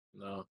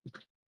No.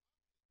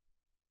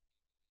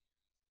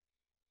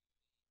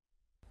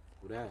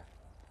 Who that?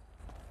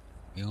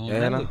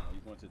 Yeah, no.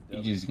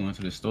 You just going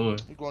to the store.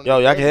 Yo,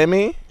 y'all can hear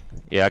me?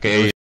 Yeah, I can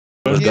hear you.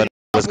 What's good?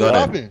 What's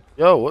good?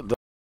 Yo, what the?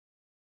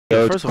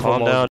 Yo, first and calm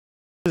foremost, down.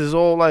 this is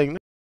all like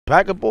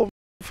back and forth.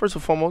 First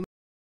and foremost,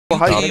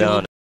 Calm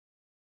down.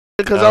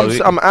 because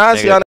I'm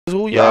asking y'all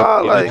who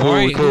y'all like.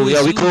 We cool.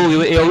 Yo, we cool.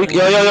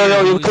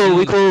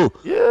 We cool.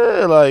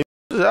 Yeah, like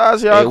just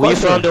ask y'all. Hey, where you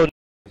from though?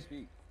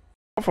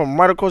 I'm from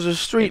right across the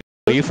street.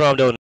 Where you from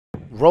though?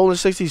 Rolling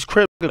 60s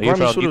crib. Where you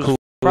from? You cool?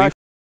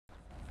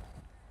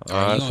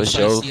 Alright, for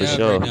sure, for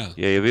sure. Right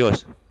yeah,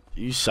 viewers.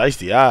 You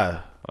shiesty,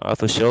 ah.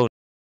 For sure.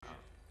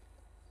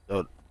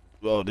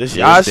 Well, this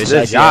y'all,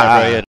 this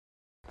y'all.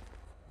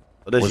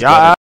 This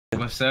y'all.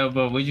 What's up,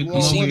 bro? Where you come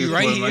You see over me here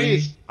right for, here?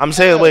 man? I'm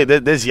saying, wait,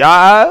 this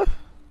y'all?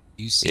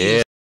 You see?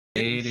 Yeah.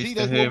 Hey, this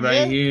the hood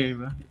right here,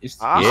 bro. It's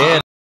Yeah.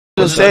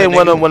 Just saying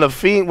when the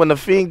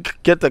fiend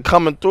get to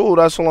coming through,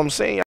 that's what I'm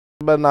saying. Y'all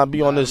better not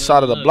be on this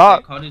side of the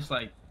block. They call this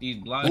like these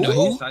blocks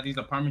Who? inside these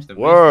apartments.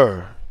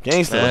 Word.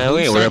 Gangsta. Man,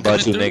 we ain't worried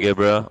about you, nigga,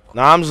 bro.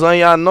 Nah, I'm just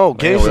letting y'all know.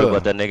 We ain't worried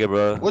about Gangsta. that nigga,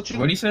 bro.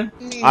 What he said?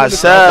 I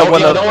said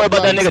when Don't worry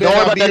about that nigga. Don't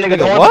worry about that nigga.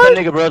 Don't worry about that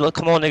nigga, bro. Look,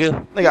 come on,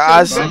 nigga. nigga, I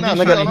Bro, said, I'm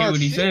just trying to hear nigga,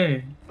 what he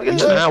said.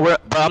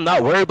 I'm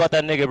not worried about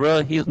that nigga,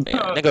 bro. He's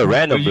nigga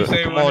random, bro.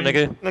 Come on,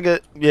 nigga.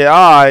 yeah,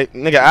 alright,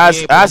 nigga,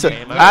 ask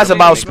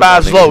about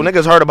Spazz Low.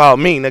 Niggas heard about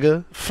me,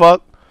 nigga.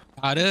 Fuck.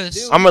 How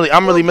this? I'm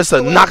really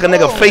Mr. Knock a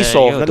nigga face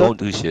off, nigga. Don't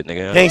do shit,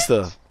 nigga.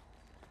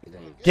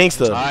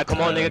 Gangsta. Alright,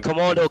 come on, nigga. Come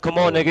on, though. Come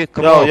on, nigga.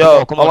 Come Yo, on,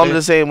 yo, come on, all I'm nigga.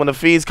 just saying, when the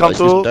feeds come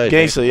through,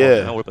 gangsta,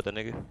 yeah. Don't worry about that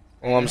nigga.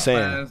 All I'm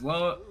saying.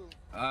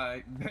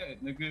 Alright,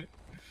 nigga.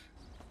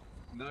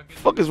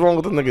 Fuck is wrong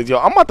with the niggas, yo?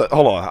 I'm about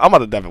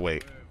to Devin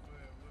wait.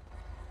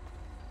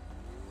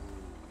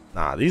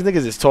 Nah, these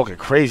niggas is talking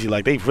crazy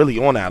like they really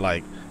on that,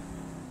 like.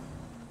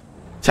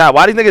 Chad,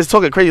 why these niggas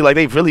talking crazy like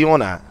they really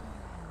on that?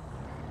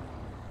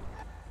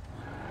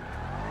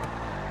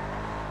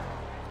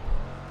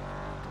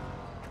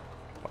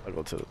 I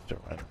go to the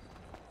right.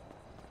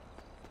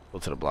 Go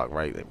to the block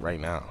right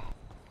now.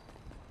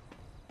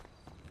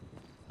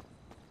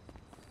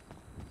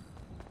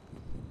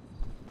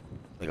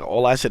 Nigga,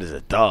 all that shit is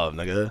a dub,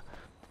 nigga.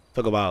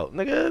 Talk about,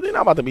 nigga, they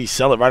not about to be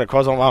selling right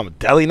across on my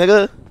deli,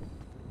 nigga.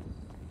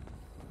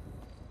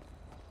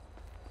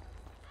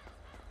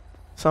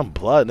 Some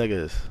blood,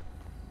 niggas.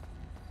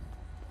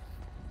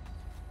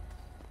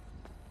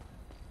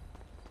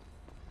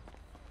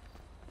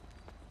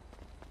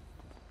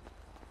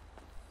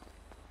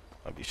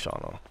 I'll be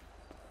Shano.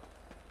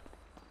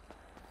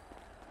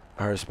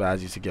 I heard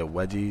Spazz used to get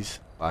wedgies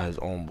by his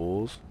own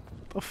bulls.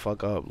 What the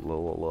fuck up,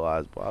 little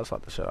eyes, boy. I'll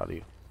slap the shit out of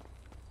you.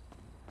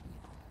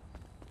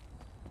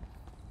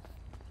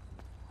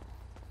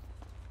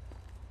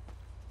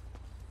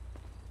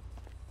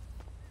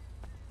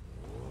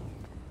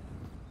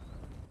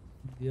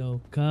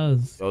 Yo,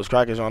 cuz. Yo, what's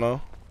cracking, Shano?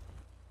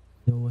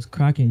 Yo, what's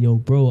cracking? Yo,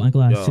 bro, I ain't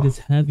gonna lie, Yo. shit is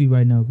heavy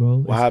right now, bro.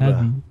 What It's happened?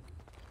 heavy.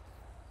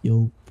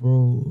 Yo,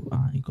 bro,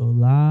 I ain't gonna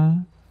lie.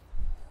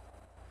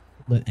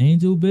 But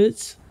Angel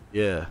bitch,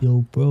 Yeah.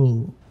 yo,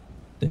 bro,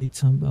 they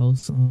talking about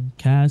some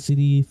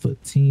Cassidy,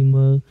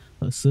 Fatima,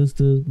 her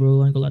sisters,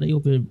 bro. I ain't gonna lie, they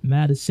over there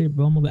mad as shit,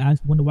 bro. I'm over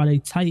wonder why they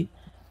tight.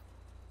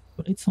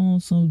 But they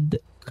told some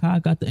Kai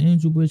got the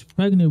Angel bitch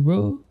pregnant,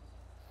 bro.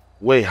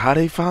 Wait, how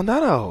they found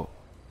that out?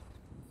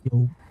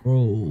 Yo,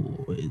 bro,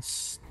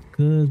 it's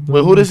good, bro.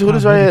 Wait, who this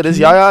right here? This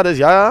Yaya? This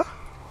Yaya?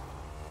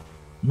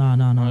 Nah.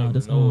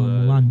 That's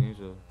Mulani.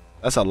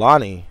 That's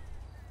Alani.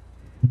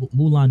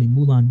 Mulani.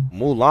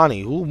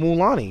 Mulani. Who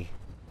Mulani?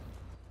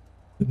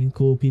 We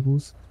cool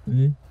peoples.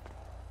 Yeah.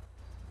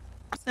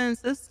 Sin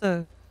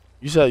sister.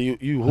 You said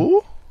you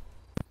who?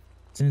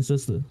 Sin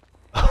sister.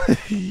 Why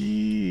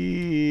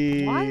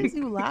is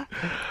you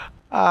laughing?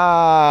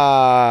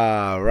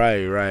 Ah,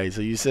 right.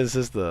 So you said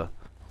sister.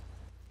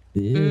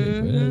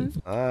 Yeah,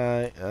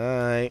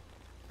 Alright.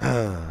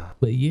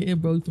 but yeah,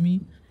 bro, for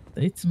me,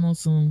 they smell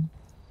some.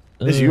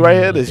 This you right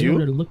here? This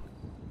you?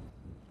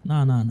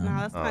 Nah. Nah,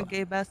 that's my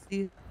gay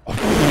bestie.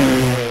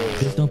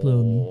 Just don't play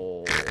with me.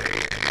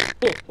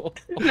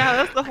 Nah,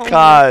 that's the whole.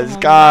 Guys.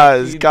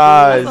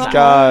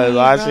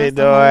 Why she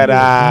doing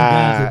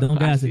that? Don't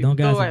gas it.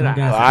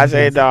 Why she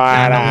doing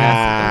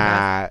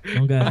that?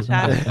 Don't gas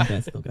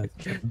it.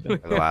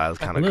 Wow, that's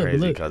kind of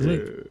crazy,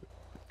 cousin.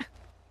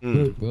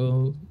 Look,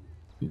 bro,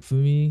 for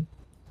me,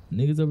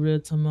 niggas over there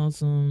talking about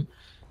some.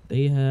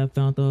 They have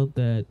found out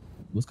that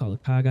what's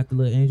called Kai got the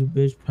little Angel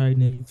bitch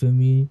pregnant. You feel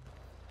me?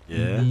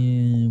 Yeah.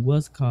 And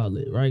what's called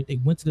it, right? They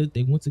went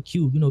to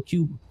Cube. You know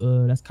Cube,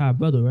 that's Kai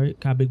brother, right?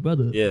 Kai big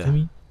brother. Yeah. You feel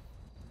me?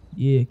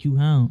 Yeah, Cube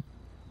Hound.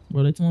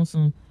 Bro, they told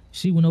some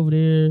she went over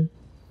there.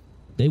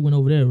 They went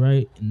over there,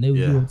 right? And they were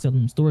telling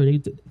them the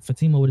story.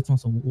 Fatima would have told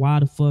some why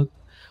the fuck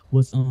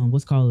was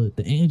what's called it,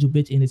 the Angel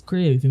bitch in his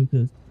crib, you feel me?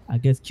 Because I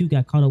guess Q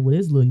got caught up with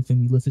his little, you feel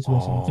me, little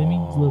situation, you feel me?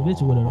 His little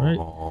bitch or whatever, right?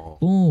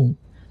 Boom.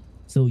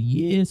 So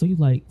yeah, so he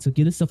like to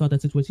get himself out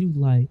that situation, he was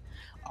like,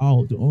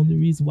 oh, the only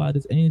reason why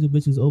this Angel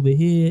bitch was over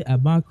here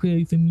at my crib,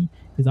 you feel me?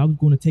 Because I was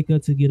going to take her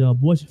to get an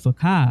abortion for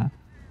Kai.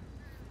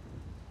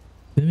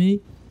 Feel me?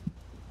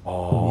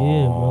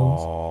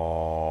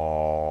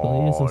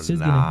 Oh, So shit's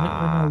getting hit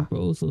right now,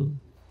 bro. So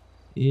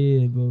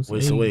yeah, bro.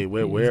 Wait,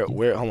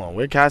 where? Hold on,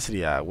 where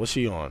Cassidy at? What's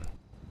she on?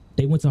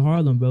 They went to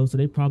Harlem, bro. So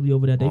they probably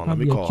over there. They Hold on,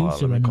 let me probably call at her, Q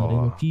shit let me right now. They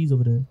call were her. keys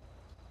over there.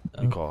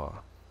 Let me call her.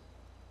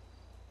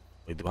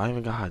 Wait, do I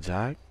even got her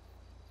jack?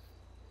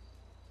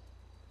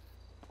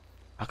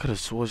 I could have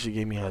swore she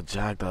gave me her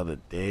jack the other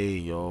day,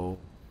 yo.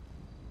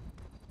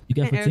 You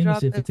got Hey, Fatima airdrop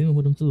shit. it. Fatima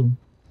with them too.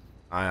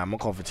 Alright, I'm gonna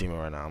call Fatima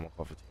right now.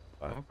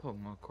 I'll poke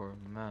my car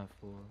mad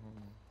for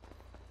it.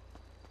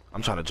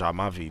 I'm trying to drop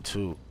my V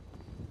too.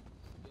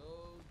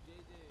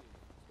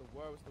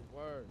 What's the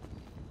word?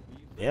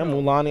 Damn,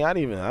 Mulani, I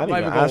didn't even not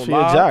even ask for gonna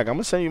your lie. jack. I'm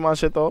gonna send you my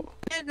shit though.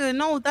 Nigga,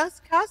 no, that's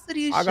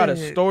Cassidy's I shit. got a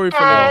story for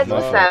Spazz, niggas.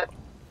 what's bro. up?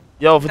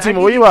 Yo, I Fatima,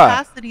 gave where you you at?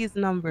 Cassidy's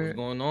number. What's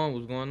going on?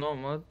 What's going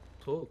on, man?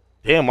 Talk.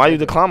 Damn, why you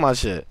decline my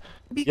shit?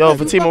 Because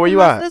Fatima, fucking where you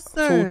my at?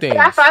 sister. Two things.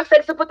 Got 5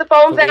 seconds to put the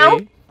phones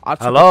down. I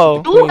took Hello?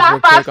 it to the You Queens got real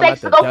 5 quick. I'm at seconds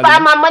to the go deli.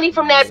 find my money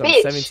from that Some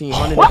bitch.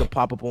 1700 nigga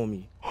pop up on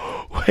me.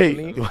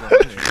 Wait.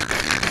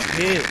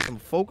 Yeah, some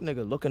folk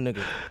nigga looking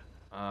nigga.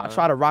 I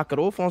try to rock it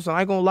off on some.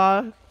 I ain't gonna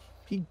lie.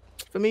 He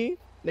for me.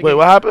 Nigga, Wait,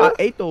 what happened? I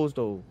ate those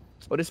though.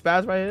 Oh, this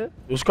Spazz right here.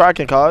 It was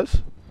cracking,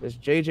 cuz. This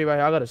JJ right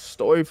here. I got a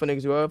story for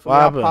niggas. You heard? For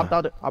What me,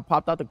 happened? I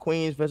popped out the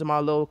Queens, visit my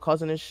little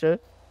cousin and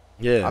shit.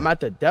 Yeah. I'm at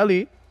the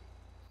deli.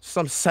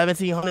 Some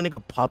 1700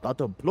 nigga popped out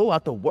the blue,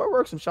 out the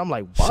woodworks and shit. I'm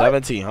like, what?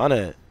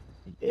 1700.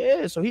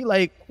 Yeah, so he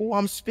like, who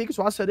I'm speaking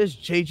to? I said, this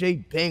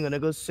JJ Banger,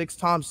 nigga, 6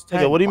 times 10.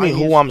 Nigga, what do you Why mean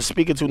he who ain't- I'm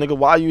speaking to, nigga?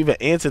 Why you even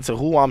answer to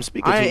who I'm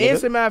speaking I to, ain't nigga?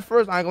 answer man at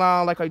first. I ain't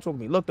lying like how you told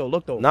me. Look though.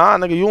 Nah,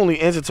 nigga, you only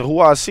answer to who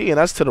I see, and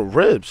that's to the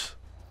ribs.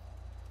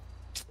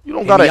 You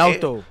don't Hit gotta me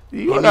out, though. you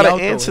Hit don't me gotta out,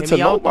 though. answer Hit to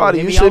me out, though. nobody.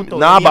 Hit You me should out, though.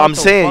 nah, Hit me but out, I'm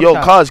though. saying, Fuck yo,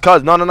 that.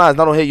 cuz, no, it's not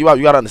gonna hit you out.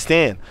 You gotta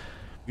understand.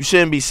 You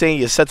shouldn't be saying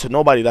you're set to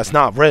nobody that's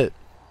not red.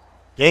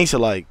 Gangsta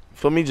like,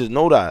 for me, just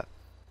know that.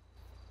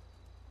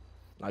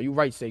 Nah, you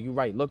right, say you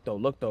right. Look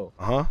though.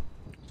 Uh-huh.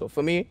 So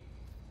for me,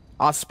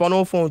 I spun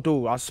off on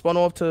dude. I spun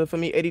off to, for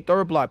me,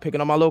 83rd block,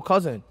 picking up my little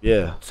cousin.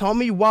 Yeah. Tell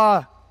me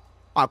why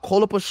I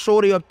call up a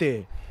shorty up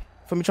there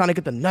for me trying to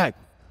get the neck.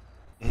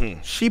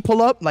 She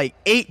pull up, like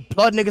 8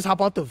 blood niggas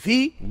hop out the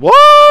V.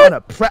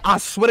 What? I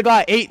swear to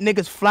God, 8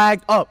 niggas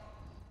flagged up.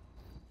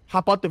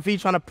 Hop out the V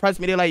trying to press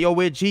me. They're like, yo,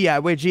 where G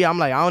at? Where G? I'm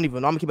like, I don't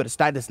even know. I'm gonna keep it a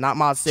stat. That's not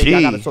my sig.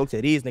 I gotta G. talk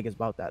to these niggas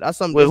about that. That's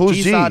some Wait, who's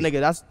G G? side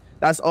nigga.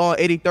 That's all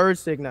 83rd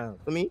sig now.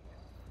 For me.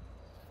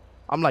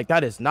 I'm like,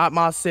 that is not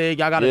my sig.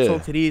 Y'all gotta Yeah.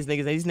 talk to these niggas.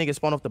 And these niggas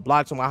spawn off the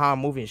block to my how I'm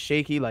moving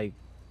shaky. Like,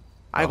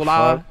 I ain't The gonna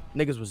lie. fuck?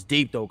 Niggas was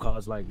deep though,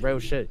 cuz like real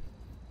shit.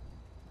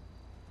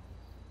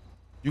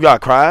 You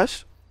got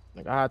crashed?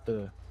 Like I had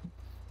to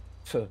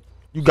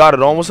You got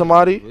it on with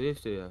somebody? What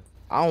is it?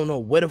 I don't know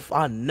what if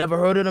I never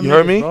heard of them. You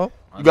heard niggas, me? Bro.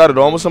 You got it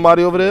on with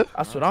somebody over there?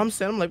 That's what I'm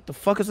saying. I'm like, what the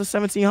fuck is a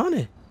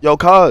 1700? Yo,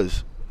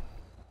 cuz.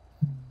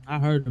 I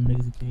heard them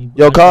niggas.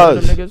 Yo, Heard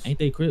of cuz. them niggas? Ain't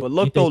they crip? But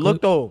look Ain't they though, look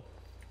crip? though.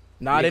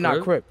 Nah, They they not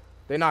crip? crip.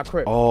 They not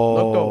crip. Oh,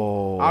 Look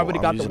though. I already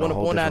I'm got the using one a up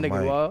whole on that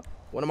different nigga, mic.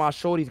 One of my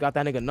shorties got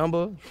that nigga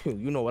number.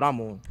 You know what I'm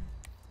on.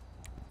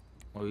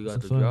 Oh, you got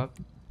That's the a fact. drop?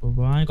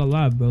 Bro, I ain't gonna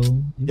lie, bro.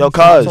 Yo, be cuz,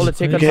 saying told her take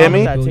crazy her you can hear time with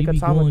me? that, bro. take You her be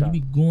time with going, that. you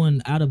be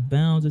going out of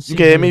bounds and shit.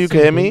 can hear bro. me? You can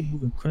Shit, hear bro. me? You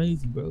moving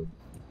crazy, bro.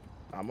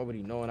 I'm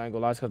already knowing. I ain't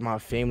gonna lie, cause my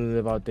family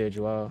live out there,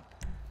 Joel.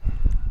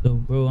 Yo,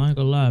 bro, I ain't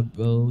gonna lie,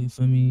 bro. You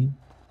feel me?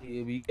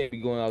 Yeah, but you can't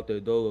be going out there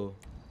dolo.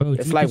 Bro,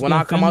 It's just like 'cause when you I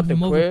got come family out the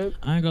from over- crib.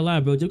 I ain't gonna lie,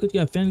 bro. Just because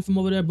you got family from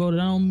over there, bro, that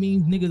don't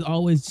mean niggas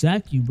always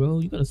jack you, bro.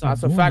 You gotta stop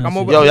That's a doing fact. that I'm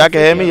shit. over Yo, I'm y'all on can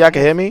hear 50. me? Y'all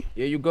can hear me?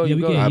 Yeah, you go, Yeah, you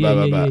we go. can. Alright, Yeah,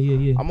 bye, yeah, bye, yeah, yeah,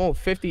 yeah. I'm on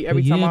 50 But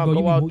every time yeah, I bro,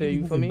 go be out mo- there.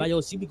 You be feel moving by me?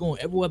 your- she be going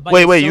everywhere by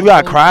Wait, yourself, you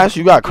got bro. crashed?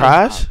 You got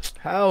crashed?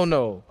 Hell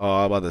no. Oh,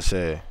 I'm about to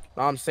say.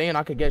 Nah, I'm saying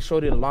I could get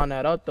shorty to line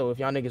that up though. If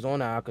y'all niggas on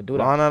that, I could do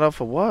that. Line that up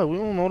for what? We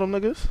don't know them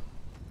niggas.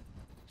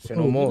 Say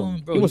Bro, no we more.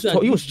 gon- bro, He was you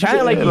got- he was you chatting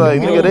got- like Yeah, he like,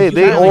 was nigga, wrong. they You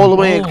chatting all like the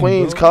he way in wrong,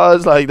 Queens, bro.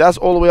 cuz. Like, that's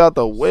all the way out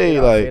the Say way.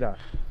 that, say Like, that.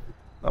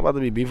 I'm about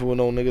to be beefing with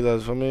no niggas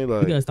that's for me. You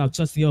Like, gotta stop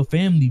trusting your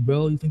family,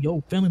 bro. You think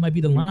your family might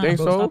be the line, think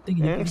bro. so? Stop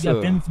thinking you Think got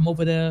so. family from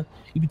over there.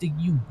 You be thinking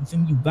you feel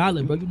me, you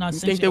valid, bro. You not You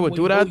saying think shit they would where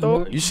do you that, go,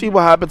 though? you you see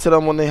what happened to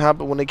them when they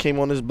happened when they came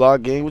on this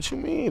block gang? What you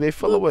mean? They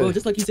fell Look, away. bro,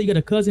 just like you said, you got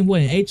a cousin,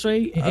 what, in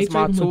A-Trade? That's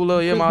my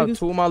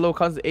two of my little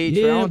cousins age.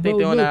 I don't think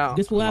they're on that.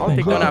 Guess what I happened? don't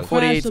think they're on that Crash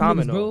 48 them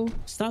timing niggas, though. bro.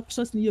 Stop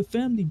trusting your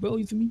family, bro.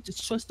 You feel me?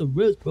 Just trust the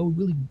rich, bro.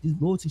 Really, this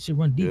loyalty shit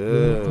run deep,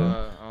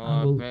 bro.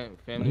 Yeah.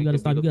 You gotta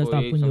stop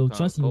putting your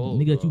trust in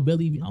niggas that you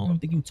barely even. I don't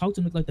think you talk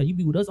to niggas like that. You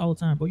be with us all the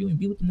time, bro. You ain't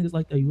be with the niggas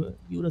like that. You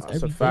be with us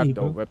That's a every fact day,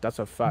 though, bro. Rip. That's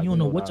a fact. You don't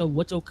know know that.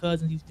 what your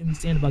cousins you feel me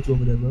saying about you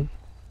over there, bro.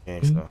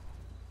 Gangsta.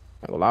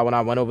 A lot when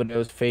I went over there, it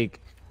was fake.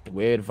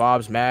 Weird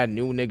vibes, mad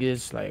new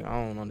niggas. Like, I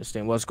don't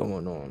understand what's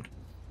going on.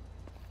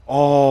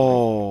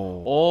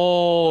 Oh.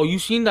 Oh, you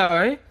seen that,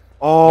 right?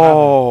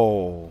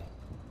 Oh.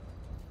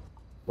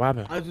 What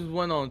happened? I just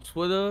went on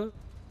Twitter.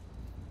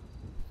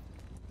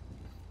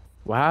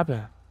 What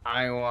happened?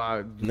 I ain't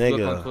want to Nigga.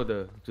 look on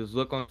Twitter. Just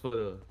look on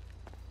Twitter.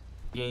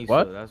 Gangsta,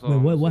 What? That's all Wait,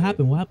 I'm what saying.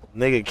 happened? What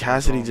happened? Nigga,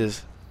 Cassidy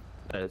just.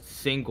 A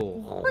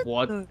single.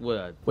 What?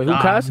 What? Wait, who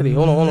Cassidy?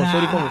 Hold on.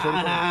 Shorty call me. Shorty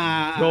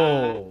call me.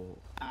 Yo.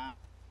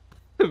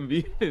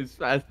 Me and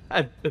Spazz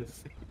had the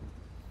same.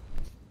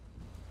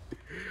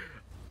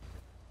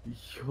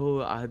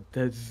 Yo,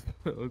 that's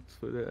on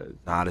Twitter.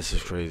 Nah, this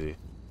is crazy.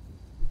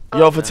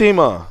 Yo,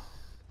 Fatima,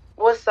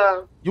 What's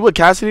up? you with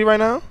Cassidy right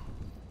now?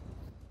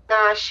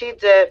 Nah, she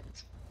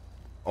dipped.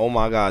 Oh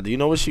my God, do you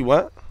know where she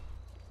went?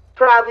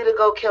 Probably to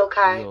go kill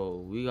Kai.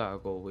 Yo, we gotta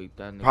go wake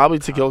that nigga. Probably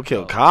to go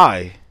kill up.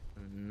 Kai.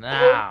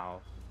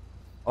 Now.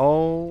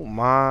 Oh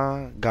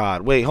my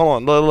God. Wait,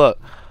 hold on.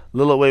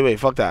 Look. Wait.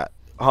 Fuck that.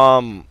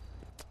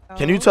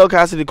 Can you tell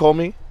Cassidy to call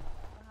me?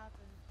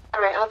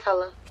 Alright, I'll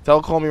tell her. Tell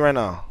her to call me right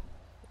now.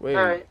 Wait.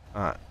 Alright.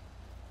 Alright.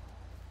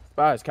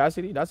 Spazz,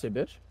 Cassidy, that's your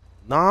bitch.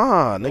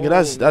 Nah, nigga, Oh,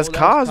 that's no,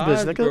 Kai's bitch,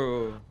 Kai's nigga.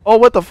 girl. Oh,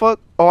 what the fuck?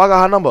 Oh, I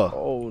got her number.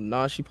 Oh,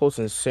 nah, she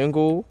posting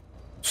single.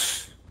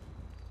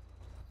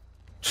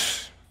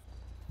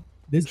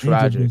 This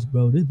Tragic. Angel bitch,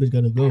 bro. This bitch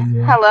gotta go,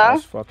 yo. Hello?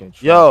 That's fucking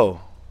tragic.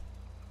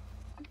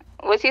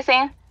 What's he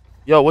saying?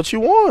 Yo, what you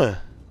want?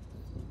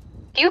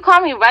 You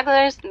call me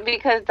regulars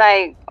because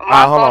like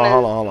my Alright,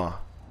 phone hold on.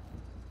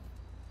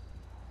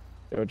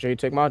 Yo, Jay,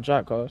 take my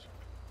jack, cuz.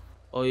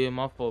 Oh yeah,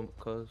 my fault,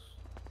 cuz.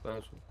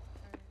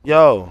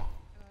 Yo,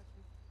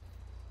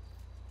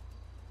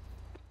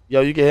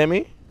 you can hear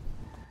me?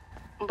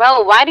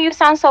 Bro, why do you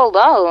sound so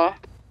low?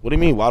 What do you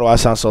mean? Why do I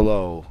sound so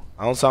low?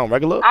 I don't sound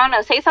regular? I don't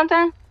know. Say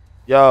something.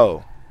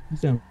 Yo.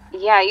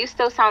 Yeah, you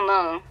still sound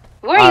low.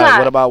 Where are you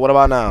Alright, at? what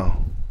about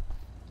now?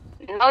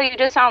 No, you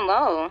just sound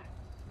low.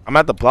 I'm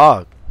at the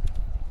blog.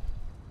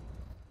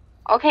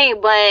 Okay,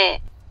 but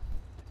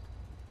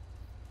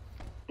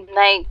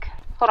like,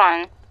 hold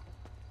on.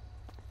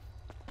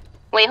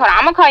 Wait, hold on.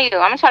 I'm gonna call you.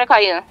 I'm gonna try to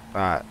call you.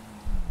 Alright.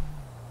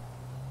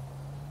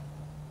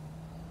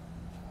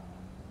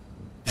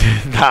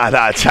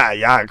 Nah, chat.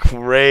 Y'all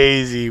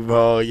crazy,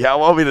 bro. Y'all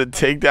want me to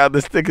take down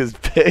this nigga's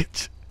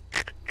bitch?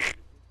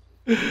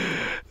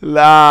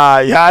 Nah,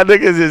 y'all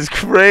niggas is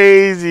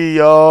crazy,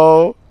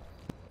 yo.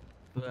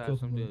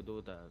 Something to do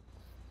with that.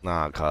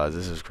 Nah, cuz,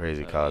 this is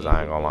crazy, cuz.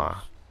 I ain't gonna lie.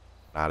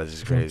 Nah, this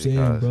is crazy,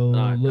 Saying, cuz. bro.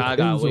 Nah, Look, I it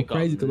gotta was so wake up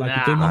crazy 'cause, like, now.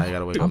 you feel me? Nah, you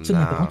gotta wake I'm up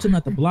chilling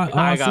at the block. All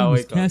I I gotta seen was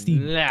wake up Cassidy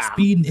now.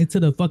 speeding into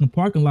the fucking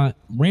parking lot,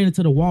 ran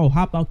into the wall,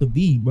 hopped out the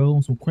V, bro,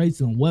 on some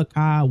crazy on what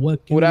Kai,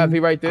 what Q. Who that be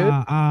right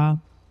there?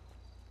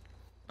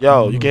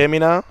 Yo, you can hear me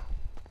now?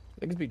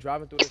 Niggas be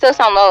driving through You still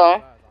sound low.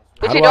 What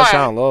How you do doing? I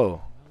sound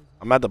low?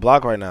 I'm at the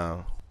block right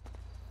now.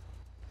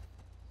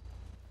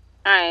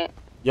 Alright.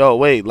 Yo,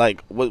 wait,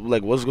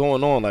 what's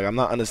going on? Like, I'm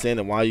not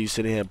understanding why you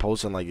sitting here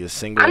posting like you're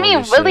single. I on mean,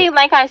 your really, shit.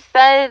 like I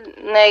said,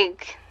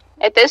 like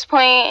at this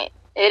point,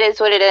 it is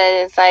what it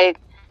is. Like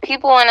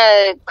people want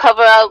to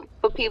cover up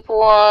for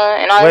people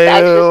and all this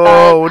extra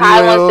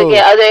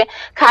stuff.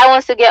 Kai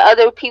wants to get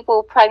other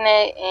people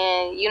pregnant,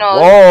 and you know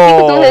he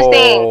can do his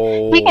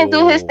thing. He can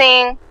do his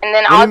thing, and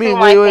then I'll do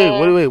my thing.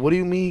 Wait. What do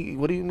you mean?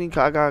 What do you mean?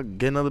 Kai got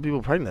getting other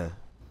people pregnant?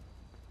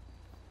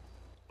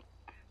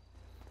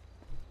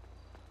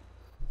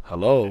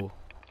 Hello.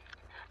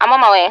 I'm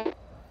on my way.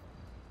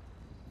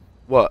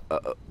 What?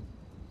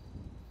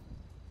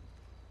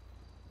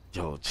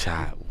 Yo,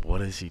 chat.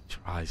 What if he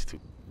tries to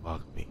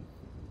fuck me?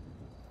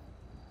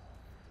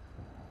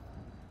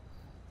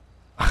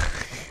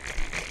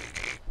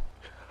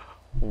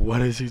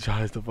 What if he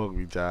tries to fuck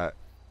me, chat?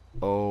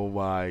 Oh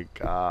my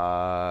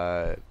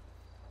god.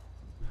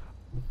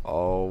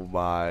 Oh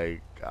my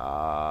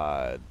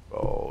god,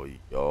 bro.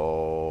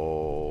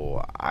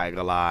 Yo, I ain't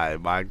gonna lie.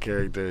 My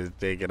character is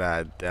taking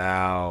that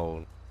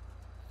down.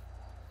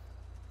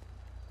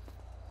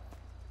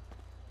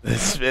 The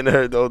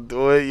spinner, don't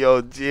do it.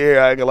 Yo,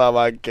 Jeer, I ain't gonna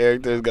lie. My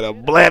character is gonna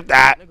blip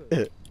that.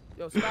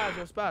 Yo,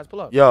 Spazz,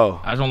 pull up. Yo.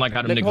 I just don't like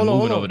how them Nigga, niggas hold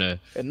moving on. over there.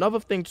 Another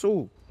thing,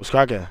 too. What's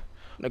cracking?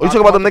 Nigga, You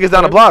talking about them niggas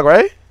down the block,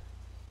 right?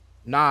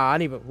 Nah, I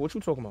ain't even. What you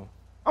talking about?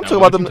 I'm Now,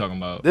 talking what about you them. talking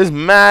about? This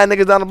mad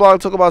niggas down the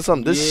block talk about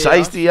something. This Yeah, I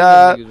shiesty seen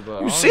eye. them niggas, but I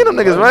You don't seen them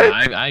know niggas, what-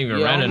 right? I ain't even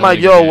Yeah, ran I'm into like,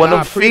 them yo, niggas when yet. them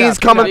Nah, fiends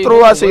pre-that, coming pre-that,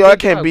 through, I yo, say, what yo, I they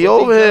can't drive, be what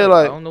they over here. drive?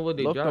 Like, I don't know what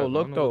they Look drive. though, I don't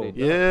look know what though. they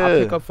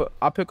drive. yeah.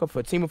 I pick up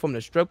Fatima from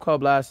the strip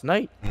club last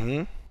night.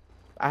 Mm-hmm.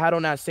 I had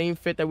on that same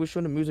fit that we showed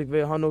in the music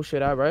video, Hundo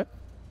shit at, right?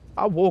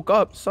 I woke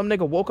up. Some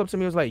nigga woke up to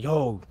me and was like,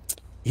 yo,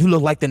 you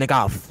look like the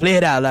nigga I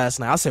flared at last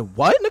night. I said,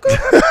 what,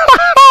 nigga?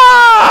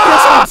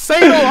 I'm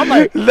saying though, I'm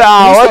like,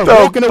 Nah, what the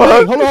walking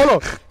away. fuck? Hold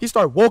on. He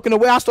started walking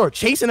away. I started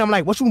chasing him. I'm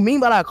like, what you mean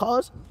by that,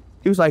 cuz?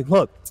 He was like,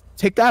 look,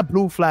 take that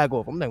blue flag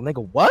off. I'm like,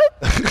 nigga, what?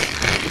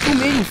 What you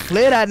mean you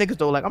flared at niggas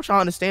though? Like, I'm trying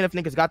to understand if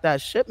niggas got that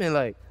shipment.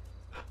 Like,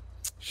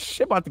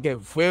 shit about to get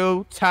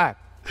real tight.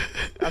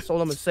 That's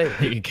all I'm gonna say.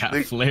 He got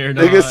flared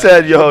Nigga on.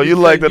 said, yo, you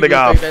like the nigga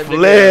I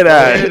flared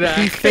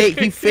at.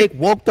 He fake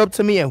walked up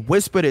to me and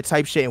whispered it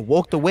type shit and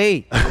walked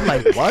away. I'm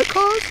like, what,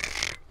 cuz?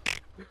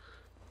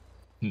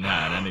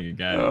 Nah, that nigga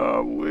got it. Oh,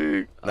 I'm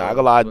weak. Nah, I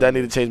gonna lie, I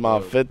definitely need to change my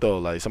outfit though.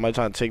 Like, somebody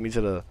trying to take me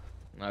to the.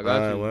 I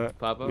got you. what?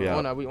 Pop up.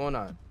 Yeah. We on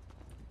that.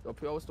 Yo,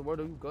 P.O., what's the word?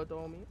 Are you good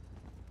though, on me?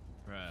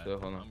 Bruh, So,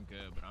 hold on. I'm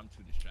good, but I'm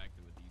too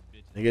distracted with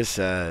these bitches. Nigga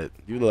said,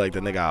 you look like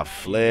the nigga I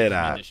flared Bitches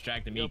been at.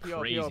 distracting me Yo, P.O.,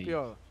 crazy.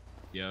 P.O.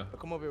 Yeah.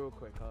 Come over here real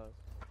quick, cuz.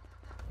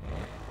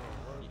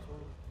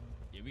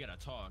 Yeah, we gotta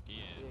talk.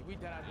 Yeah.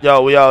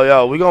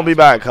 Yo, we gonna be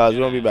back, cuz. We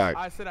gonna be back.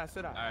 Alright, sit down.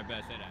 Alright,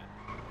 bet, say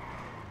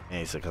that.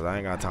 Ain't so, cuz I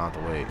ain't got time to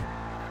wait.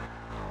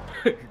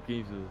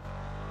 He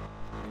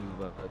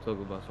about to talk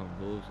about some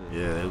bullshit.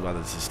 Yeah, they about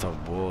to just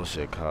talk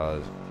bullshit,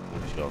 cuz.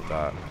 Yo,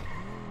 God.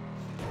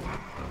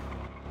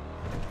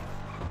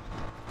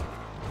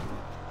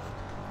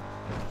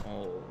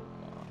 Oh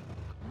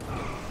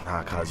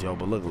Nah, cuz, yo,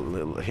 but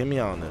look, hear me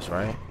out on this,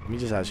 right? Let me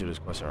just ask you this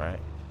question, right?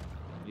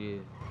 yeah.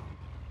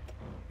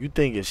 You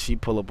think if she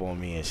pull up on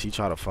me and she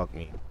try to fuck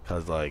me,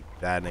 cuz, like,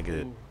 that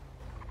nigga,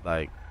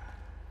 like,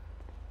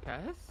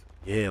 Cass?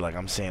 yeah, like,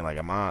 I'm saying, like,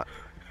 am I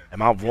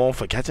wrong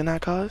for catching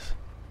that, cuz?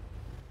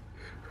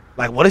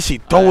 Like, what if she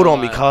throw it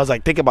on me, cuz?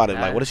 Like, think about it.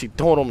 Like, what if she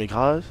throw it on me,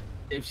 cuz?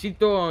 If she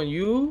throw on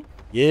you,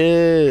 yeah. I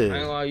ain't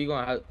gonna lie, you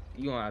gonna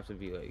have to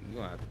be like, you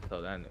gonna have to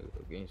tell that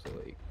nigga against it,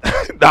 like.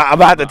 Nah, I'm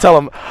gonna have to tell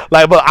him,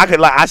 like, but I could,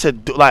 like, I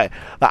should do, like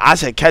I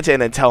should catch it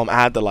and then tell him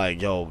after,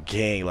 like, yo,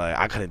 gang, like,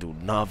 I couldn't do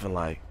nothing,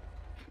 like.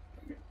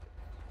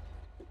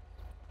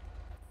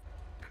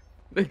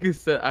 Nigga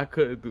said I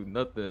couldn't do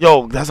nothing.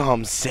 Yo, that's what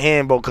I'm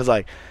saying, bro. Cause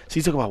like,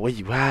 she talking about where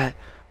you at.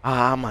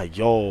 I'm like,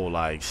 yo,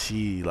 like,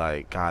 she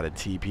like got a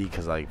TP,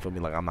 cause like, feel me,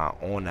 like, I'm not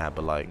on that,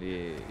 but like,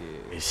 Yeah.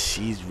 if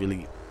she's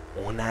really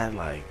on that,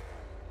 like,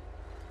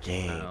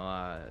 gang. Gang.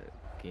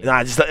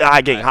 Nah, just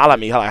gang, holla at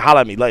me,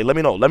 holla at me, like, let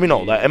me know,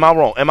 like, am I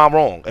wrong?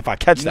 If I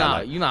catch that,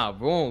 like, you not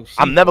wrong.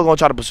 I'm never gonna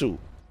try to pursue.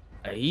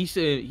 He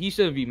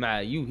shouldn't be mad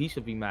at you. He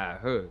should be mad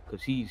at her,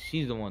 cause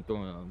she's the one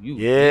throwing on you.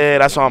 Yeah,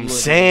 that's what I'm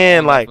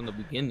saying, like, from the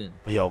beginning.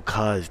 but yo,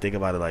 cuz, think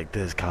about it like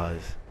this,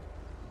 cuz,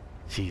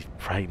 she's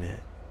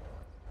pregnant.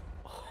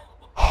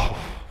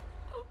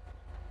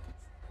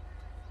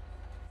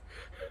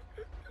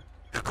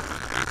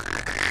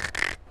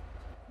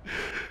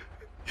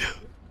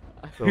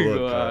 So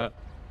look,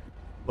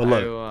 but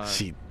look,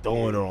 she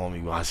throwing her on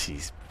me while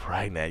she's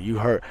pregnant. You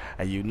heard,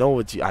 and you know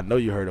what I know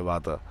you heard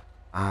about the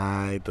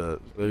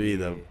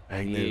pregnant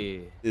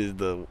is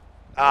the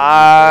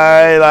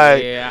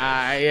like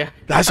yeah.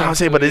 That's what I'm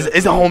saying. But it's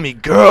a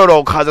homie girl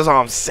though, cuz that's what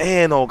I'm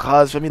saying though,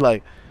 cuz for me,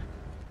 like,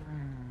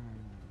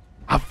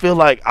 I feel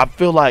like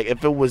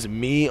if it was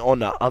me on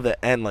the other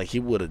end, like, he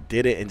would have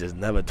did it and just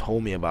never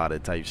told me about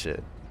it, type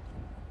shit.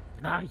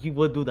 Nah, he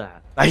would do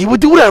that. Like, he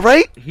would do that,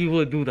 right? He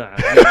would do that.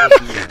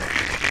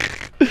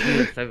 He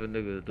the type of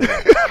nigga to do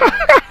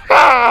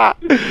that.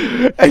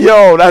 And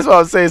yo, that's what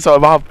I'm saying. So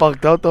if I'm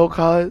fucked up though,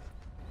 cuz,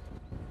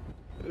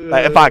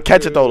 like, if I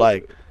catch it though,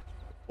 like,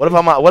 what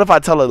if I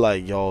tell her,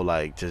 like, yo,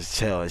 like, just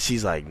chill, and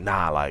she's like,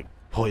 nah, like,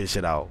 pull your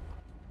shit out.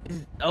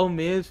 It's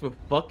L-Mans for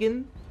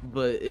fucking,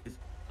 but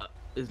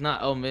it's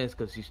not L-Mans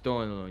because she's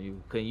throwing it on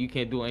you. Cause you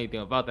can't do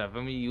anything about that.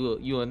 For me, you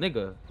a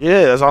nigga.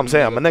 Yeah, that's what I'm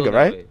saying. I'm a nigga,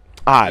 right?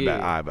 I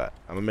bet.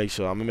 I'm gonna make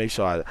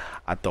sure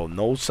I throw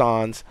no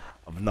signs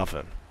of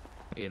nothing.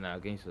 Yeah, nah,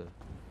 gangster.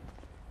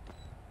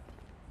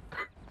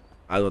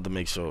 I have to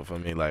make sure, for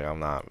me, like, I'm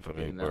not, for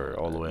me, we're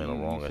all the way in the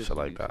wrong and shit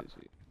like that.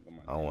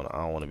 I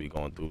don't wanna be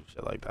going through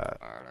shit like that.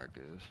 Alright, I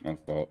guess. My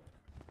fault.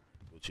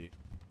 Gucci.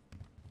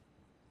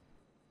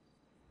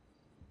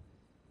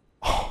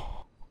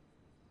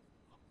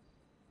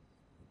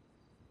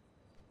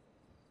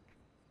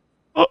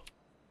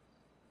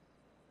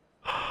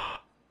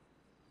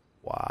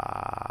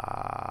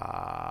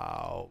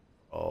 Wow,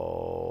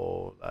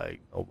 bro. Like,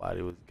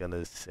 nobody was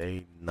gonna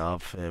say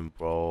nothing,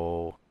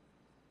 bro.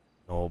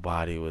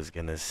 Nobody was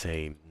gonna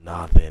say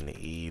nothing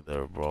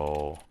either,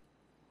 bro.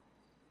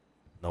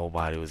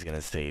 Nobody was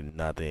gonna say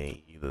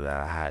nothing either, that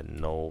I had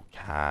no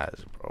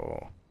cash,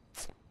 bro.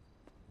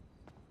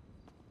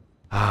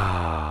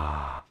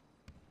 Ah.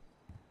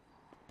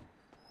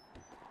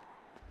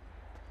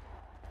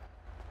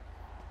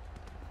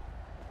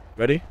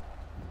 Ready?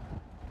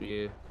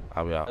 Yeah.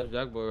 I'll be out. That's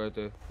Jack Boy right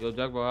there. Yo,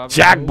 Jack Boy.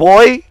 Jack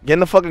Boy? Get in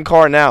the fucking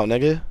car now,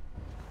 nigga.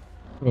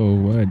 Bro,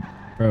 what?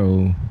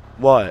 Bro.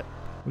 What?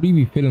 What do you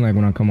be feeling like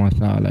when I come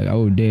outside? Like, I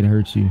would dead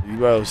hurt you.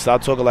 Bro,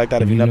 stop talking like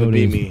that if you never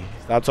beat me.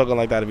 Stop talking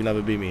like that if you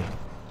never beat me.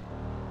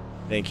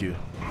 Thank you.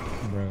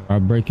 Bro, I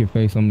break your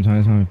face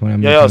sometimes.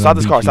 Yo, stop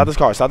this car. Stop this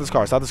car. Stop this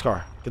car. Stop this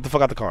car. Get the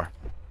fuck out the car.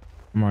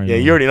 Yeah,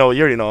 you already know.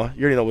 You already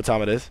know what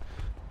time it is.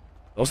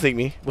 Don't sneak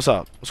me. What's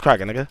up? What's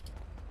cracking, nigga?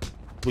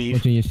 Weave.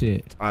 What's in your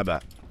shit? I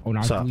bet. Oh,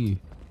 not weave.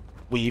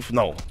 Weave.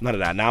 No, none of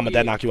that. Now I'm gonna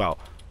dead knock you out.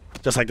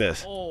 Just like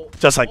this.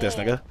 Just like this,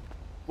 nigga.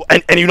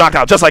 And you knocked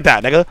out just like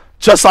that, nigga.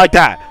 Just like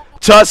that.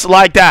 Just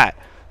like that.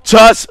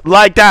 Just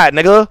like that,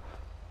 nigga.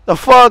 The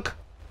fuck?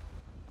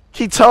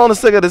 Keep telling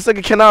this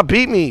nigga cannot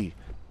beat me.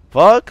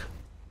 Fuck.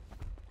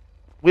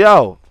 We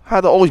out. I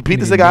had to always beat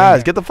this nigga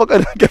ass. Get the fuck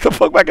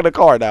back in the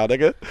car now,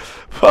 nigga.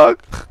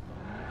 Fuck.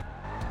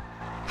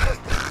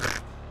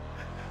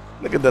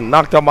 Nigga done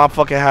knocked out my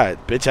fucking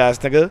hat, bitch ass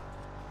nigga.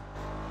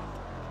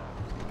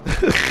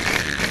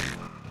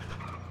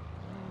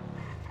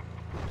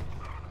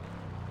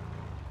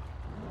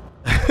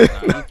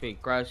 Nah, he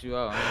fake crash you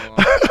out.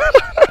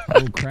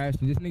 Oh, crash.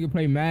 This nigga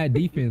play mad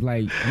defense.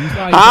 Like,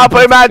 I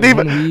play mad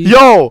defense.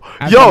 Yo,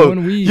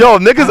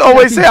 niggas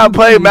always say I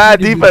play mad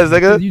defense,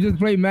 nigga. You just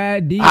play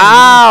mad defense.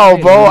 How,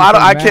 bro?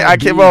 I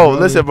can't, bro.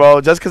 Listen, bro.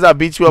 Just cause I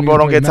beat you up, bro,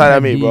 don't get tired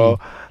of me, bro.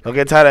 Don't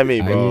get tired of me,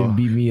 You bro. didn't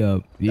beat me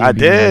up. You I didn't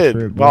beat me on did.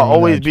 trip, Bro, I bro.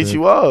 always On beat trip.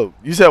 you up.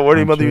 You said word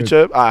On mother you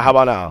trip. trip. All right, how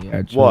about now?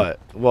 Yeah, trip. What?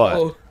 What?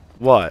 Oh.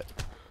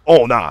 What?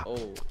 Oh, nah.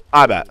 Oh.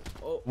 I bet.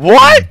 Oh.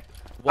 What?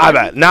 Why I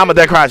bet. Now I'm a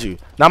dead crash you.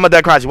 Now I'm a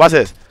dead crash you. Watch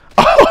this.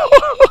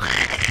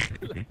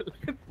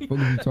 What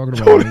are you talking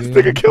about? Oh, this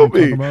nigga What killed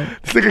you me. talking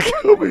about? This nigga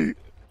killed me.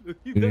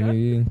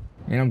 Yeah.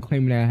 And I'm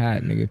claiming that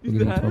hat, nigga. What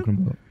are you talking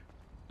about?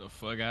 The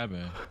fuck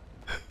happened?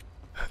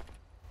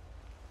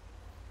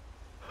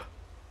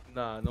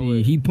 Nah, no See,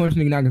 way. he punched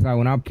niggas out because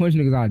when I punch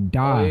niggas, I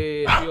die. Oh,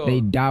 yeah.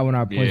 They die when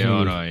I punch Yeah,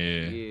 hold niggas. on,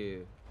 yeah. Yeah.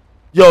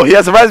 Yo, he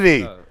has to arrest me.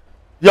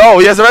 Yo,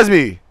 he has to arrest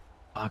me.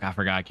 Fuck, I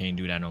forgot I can't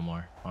do that no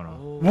more. Hold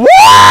on.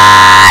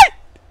 What?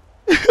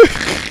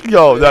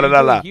 Yo,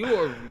 no.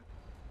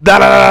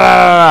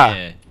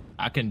 Yeah,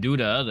 I can do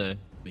the other,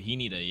 but he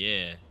need a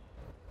yeah.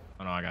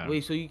 Oh no, I got him.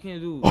 Wait, so you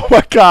can't do? Oh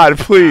my God,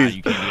 please.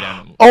 You can't do that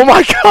no more. Oh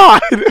my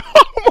God.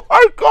 Oh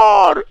my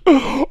God. Are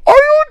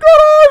you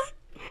dead?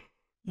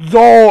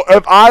 Yo,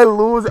 if I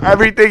lose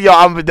everything, yo,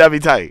 I'm a Debbie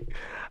tight.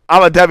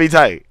 I'm a Debbie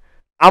tight.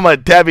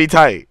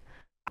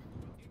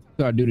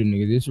 So I do the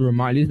niggas. This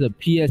is a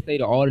PSA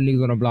to all the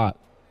niggas on the block.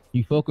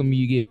 You fuck with me,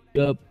 you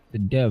get up to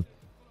death.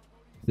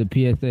 The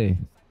PSA.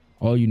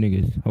 All you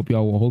niggas. Hope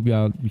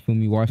y'all, you feel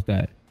me, watch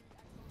that.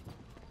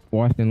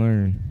 Watch and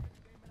learn.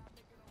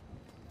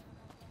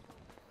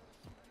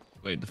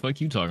 Wait, the fuck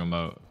you talking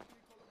about?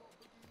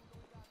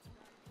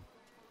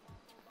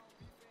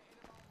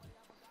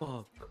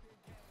 Fuck.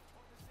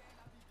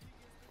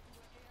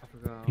 I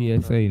forgot.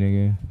 PSA,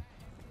 nigga.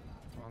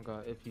 I don't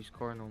got Iffy's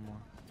car no more.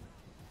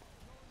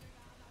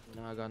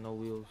 Now I got no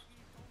wheels.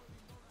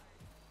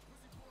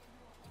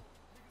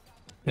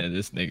 Yeah,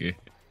 this nigga.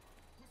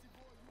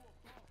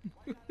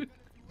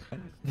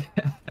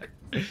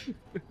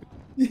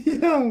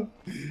 Yo.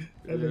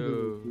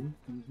 Yo.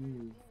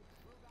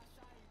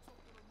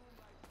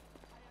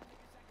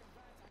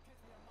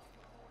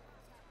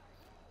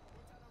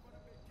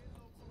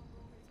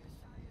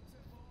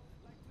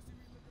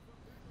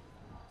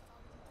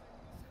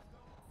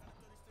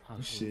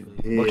 Shit.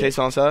 What case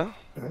on, sir?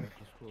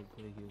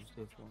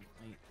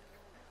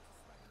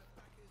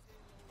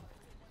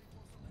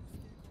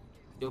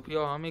 Yo, PR,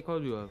 how many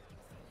cars you have?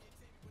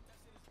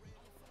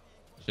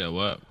 Shit,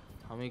 what?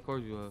 How many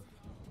cars you have?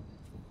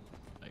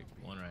 Like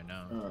one right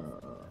now.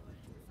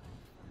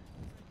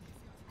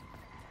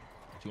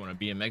 You want a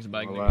BMX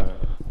bike, nigga?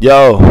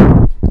 Yo.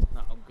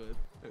 Nah, I'm good.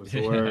 What's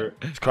the word?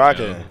 It's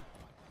cracking.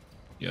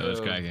 Yo, it's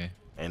cracking.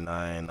 Ain't nah.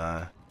 I ain't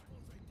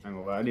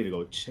gonna lie, I need to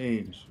go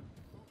change.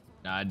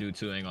 Nah, I do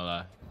too, ain't gonna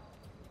lie.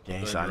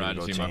 Gang Go side, to I the need to go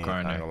garage to see change. my car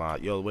in I ain't there. gonna lie.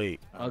 Yo,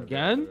 wait.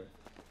 Again?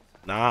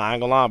 Nah, I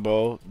ain't gonna lie,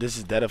 bro. This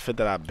is dead a fit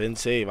that I've been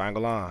saved. I ain't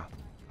gonna lie.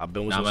 I've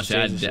been with Nah, some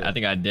I shit. I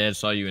think I dead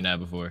saw you in that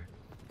before.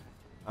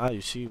 Ah,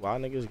 you see why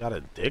niggas got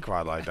a dick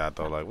ride like that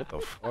though? Like, what the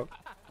fuck?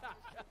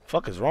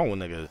 Fuck is wrong with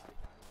niggas?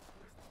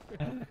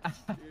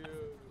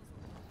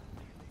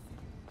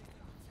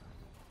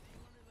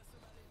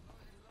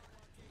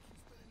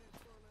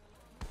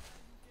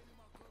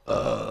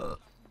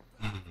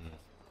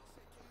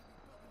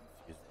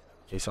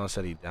 Kason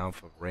said he down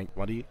for rank.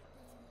 What do you?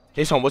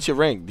 Kason, what's your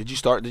rank? Did you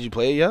start? Did you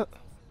play it yet?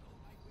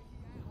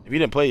 If you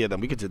didn't play it yet, then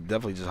we could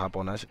definitely just hop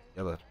on that shit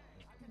together.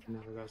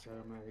 Never got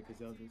started on my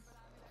because of this.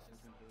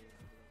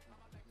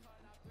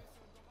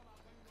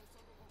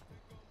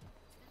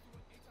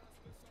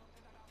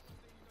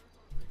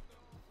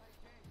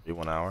 You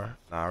 1 hour?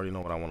 Nah, I already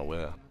know what I want to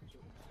wear.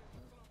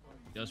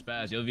 Yo,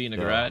 Spazz, yo V in the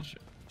Yeah. garage.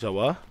 So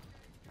what?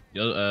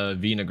 Yo,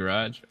 V in the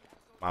garage.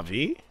 My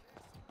V?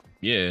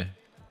 Yeah.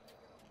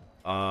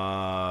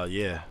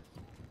 Yeah.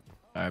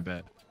 Alright,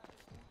 bet.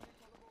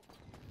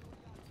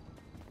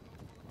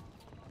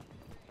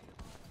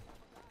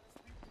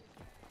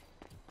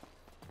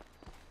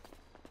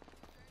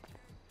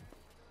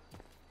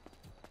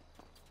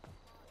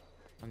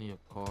 I need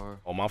a car.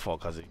 Oh, my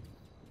fault, cuzzy.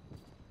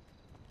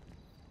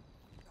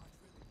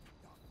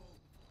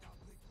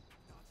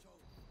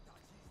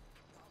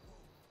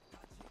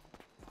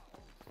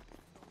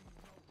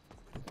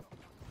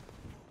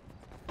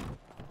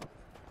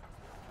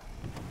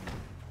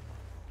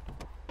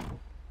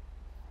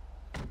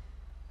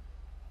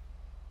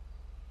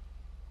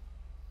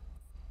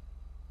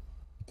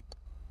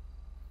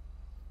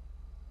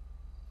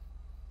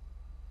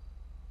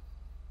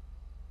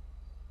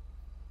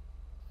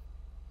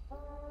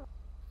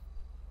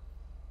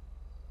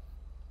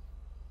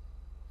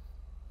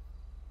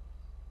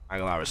 I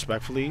ain't gonna lie,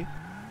 respectfully.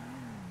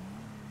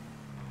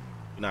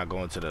 We're not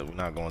going to the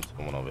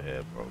one over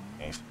here, bro.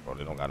 Gangsta, bro.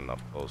 They don't got enough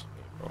clothes for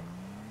me, bro.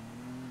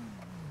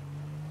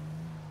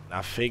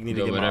 Now fake need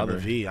to Yo, get my whatever.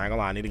 other V. I ain't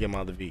gonna lie, I need to get my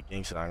other V.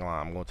 Gangsta, I ain't gonna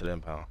lie, I'm going to the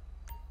impound.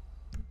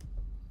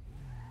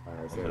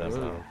 Alright, Go to the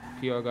impound.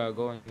 PR gotta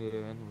go in here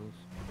anyways.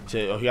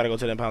 Say, oh, he gotta go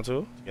to the impound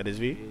too? Get his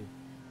V?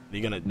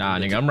 You gonna? Nah,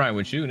 you nigga, gonna I'm riding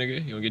with you,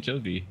 nigga. You gonna get your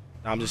V.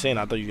 Nah, I'm just saying.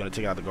 I thought you were gonna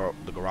take out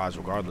the garage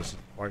regardless.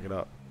 Park it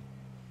up.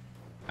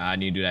 I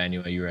need to do that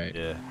anyway. You right.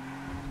 Yeah.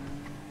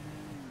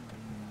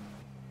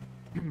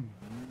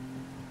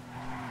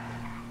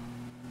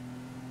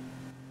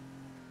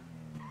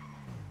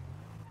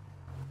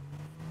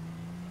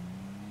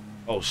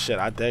 Oh shit,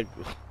 I dead.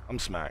 I'm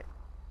smacked.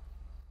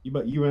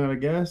 You ran out of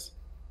gas?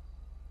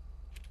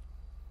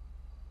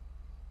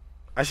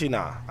 Actually,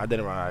 nah. I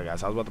didn't run out of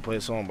gas. I was about to play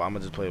a song, but I'm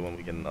gonna just play it when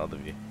we get in the other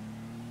V.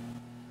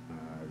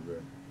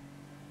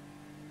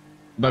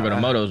 But go to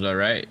motos though,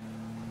 right?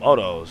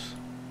 Motos.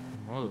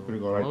 Gonna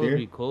go right Motos there.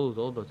 be closed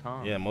all the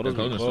time. Yeah, motos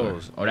be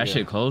closed. Oh, that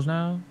shit closed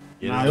now?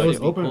 Nah, it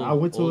was open. I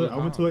went to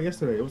it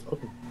yesterday. It was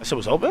open. That shit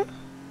was open?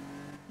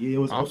 Yeah, it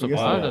was I'm open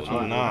surprised yesterday.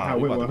 that you I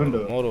we went about with to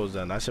go to Honda. motos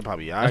then. That shit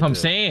probably active. That's what I'm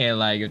saying.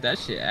 Like, if that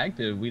shit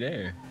active, we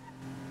there.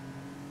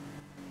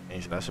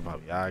 That shit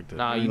probably active.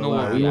 Nah, you know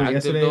what? We We went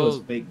active yesterday. It was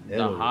though. fake The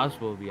dead.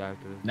 hospital be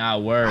active. Nah,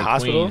 word. The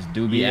hospital? Queens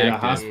do be Yeah, the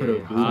active. hospital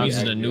do be Queens is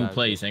a active. new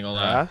place, ain't gonna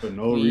lie. Yeah? For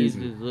no Queens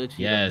reason. is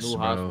literally Yes, the new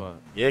bro. hotspot.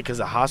 Yeah, because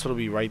the hospital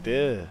be right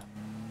there.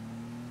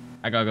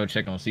 I gotta go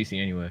check on CC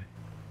anyway.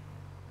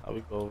 How we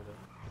go over there?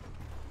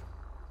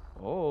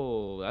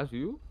 Oh, that's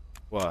you?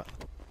 What?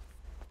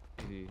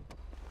 Yeah.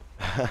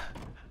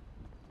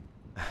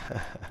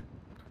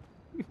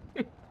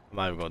 I'm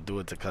not even gonna do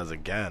it to cuz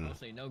again. Don't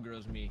say no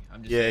girls me.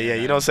 I'm just Yeah, saying yeah,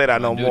 that you don't say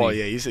that no on more.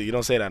 duty. Yeah, you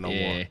don't say that no more.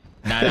 Yeah.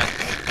 Nah, nah.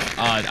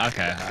 Oh,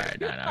 okay. All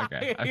right. Nah,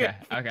 okay.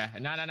 Okay.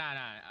 Nah. All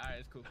right,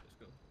 it's cool. It's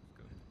cool.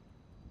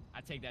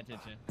 I take that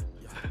attention.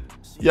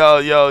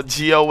 Yo,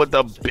 Gio with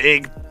the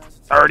big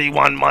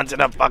 31 months in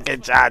the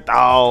fucking chat,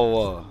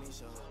 though.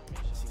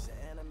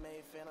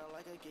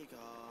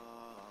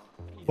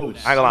 I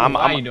ain't gonna lie,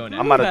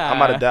 I'm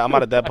about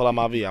to dead pull out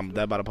my V. I'm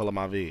dead about to pull out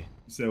my V. You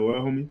said what,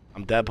 homie?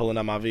 I'm dead pulling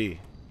out my V.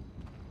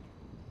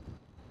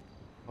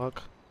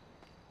 Fuck.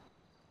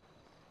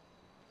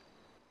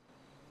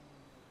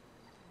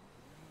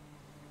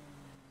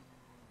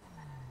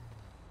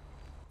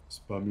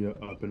 Spot me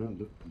up and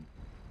under.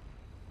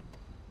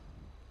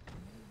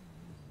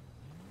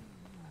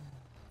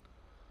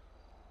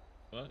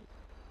 What?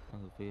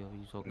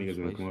 Niggas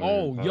in the corner.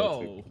 Oh,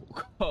 yo.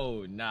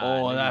 Oh, nah.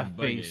 Oh, nigga that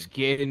bugging. face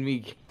scared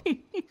me.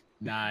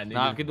 Nah, nigga.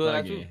 Nah, I can do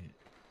that too. bugging.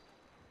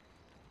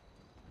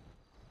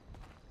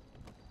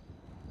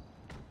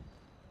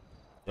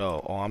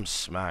 Yo, oh, I'm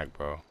smacked,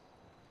 bro.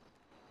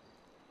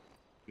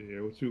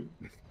 Yeah, what you?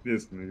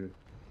 This nigga.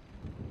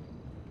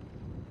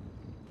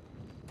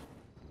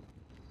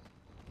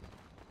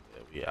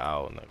 Yeah, we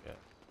out, nigga.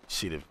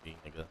 See the V,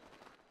 nigga.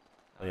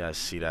 Oh, yeah, I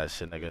see that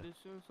shit, nigga.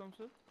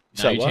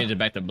 Nah, you changed it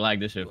back to black.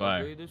 This shit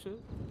fire.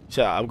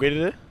 Shit, I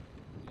upgraded it?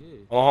 Yeah.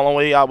 Hold on,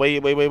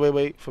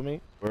 wait for me.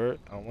 Word.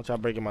 I don't want y'all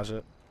breaking my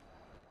shit.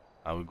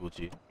 I we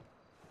Gucci.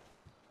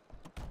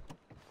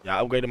 Yeah,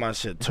 I upgraded my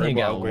shit. Turbo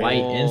got upgrade.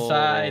 white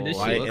inside. This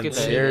White shit.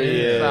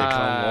 interior.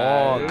 Come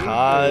on,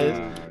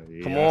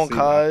 cuz. Come on,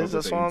 cuz.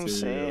 That's what I'm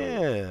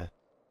saying.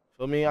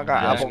 Feel me? I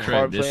got Apple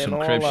CarPlay and all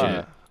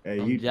that.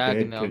 Hey, you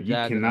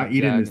cannot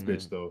eat in this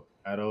bitch though.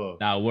 At all.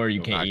 Nah, word,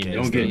 you can't eat in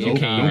this. Don't get You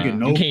can't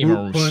no even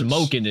fruit punch.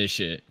 smoke in this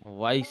shit.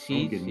 White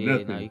seats, get yeah,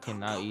 nothing. nah, you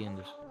cannot eat in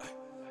this.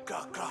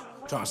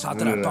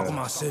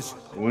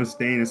 One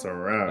stain is a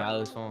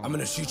wrap. I'm in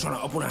the street trying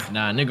to up on that.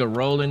 Nah, nigga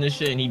rolling this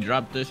shit and he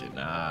dropped this shit.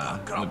 Nah,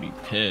 I'm gonna be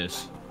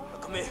pissed.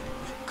 Come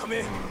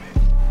here.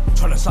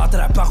 Trying to slide to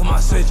that back of my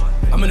switch.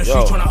 I'm in the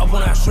street trying to up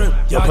on that strip.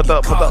 Yo, put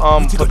the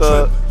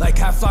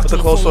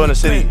close store in the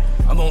city.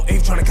 I'm on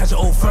 8 trying to catch an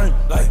old friend.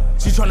 Like,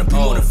 she trying to be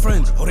more than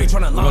friends. Oh, they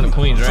trying to lie me.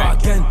 Queens,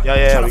 right?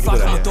 Yeah, we can do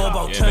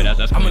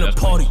that. I'm in a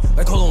party.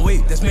 Like, hold on,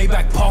 wait. That's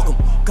Maybach Parkham.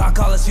 Got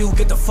let's see who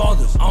get the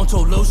fathers. I don't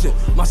told Lil shit.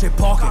 My shit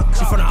parking.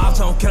 She from the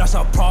uptown, kid, that's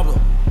our problem.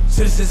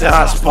 Citizens,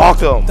 yeah, I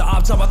sparked him. The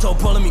uptown, I told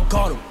pulling me,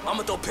 caught him.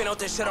 I'ma throw pin out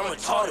this shit, I'm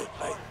retarded.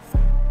 Like,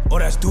 oh,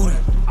 that's duty.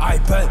 I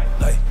bet.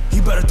 Like,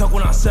 he better duck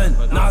when I send.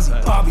 Nazi,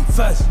 Bobby,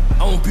 Fest.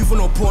 I won't beef with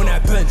no poor on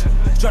that bench.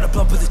 Try to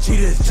bluff with the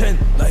cheater his chin.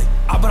 Like,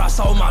 I bet I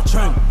saw with my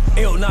trend.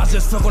 Ayo, Nas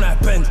just fuck on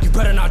that bench. You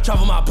better not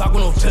travel my block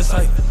with no chest.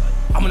 Like,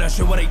 I'm in that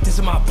shit where they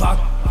dissing my block.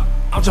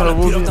 I'm trying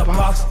to beat up the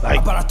box. Like,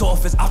 I bet I throw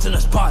off his out in the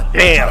spot.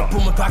 Damn.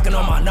 Boom it back and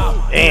on my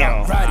knob.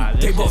 Damn. Ready,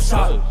 they both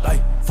shot.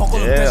 Like, fuck all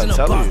them guys in the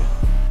block.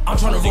 I'm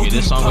trying to roll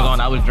this song was on.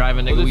 I was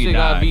driving, nigga. We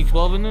died.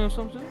 V12 in there or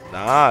something?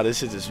 Nah, this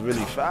shit just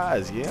really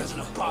fast, yeah.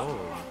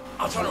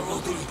 I'm trying to roll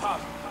through the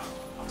pop.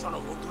 I'm trying to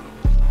roll through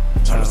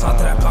the Trying to slide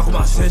to that block with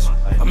my sis.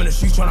 I'm in the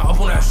street trying to up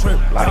on that strip.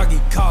 Trying to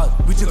get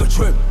caught. We took a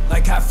trip.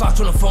 Like, had Fox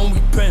on the phone, we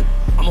been.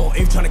 I'm on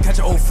 8 trying to catch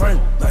an old friend.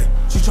 Like,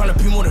 she trying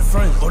to be more than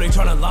friends. Oh, they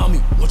trying to allow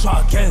me. We'll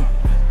try again.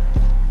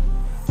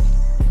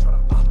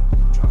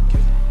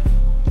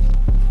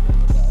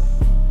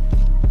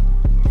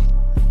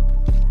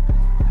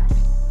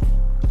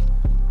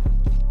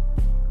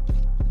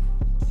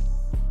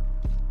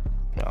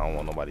 I don't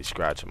want nobody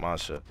scratching my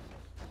shit.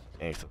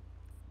 Gangsta.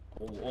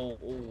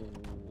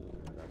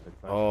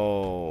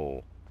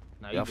 Oh.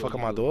 Y'all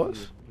fucking my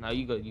doors? Nah,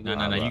 you go.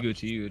 Nah, you go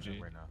to you.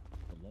 Right now.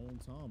 A long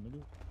time,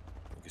 nigga.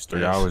 It's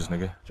 3 hours,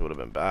 nigga. It would have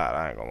been bad.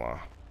 I ain't gonna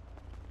lie.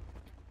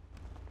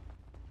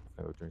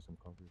 I'll drink some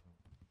coffee.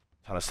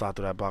 Trying to slide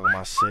through that block of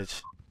my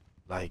sitch.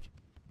 Like.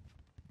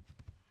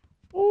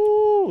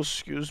 Ooh,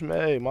 excuse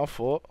me. My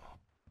fault.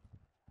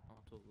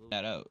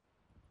 That out.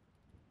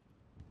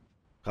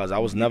 Cause I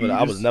was never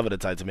the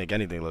type to make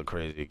anything look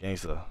crazy,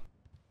 gangsta.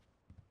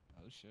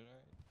 Oh shit!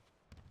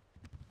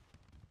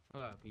 I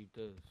gotta peep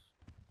this.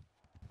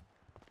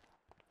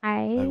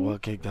 Hi. Like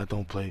what cake that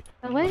don't play?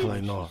 What? I feel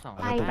like no.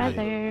 Hi,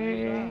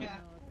 brother.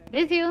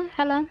 This you?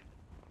 Hello.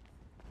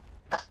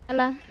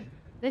 Hello.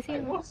 This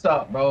you? What's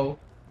up, bro?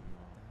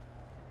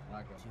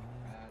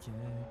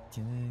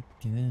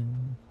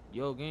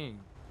 Yo, gang.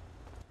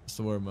 What's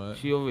the word, man?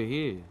 She over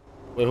here.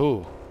 Wait,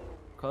 who?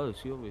 Cuz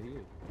she over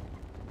here.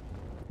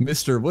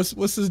 Mr. What's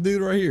this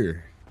dude right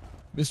here?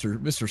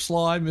 Mr.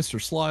 Slide,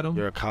 Mr. Slide him.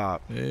 You're a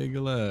cop. Hey,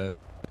 good lad.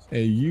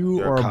 Hey, you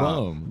You're are a cop.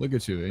 bum. Look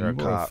at you. And You're a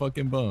you are a cop.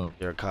 fucking bum.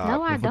 You're a cop.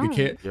 No, I don't.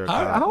 You're a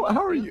cop.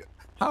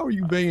 How are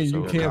you banging? You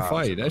You're a can't cop.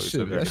 fight. That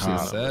shit. You're a That shit's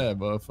cop. sad,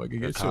 motherfucker.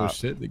 You're a Get your cop.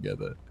 shit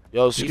together.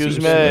 Yo, excuse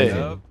me.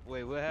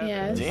 Wait, what happened?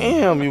 Yes.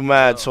 Damn, you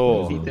mad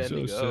tall. Get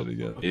your shit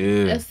together.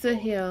 Yeah. It's the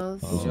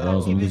heels. What's your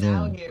house on this one?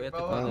 I ain't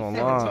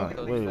gonna lie.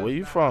 Wait, where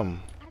you from?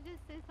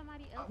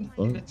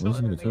 What's this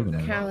nigga talking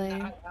about?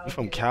 Cali. You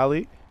from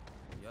Cali?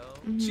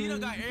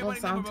 Los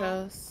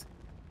Santos.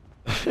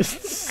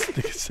 This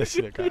nigga said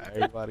she done got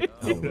everybody.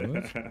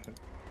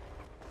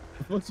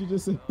 What you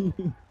just said?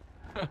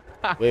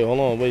 Wait, hold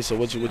on. Wait, so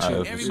what you?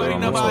 Everybody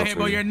know about here,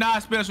 but you're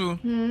not special.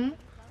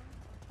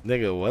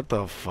 Nigga, what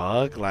the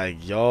fuck?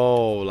 Like,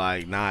 yo,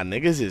 like, nah,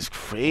 niggas is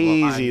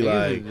crazy.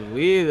 Like,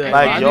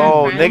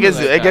 yo,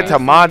 niggas, it get to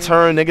my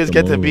turn. Niggas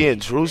get to be in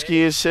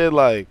Drewski and shit.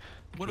 Like,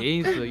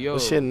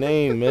 what's your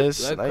name,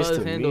 miss? Nice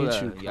to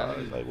meet you.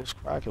 Like, what's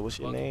cracking? What's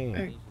your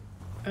name?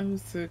 I'm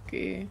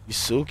Silky. You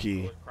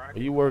Suki.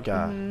 Where you work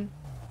at?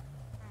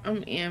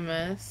 I'm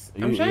EMS.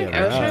 You I was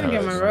trying to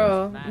get my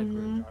role. I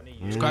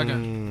ain't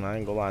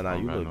gonna lie, now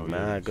you look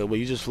mad good. Well,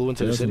 you just flew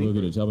into the city? Look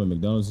at a job at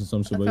McDonald's or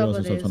some shit, but you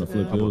also start trying to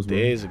flip pills.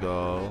 Days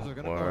ago.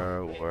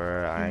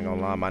 Word. I ain't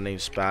gonna lie, my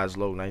name's Spazz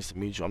Low. Nice to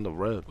meet you. I'm the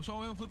rep.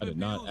 I did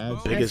not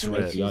ask. Biggest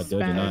rep. Y'all did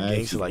not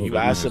ask. Gangsta, like you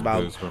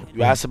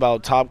asked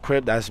about Top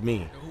Crip, that's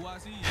me.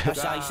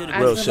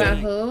 Real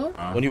shit.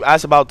 When you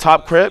asked about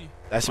Top Crip,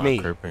 that's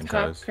me.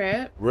 Top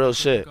Crip? Real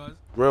shit.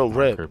 Real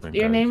rip.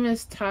 Your name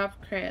is Top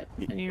Crip.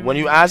 When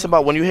you ask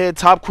about, when you hear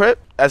Top Crip,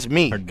 that's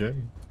me.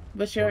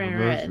 But you're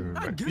wearing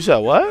red. You said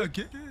what?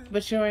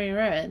 But you're wearing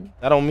red.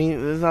 That don't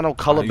mean, there's not no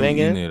color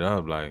banging. It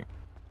up, like.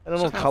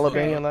 There's no color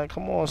banging. Like,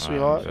 come on,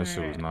 sweetheart. That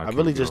shit was not I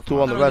really just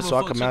threw on the rest so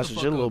I could match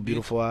with your little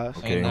beautiful ass.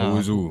 Okay, who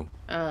is who?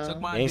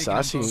 Gangsta,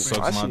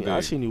 I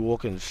seen you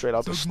walking straight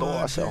out the store.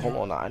 I said, hold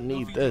on, I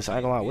need this. I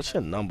ain't gonna lie. What's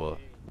your number?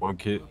 What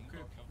kid?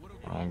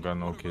 I don't got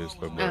no kids,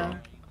 little bro.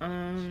 I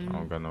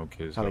don't got no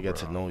kids. Trying to get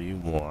to know you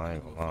more. I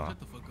ain't gonna lie.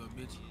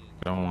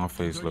 Get on my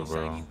face, little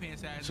bro.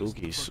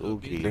 Suki.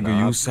 Nigga,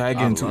 you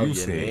sagging too. You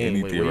say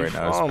anything right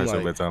now.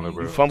 Especially by time,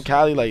 bro. You from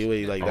Cali? Like,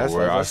 wait, like that's.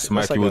 Where I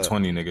smack you with like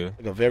 20, nigga.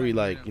 Like a very,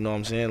 like, you know what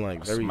I'm saying?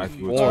 Like very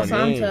foreign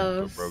name.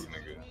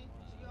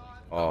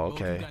 Oh,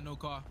 okay.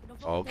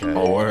 Okay.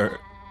 Oh, word.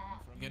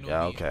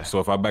 Yeah, okay. So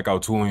if I back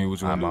out 2 on you,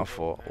 what you gonna do? My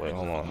fault. Wait,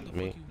 hold on.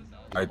 Me.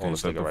 I think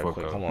shut the fuck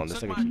up. Hold on, this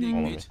nigga keep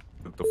calling me.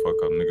 Shut the fuck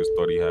up. Niggas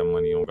thought he had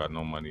money. You don't got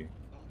no money.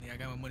 Yeah, I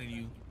got my money to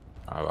you.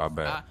 I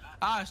bet.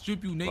 I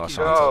strip you naked.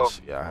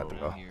 Yeah, I had to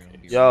go.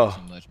 Yo.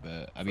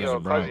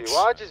 Cuzzy,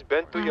 why I just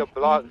been through your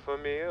block for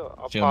me? I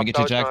popped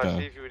out trying to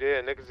see if you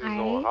there. Niggas is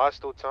on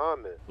hostile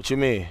timing. What you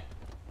mean?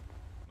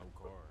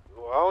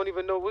 Well, I don't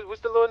even know.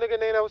 What's the little nigga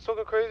name that was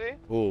talking crazy?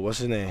 Ooh, what's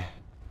his name?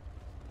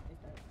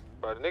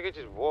 Bro, the nigga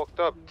just walked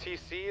up.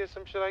 TC or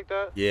some shit like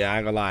that? Yeah, I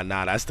ain't gonna lie.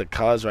 Nah, that's the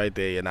cuz right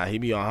there. Yeah, nah, he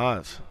be on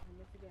Hans.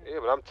 Yeah,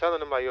 but I'm telling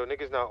him, like, yo,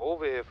 niggas not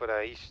over here for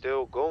that. He's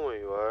still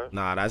going, you alright?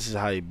 Nah, that's just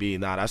how he be.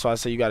 Nah, that's why I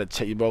say you gotta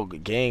check, bro,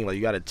 gang. Like,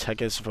 you gotta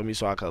check it for me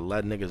so I could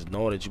let niggas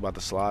know that you about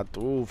to slide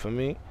through for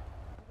me.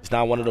 It's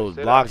not one of those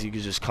blocks you can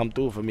just come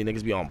through for me.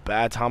 Niggas be on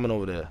bad timing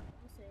over there.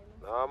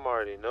 Nah, I'm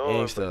already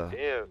knowing. Gangsta. But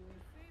damn.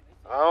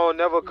 I don't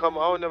never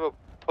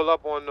pull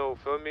up on no,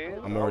 feel me?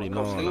 I'm already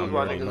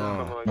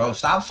knowing. Bro,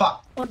 stop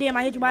fuck. Oh damn,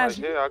 I hit you by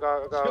accident. Yeah, I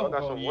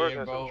got some work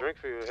and some drink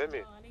for you. Hit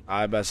me.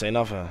 I better say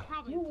nothing.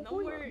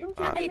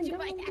 Nah,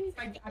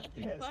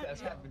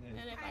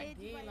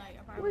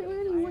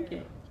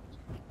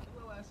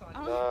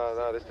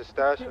 this the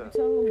stash. I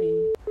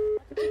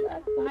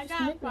got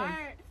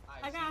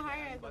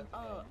hired at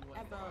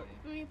the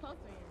food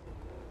posting.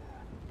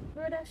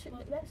 Bro, that's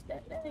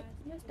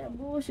that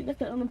bullshit. That's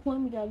the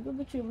unemployment job. Go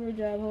get you a real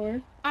job,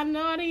 whore. I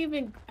know. I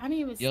didn't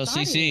even. Yo,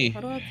 start CC. it.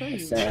 How do I tell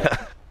you?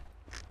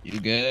 You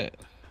good?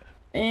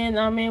 And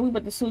man, we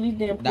about to sue these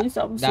damn police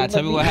officers. Nah,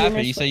 tell me what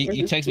happened. You say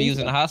you text me you was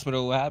in the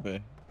hospital. What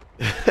happened?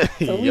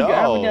 So we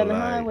driving down the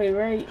highway,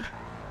 right?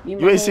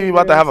 You ain't see me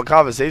about to have a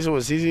conversation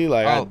with CC?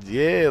 Like,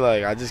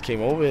 I just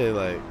came over here,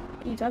 like.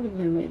 Why you talking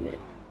to him like that?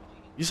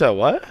 You said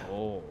what?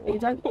 Why you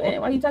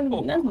talking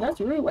to him? That's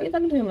rude. Why you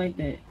talking to him like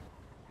that?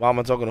 Why am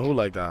I talking to who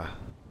like that?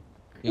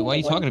 Yeah, why are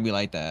you talking to me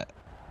like that?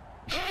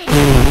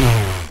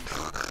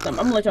 I'm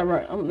gonna let y'all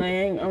run. I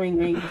ain't.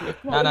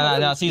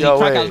 Nah.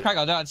 CC, crack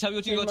out. Nah, tell me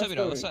what you gonna tell me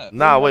though. What's up?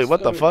 Nah, wait,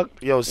 what the fuck?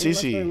 Yo,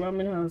 CC. I'm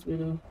in the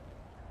hospital.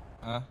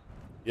 Huh?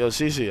 Yo,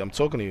 CC, I'm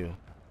talking to you.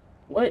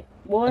 What,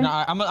 boy? No,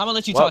 I'm gonna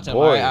let you What talk to him.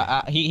 boy? All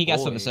right? He got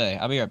something to say.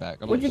 I'll be right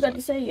back. What you got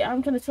to say?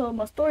 I'm trying to tell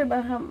my story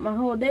about how my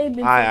whole day been.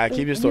 Alright,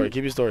 keep your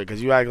story,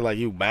 cause you acting like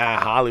you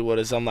bad Hollywood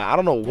or something. Like, I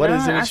don't know what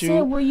is it with I you.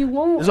 said where you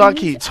want. This is what I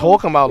keep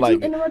talking about, like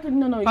No,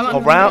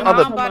 around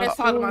other. I'm about to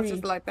talk about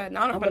sister like that.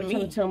 Now I'm about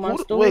to tell my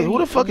story. Wait, who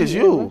the fuck is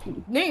you?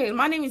 Nigga,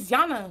 my name is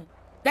Yana.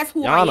 That's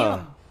who Yana. I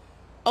am.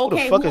 Who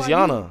the fuck is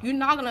Yana? You're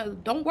not gonna.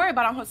 Don't worry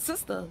about it. I'm her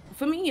sister.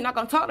 For me, you're not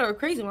gonna talk to her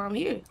crazy when I'm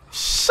here.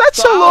 Shut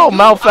your little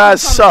mouth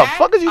ass up.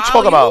 Fuck is you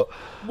talking about?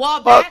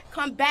 Walk back,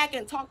 come back,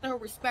 and talk to her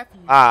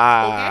respectfully. Okay?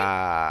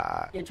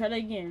 Yeah, try that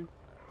again.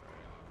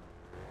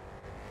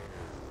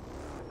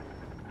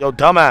 Yo,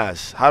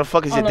 dumbass. How the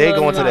fuck is your day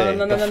going today?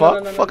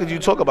 The fuck did you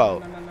talk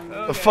about?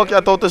 The fuck y'all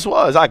thought this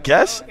was? I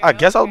guess I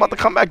was about to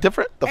come back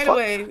different. The fuck?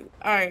 Anyway,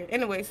 all right.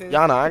 Anyway, sis.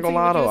 Yana, I ain't gonna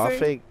lie though.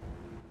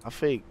 I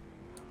fake.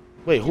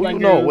 Wait, who you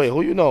know? Wait,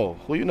 who you know?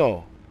 Who you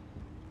know?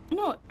 I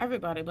know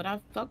everybody, but I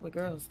fuck with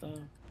girls though.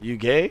 You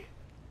gay?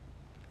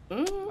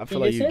 Mm-hmm. I feel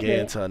like you gay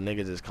until a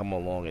nigga just come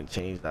along and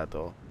change that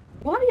though.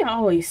 Why do y'all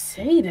always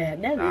say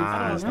that? That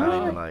Nah, is it's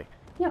not even like.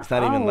 It's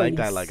not even like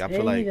that. Like I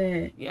feel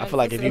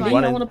like if you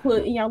want want to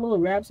put in y'all little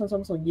raps on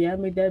something, so yeah, I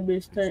made that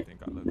bitch turn.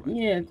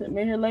 Yeah,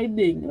 made her like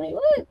dick. Like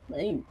what?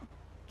 Like,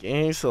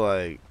 gang, so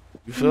like,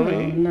 you feel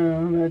me?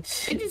 No, It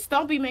just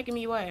don't be making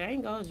me wet. I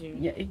ain't gonna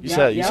you. You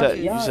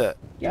said.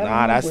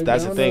 Nah, that's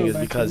the thing is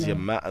because your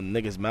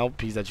nigga's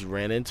mouthpiece that you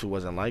ran into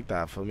wasn't like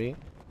that for me.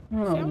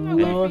 Oh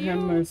Lord have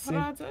mercy.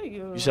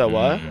 You said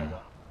what?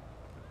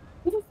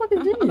 What the fuck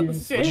is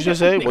this? What you just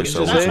say? What you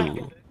just say?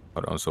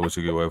 Hold on. So what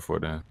you get wet for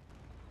then?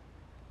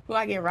 Who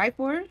I get right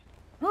for? I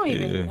don't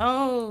even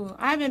know.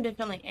 I haven't been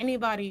feeling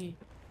anybody.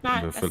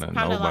 Not been feeling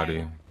nobody.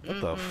 Like,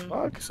 what the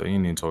fuck? So you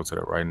need to talk to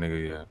the right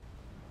nigga yet.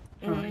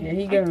 Oh, here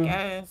he goes.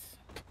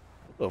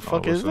 What the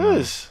fuck is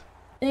this?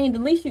 Dang, the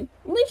least you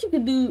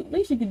could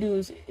do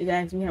is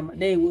ask me how my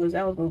day was.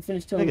 I was gonna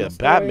finish telling my Nigga,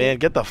 story. Batman,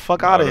 get the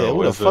fuck out of here.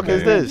 Who the fuck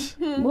is this?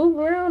 Move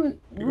around.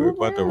 You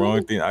about the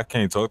wrong thing. I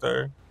can't talk to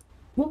her.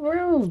 Move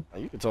around.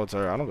 You can talk to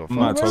her. I don't go. I'm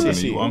not talking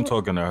to you. I'm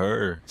talking to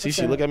her.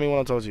 Cece, look at me when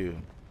I talk to you.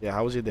 Yeah,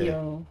 how was your day?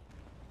 Yo.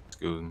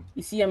 Excuse me.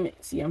 You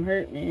see, I'm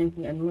hurt, man.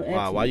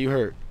 Why you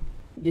hurt?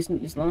 Just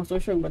long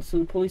story short, about to sue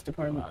the police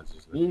department.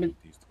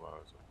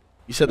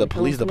 You said the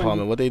police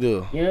department. What they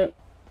do? Yep.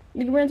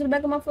 Nigga ran to the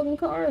back of my fucking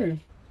car.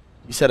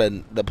 You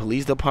said the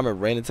police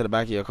department ran into the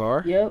back of your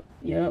car? Yep.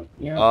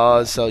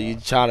 So you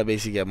trying to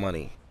basically get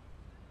money?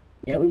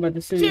 Yeah, we about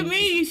to sue. To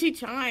me, she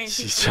trying.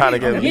 She's trying to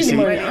get me.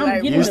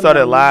 Money. You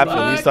started laughing.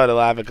 You started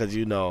laughing because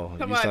you know.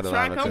 Come you on, started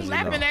laughing because you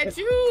laughing know. at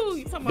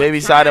you. Baby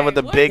siding with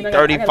the big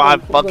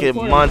 35 fucking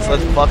months.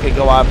 Let's fucking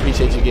go. I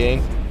appreciate you,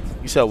 gang.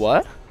 You said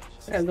what?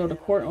 I gotta go to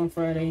court on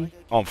Friday.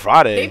 On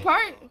Friday? They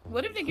part?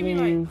 What if they give me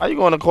like? How you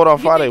going to court on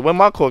Friday? When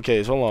my court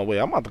case? Hold on, wait.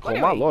 I'm about to call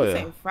my lawyer. You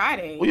say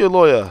Friday? Who your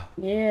lawyer?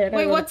 Yeah.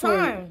 Wait, what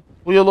time?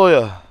 Who your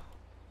lawyer?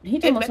 He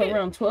told us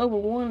around 12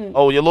 or 1.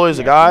 Oh, your lawyer's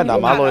a guy? Nah,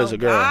 my lawyer's a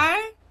girl.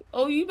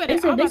 Oh, you better.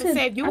 I'm about to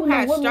say if you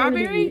had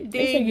strawberry,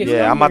 then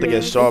yeah, I'm about to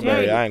get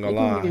strawberry. I ain't gonna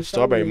lie.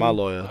 Strawberry, my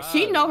lawyer.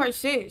 She know her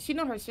shit. She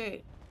know her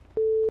shit.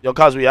 Yo,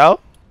 cuz, we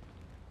out?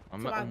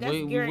 I'm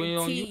waiting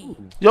on you.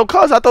 Yo,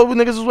 cuz, I thought we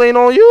niggas was waiting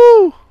on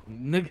you.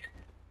 Nigga.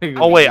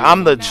 Oh wait,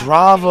 I'm the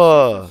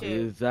driver.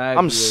 Exactly.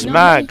 I'm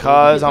smacked,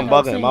 cuz. I'm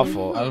bugging. My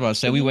fault. I was about to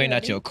say we waiting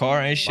at your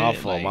car and shit.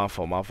 My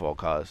fault,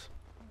 cuz.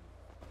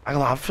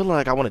 I feel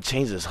like I want to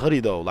change this hoodie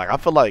though. Like I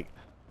feel like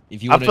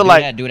if you want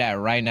to do that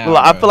right now.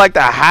 I feel like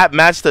the hat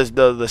matched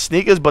the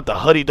sneakers, but the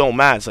hoodie don't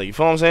match. Like you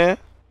feel what I'm saying?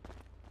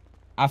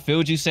 I feel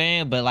what you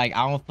saying, but like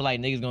I don't feel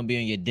like niggas gonna be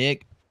on your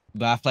dick,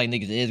 but I feel like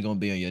niggas is gonna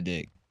be on your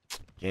dick.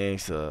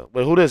 Gangsta.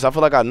 Wait, who this? I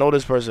feel like I know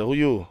this person. Who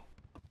you?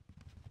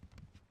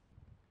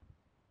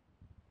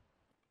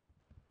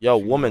 Yo,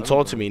 woman,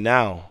 talk to me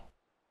now.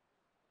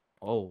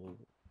 Oh, why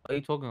are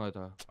you talking like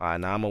that?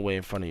 Alright, now I'm gonna wait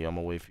in front of you. I'm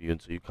gonna wait for you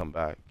until you come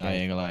back. I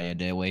ain't gonna lie, you're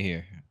dead way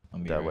here.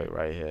 That way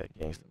right here.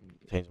 Gangsta.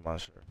 Change my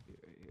shirt.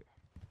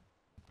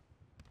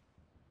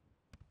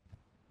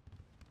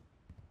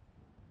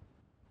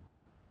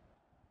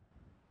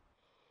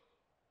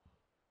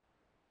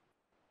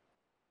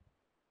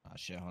 Oh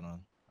shit, hold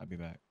on. I'll be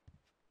back.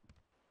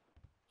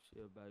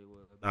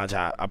 Nah,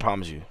 chat, I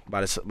promise you.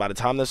 By the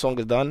time this song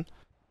is done,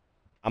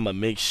 I'm gonna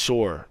make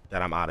sure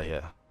that I'm out of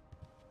here.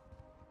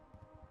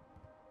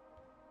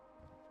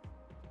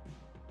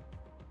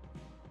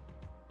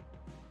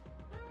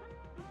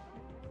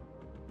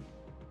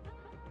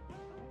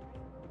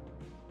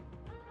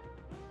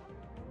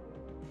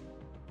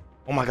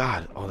 Oh my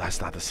god. Oh,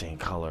 that's not the same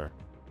color.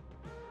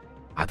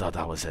 I thought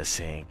that was the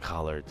same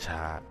color,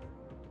 chat.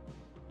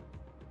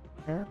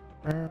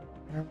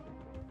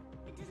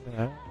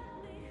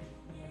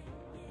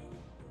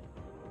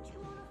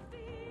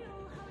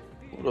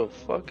 Who the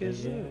fuck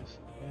is this?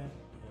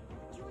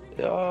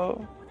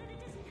 Yo.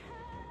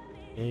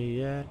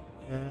 Yeah.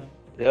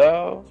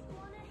 Yo.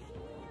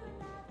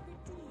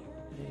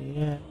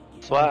 Yeah.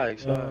 Swag.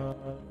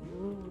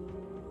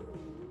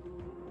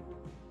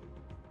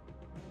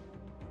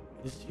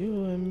 It's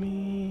you and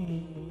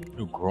me.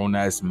 You grown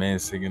ass man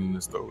singing in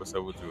the store. What's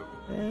up with you?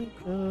 And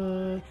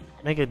could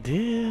make a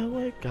deal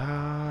with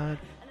God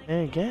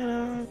and get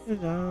out to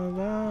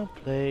the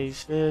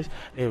places.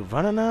 They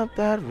running up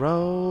that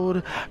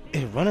road.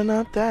 They running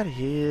up that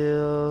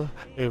hill.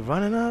 They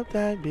running up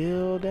that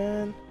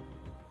building.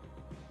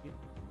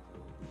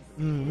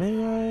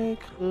 Maybe I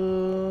could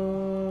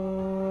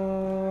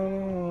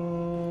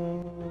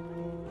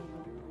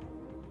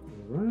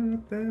run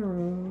up that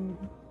road.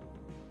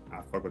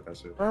 I fuck with that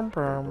shit.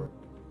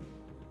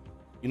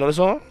 You know the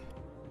song?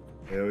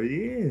 Hell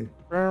yeah.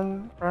 I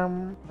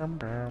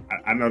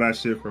know that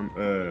shit from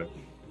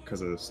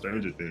because of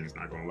Stranger Things,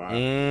 not gonna lie.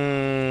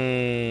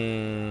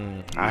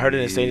 I heard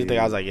it in Stranger Things.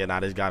 I was like, yeah,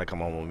 nah, this gotta come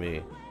home with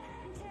me.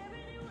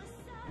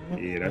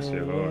 Yeah, that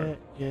shit hard.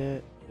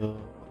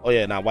 Oh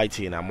yeah, nah, white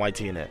tea in it. I'm white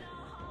tea in it.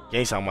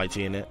 Gangsta, I'm white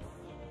tea in it.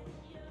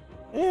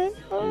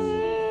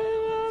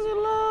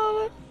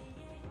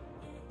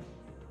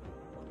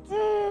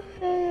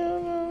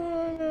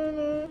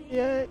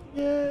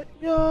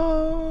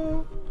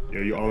 Yo,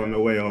 you all on the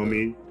way,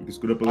 homie. You can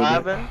scoot up a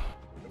little bit.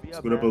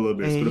 Scoot up a little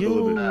bit. Scoot up a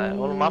little bit. Alright,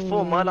 hold on, my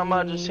full month. I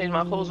might just change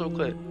my clothes real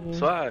quick.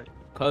 Sorry.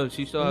 Cause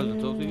she still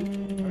hasn't told you.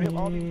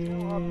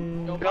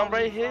 I'm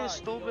right here,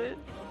 stupid.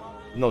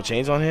 No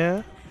chains on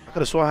here? I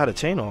could have swore I had a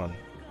chain on.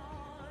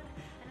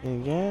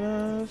 And get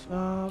us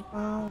up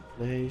our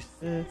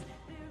places.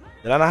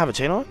 Did I not have a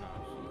chain on?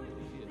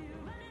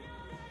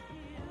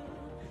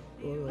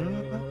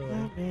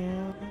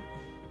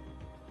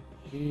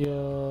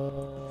 Yo,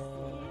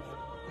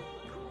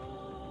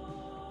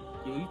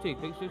 you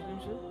take pictures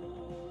and shit?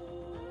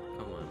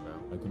 Come on, bro.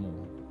 Like, come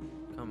on.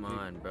 Come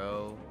on,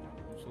 bro.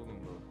 I'm talking,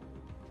 bro.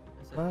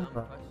 That's a dumb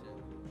question.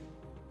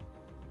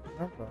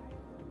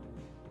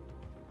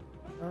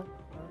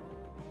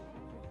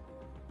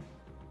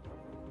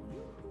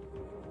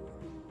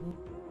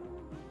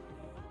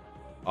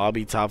 I'll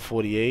be top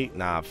 48.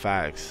 Nah,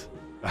 facts.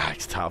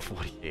 Facts, top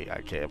 48.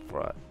 I can't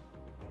front.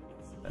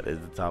 That is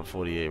the top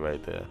 48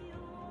 right there.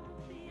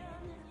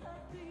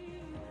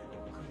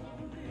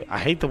 I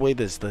hate the way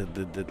this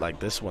like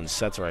this one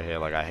sets right here.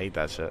 Like I hate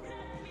that shit.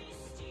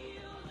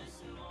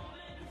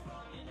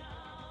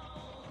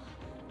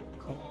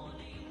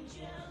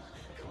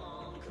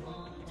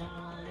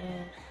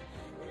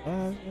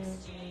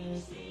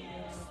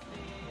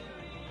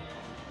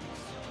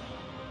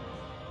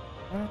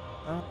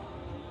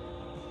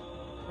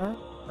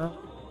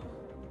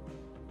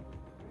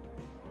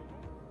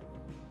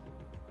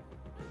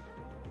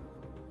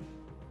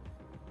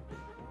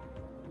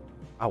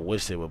 I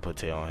wish they would put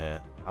Tay on here.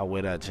 I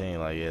wear that chain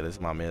like, yeah, this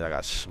is my man. I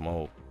got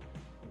smoke.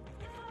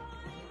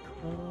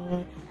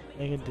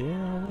 Make a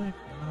deal with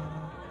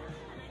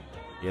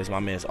yeah, it's my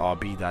man's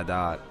RB that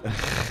died. I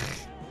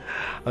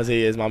was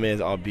saying, yeah, it's my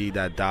man's RB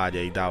that died.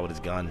 Yeah, he died with his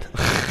gun.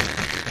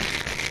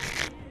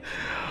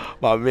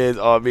 My man's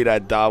RB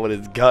that died with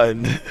his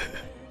gun.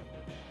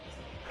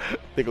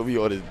 They gonna be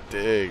on his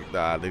dick.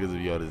 Nah, niggas will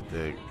be on his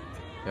dick.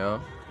 Yo.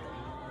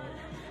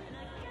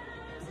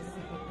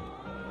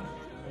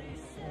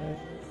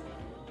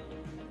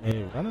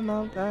 They running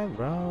up that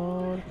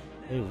road.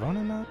 They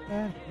running up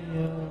that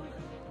hill.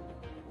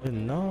 With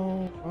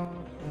no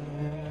problem.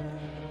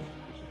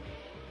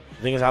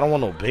 The thing is, I don't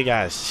want no big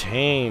ass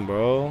chain,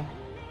 bro.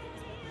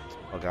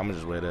 Okay, I'm gonna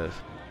just wear this.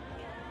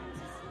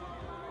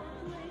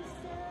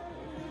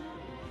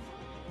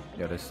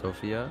 Yo, that's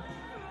Sophia.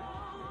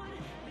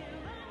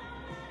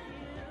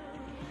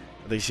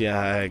 I think she in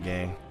her head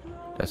gang.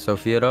 That's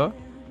Sophia though?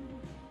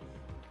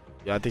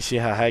 Yeah, I think she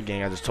in her head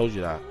gang. I just told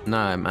you that.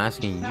 Nah, I'm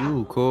asking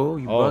you, cool.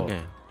 You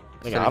bugging.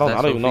 Nigga, I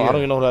don't even know. I don't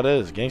even know who that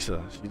is.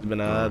 Gangsta. She's been in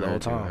her head the whole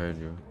time. I heard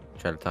you.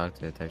 Try to talk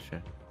to her, text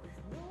her.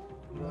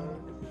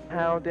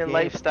 Hounding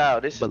lifestyle.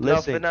 This is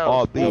nothing else.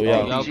 What PR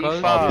at? He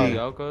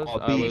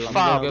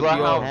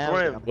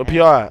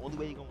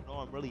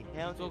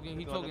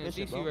talking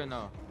CC right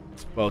now.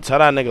 Bro, tell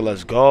that nigga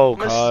let's go,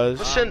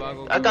 cuz.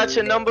 I got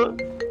your number.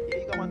 Yeah,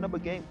 you got my number,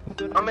 gang.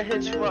 I'ma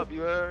hit you up,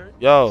 you heard?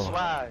 Yo.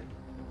 Swag.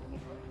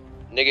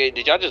 Nigga,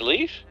 did y'all just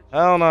leave?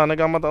 Hell no,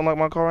 nigga. I'm about to unlock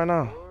my car right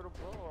now.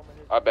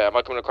 I bet. I'm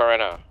about to come to the car right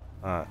now.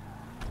 Alright.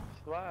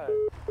 Swag.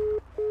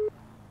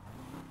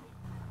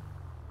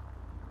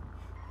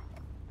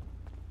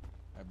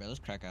 Alright, bro, let's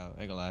crack out.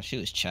 I ain't gonna lie, she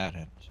was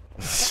chatting.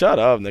 Shut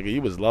up, nigga. You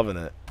was loving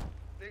it.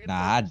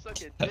 Nah,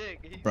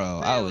 bro,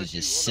 I was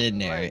just sitting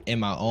there in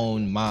my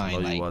own mind. No,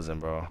 like, you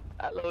wasn't, bro.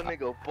 That little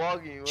nigga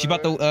bugging. She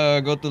about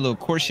to go through a little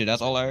court shit.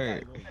 That's all I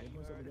heard.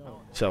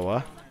 So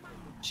what?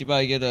 She about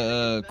to get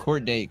a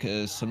court date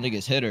because some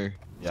niggas hit her.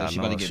 Yeah, so she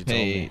about to get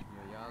paid.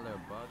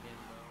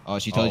 Oh,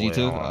 she told you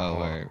too? Oh,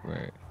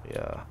 word.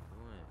 Yeah.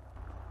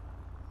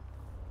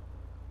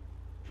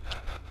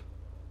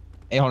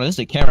 Hey, hold on. This is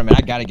the cameraman.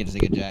 I gotta get this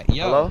nigga Jack.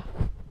 Yo. Hello?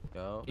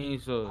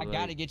 Yo. I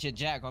gotta get your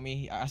Jack,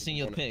 homie. I seen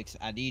your pics.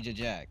 I need your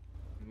Jack.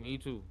 Me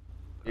too.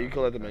 Yeah, you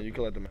can let the man.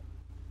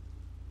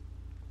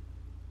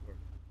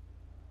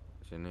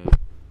 What's your name?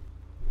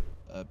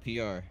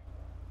 PR.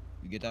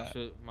 You get that?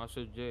 My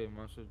shit J.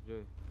 Got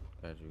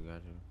you.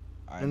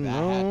 Alright,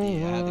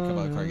 man. I have to come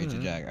out of the car and get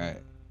your Jack.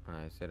 Alright.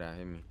 Alright, say that.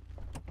 Hit me.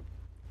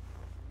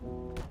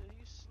 You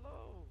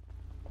slow.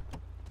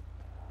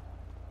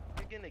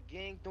 You getting a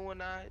gang doing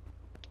that?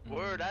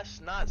 Word,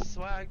 that's not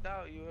swagged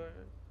out. You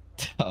heard?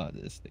 Oh,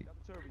 this thing.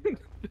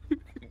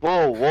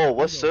 Whoa,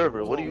 what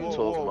server? What are you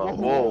talking about?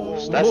 Whoa,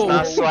 that's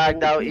not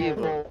swagged out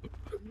either.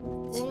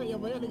 Well,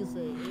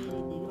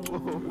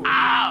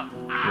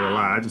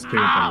 I just came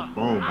up on the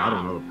phone, but I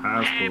don't know the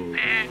passcode.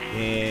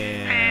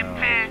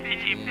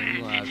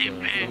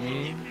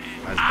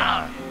 That's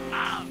bad.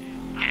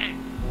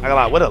 I got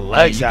like, where the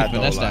legs at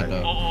though? Like,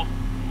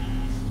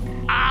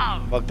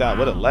 fuck that,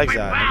 where the legs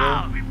at,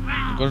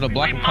 nigga? Go to the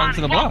block and come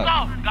to the block.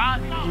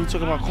 You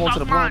talking about calling to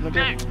the block,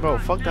 nigga? Bro,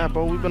 fuck that,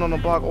 bro. We've been on the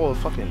block all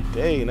fucking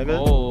day, nigga.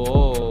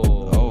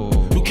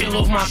 You can't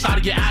look from outside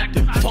to get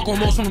active. Fuck on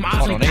most of them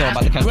eyes. Oh no, they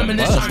about to catch the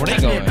bus. Where they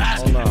going?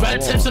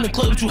 Red tips in the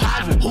clip, what you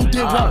having? Who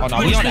did what? Oh no,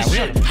 we on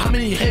that. How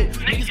many hit?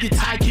 Niggas get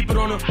tired, keep it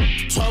on a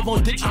 12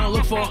 on dick trying to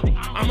look for.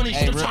 How many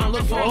shit trying to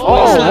look for?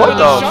 Oh, what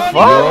the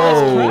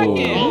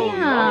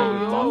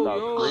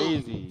fuck?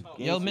 Crazy.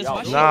 Yo, Miss,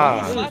 why she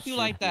slap you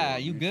like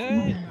that? You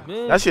good?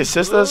 That's your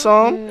sister or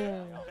something?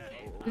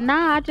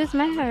 Nah, I just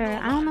met her.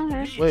 I don't know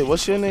her. Wait,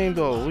 what's your name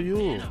though? Who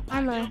you?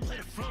 Karma.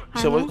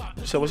 So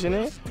what's your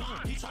name?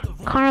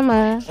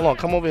 Karma. Hold on,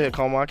 come over here,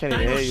 Karma. I can't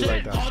even hear you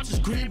like that.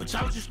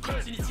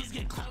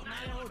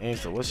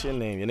 Angsta, what's your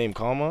name? Your name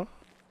Karma?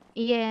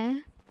 Yeah.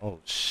 Oh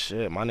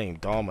shit, my name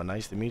Dharma.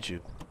 Nice to meet you.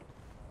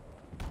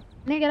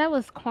 Nigga, that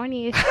was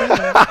corny as shit.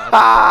 Fuck?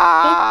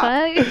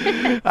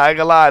 I ain't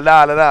gonna lie,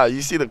 nah.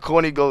 You see the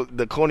corny joke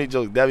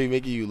that be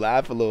making you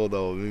laugh a little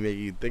though, be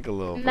making you think a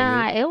little.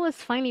 Nah, it was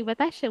funny, but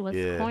that shit was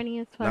corny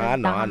as fuck.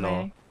 Nah, I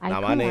know. Like,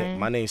 nah,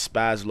 my name's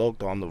Spazz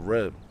though. I'm the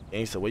rip.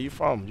 Angsta, where you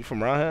from? You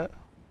from around here?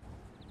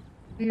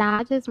 Nah,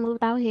 I just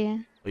moved out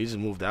here. Oh, you just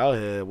moved out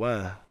here?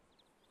 When?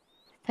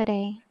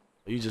 Today.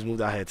 Oh, you just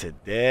moved out here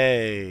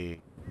today?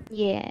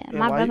 Yeah,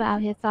 my brother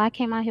out here, so I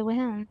came out here with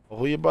him. Oh,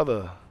 who your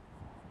brother?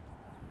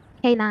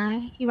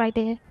 K9, he right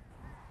there.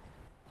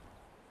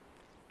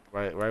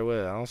 Right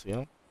where? I don't see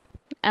him.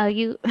 Oh,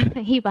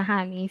 he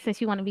behind me since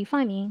you want to be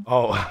funny.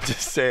 Oh, I'm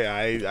just saying,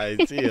 I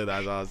ain't see it.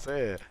 That's all I'm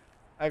saying.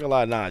 I ain't gonna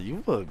lie, nah,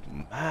 you look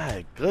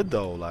mad good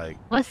though. Like,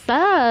 what's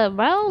up,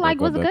 bro?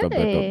 Like, what's good?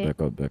 Back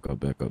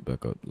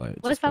up. Like,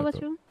 what's up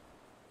with you?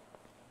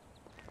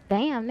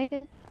 Damn,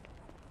 nigga.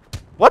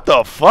 What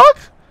the fuck?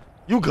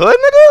 You good,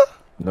 nigga?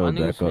 No,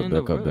 back up.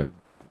 What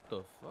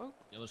the fuck?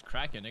 It was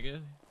cracking,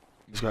 nigga.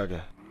 It's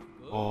cracking.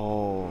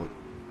 Oh.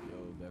 Yo,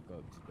 back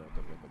up.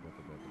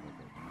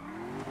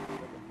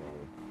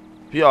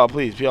 PR,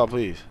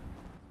 please.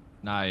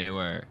 Nah, you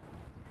were.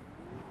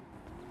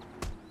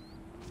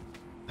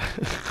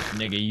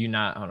 Nigga, you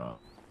not. Hold on.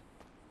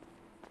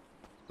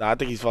 Nah, I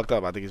think he's fucked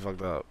up. Wait,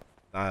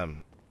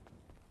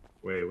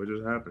 what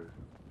just happened?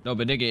 No,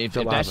 but nigga, if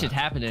that shit's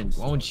happening,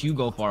 why don't you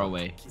go far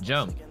away?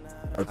 Jump.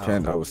 I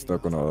can't. I was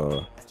stuck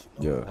on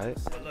yeah. Right?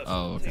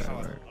 Oh, okay.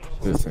 Right.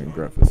 This ain't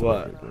graphics.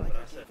 What?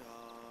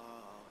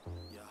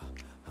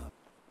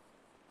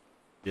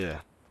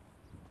 Yeah.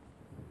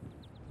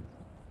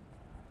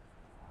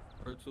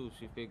 Her too.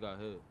 She fake got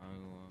hit. I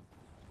ain't gonna.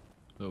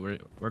 So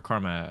where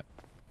Karma at?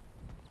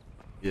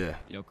 Yeah.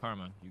 Yo,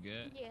 Karma, you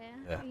good?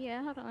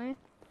 Yeah, hold on.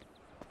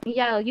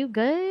 Yo, you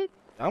good?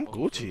 I'm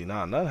Gucci.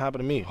 Nah, nothing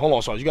happened to me. Hold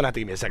on, son. You're gonna have to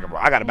give me a second, bro.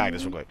 I gotta back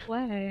this real quick. What?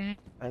 I ain't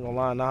gonna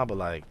lie, nah, but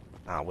like,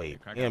 nah, wait.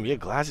 Damn, your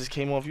glasses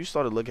came off. You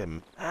started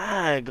looking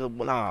mad good.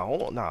 Nah,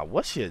 hold on. Nah,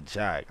 what's your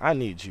jack? I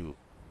need you.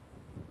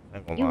 I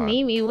ain't gonna You lie.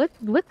 need me? What's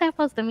that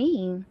supposed to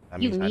mean?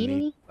 That You means I need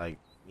me? Like,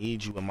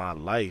 need you in my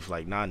life.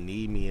 Like, not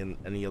need me in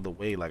any other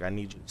way. Like, I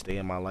need you to stay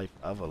in my life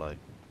forever. Like,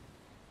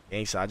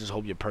 gangsta, I just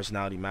hope your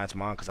personality match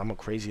mine, cause I'm a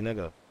crazy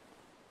nigga.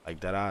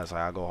 Like, that eyes.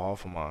 Like, I go hard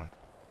for mine.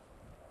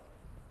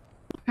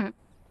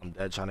 I'm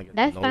dead trying to get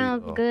That to know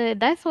sounds you, good.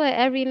 That's what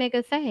every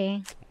nigga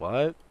say.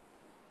 What?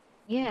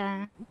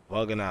 Yeah.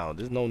 Bugging out.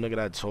 There's no nigga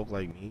that talk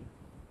like me.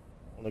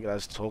 No nigga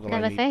that's talking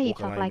Never like me. said he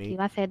walking talk like me. you.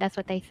 I said that's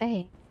what they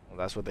say. Well,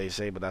 that's what they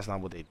say, but that's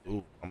not what they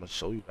do. I'm gonna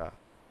show you that.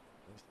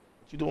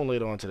 What you doing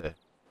later on today?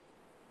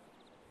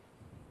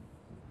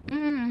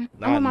 I'm with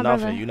Not my nothing.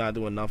 brother. You're not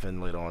doing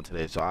nothing later on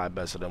today. So I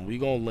bet. So then we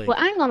gonna link. Well,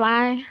 I ain't gonna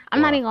lie. I'm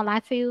What? not even gonna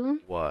lie to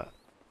you. What?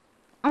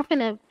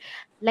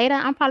 Later,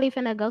 I'm probably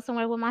finna go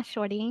somewhere with my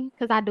shorty,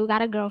 cause I do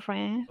got a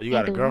girlfriend. Oh, you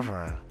got a And do.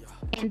 girlfriend?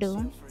 And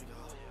do.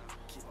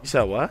 You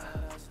said what?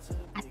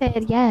 I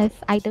said yes,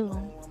 I do.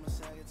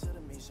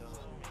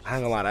 I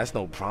ain't gonna lie. That's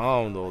no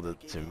problem though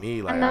to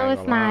me. Like I know ain't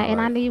it's gonna lie, not,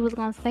 and I like- knew you was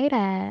gonna say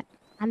that.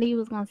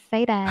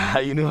 How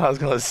you knew I was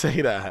gonna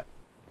say that?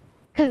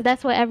 Cause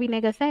that's what every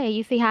nigga say.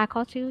 You see how I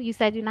caught you? You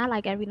said you're not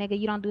like every nigga.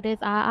 You don't do this.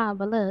 But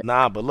look.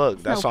 Nah, but look,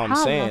 it's that's no what I'm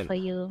problem saying. For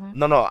you.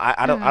 No,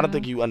 I don't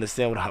think you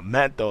understand what I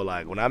meant though.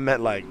 Like when I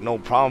meant like no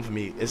problem for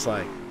me, it's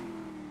like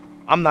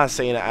I'm not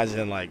saying it as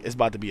in like it's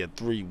about to be a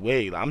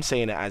three-way. I'm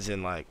saying it as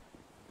in like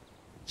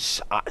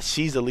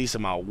she's the least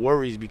of my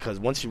worries, because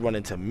once you run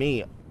into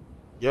me,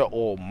 you're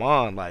all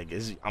mine. Like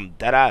I'm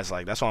dead ass.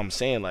 Like that's what I'm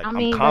saying. Like I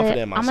mean, I'm confident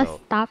in I'm myself.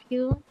 gonna stop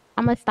you.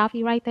 I'm gonna stop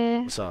you right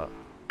there. What's up?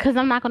 Cause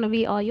I'm not gonna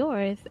be all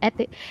yours.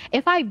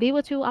 If I be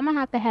with you, I'm gonna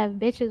have to have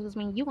bitches with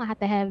me. You gonna have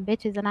to have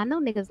bitches, and I know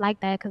niggas like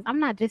that. Cause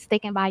I'm not just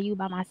sticking by you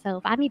by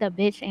myself. I need a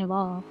bitch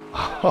involved.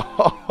 Like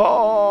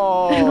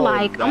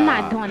I'm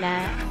not doing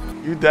that.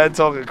 You dead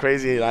talking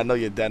crazy. And I know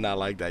you're dead not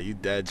like that. You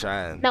dead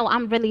trying. No,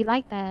 I'm really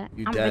like that.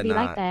 You I'm dead really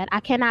not. like that.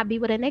 I cannot be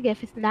with a nigga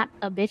if it's not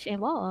a bitch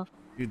involved.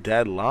 You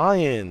dead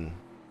lying.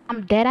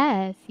 I'm dead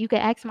ass. You could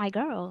ask my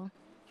girl.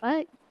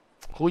 Fuck.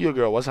 Who your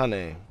girl? What's her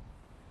name?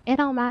 It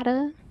don't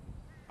matter.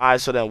 Alright,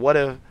 so then what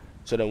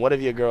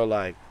if your girl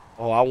like,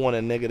 oh, I want a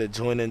nigga to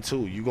join in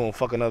too. You gonna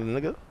fuck another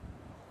nigga?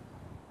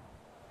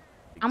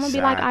 I'm gonna be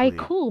like, alright,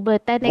 cool,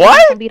 but that nigga What?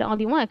 not gonna be the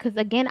only one. Cause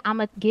again,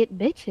 I'ma get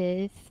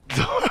bitches.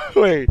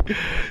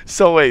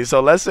 So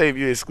let's say if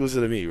you're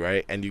exclusive to me,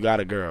 right? And you got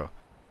a girl,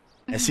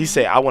 and she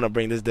say, I want to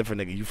bring this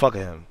different nigga. You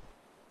fucking him?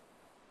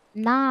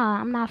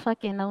 Nah, I'm not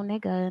fucking no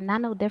nigga.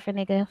 Not no different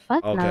nigga.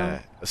 Fuck no. Okay.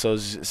 So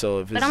if it's,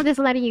 But I'm just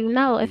letting you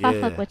know, if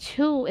I fuck Yeah. with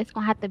you, it's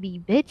gonna have to be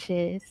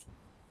bitches.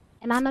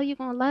 And I know you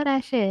gonna love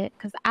that shit,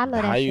 cause I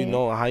love that how shit. you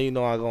know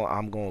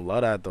I'm gonna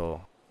love that though?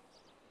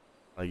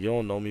 Like you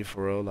don't know me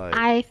for real, like.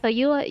 Alright, so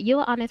you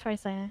an honest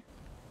person.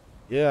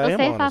 Yeah, So I am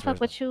say an if I honest fuck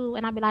with you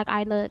and I be like,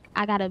 alright, look,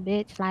 I got a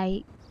bitch,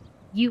 like,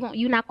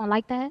 you not gonna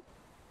like that?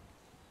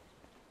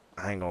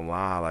 I ain't gonna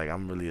lie, like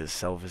I'm really a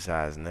selfish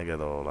ass nigga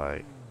though,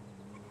 like.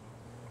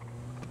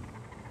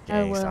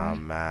 Gangsta, well.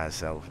 I'm mad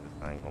selfish.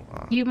 I ain't gonna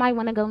lie. You might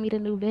wanna go meet a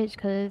new bitch,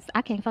 cause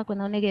I can't fuck with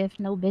no nigga if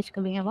no bitch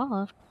could be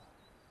involved.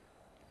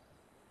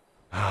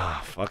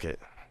 Fuck it.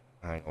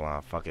 I ain't gonna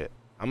lie. Fuck it.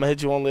 I'm gonna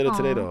hit you on later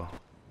today Aw. though.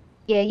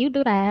 Yeah, you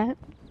do that.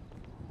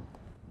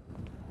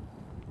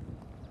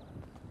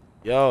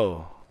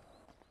 Yo,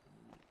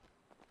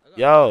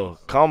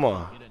 come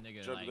on.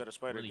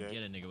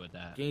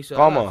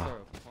 Come on.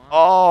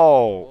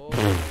 Oh.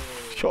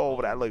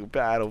 Yo, that look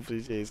bad. Hopefully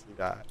you ain't see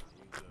that.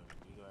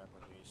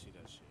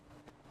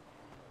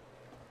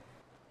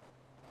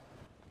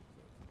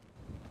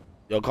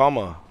 Yo,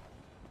 Karma.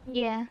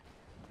 Yeah.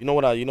 You know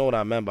what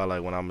I meant by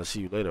like when I'm gonna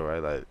see you later,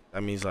 right? Like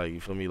that means like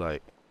you feel me,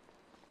 like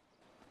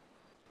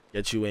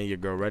get you and your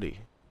girl ready.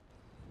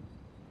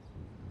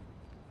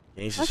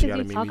 Ain't What she is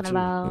gotta you meet talking me too.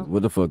 about?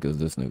 What the fuck is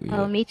this nigga?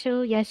 Oh, meet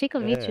you? Yeah, she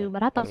could meet Yeah. you,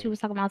 but I thought she was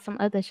talking about some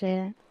other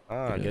shit.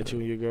 Get you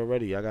and your girl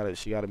ready.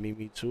 She gotta meet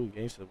me too,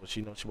 gangster. But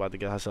she knows she about to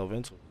get herself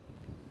into.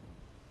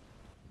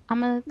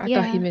 I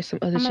thought he meant some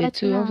other shit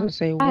too. I was gonna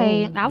say, whoa.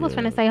 Right, I was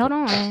finna say, hold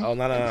on. Oh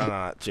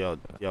no.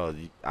 Yo,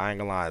 I ain't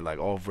gonna lie. Like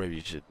all three of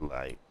you should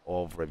like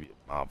all three of you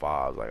my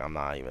vibes. Like I'm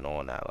not even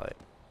on that. Like,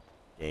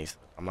 gangster.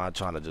 I'm not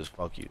trying to just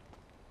fuck you.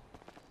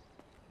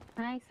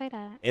 I ain't say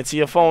that. Answer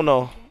your phone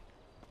though.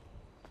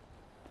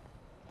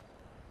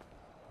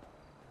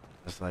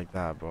 Just like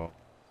that, bro.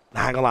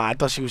 Nah, I ain't gonna lie. I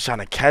thought she was trying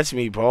to catch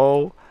me,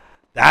 bro.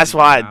 That's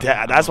why.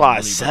 That's why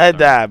I said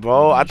that,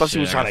 bro. I thought she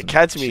was trying to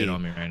catch me.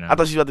 I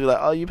thought she was about to be like,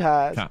 "Oh, you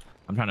passed."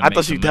 I'm trying to I make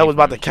thought she some was money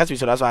about for to catch me,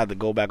 so that's why I had to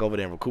go back over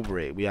there and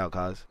recuperate. We out,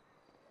 cuz.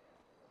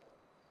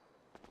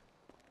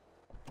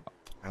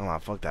 I don't know.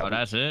 Fuck that. Oh,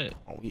 that's it.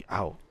 Oh, we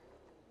out.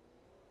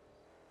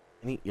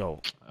 Yo.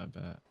 I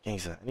bet.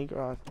 Gangsta. Any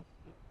girl?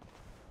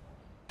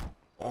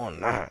 On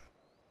that.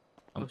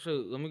 Oh shit,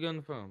 let me get on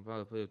the phone.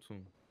 Probably play a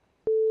tune.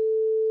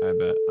 I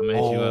bet. I'm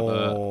gonna hit you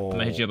up. I'm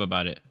gonna hit you up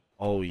about it.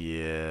 Oh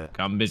yeah.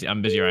 I'm busy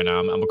right now.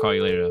 I'm gonna call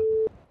you later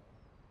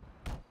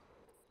though.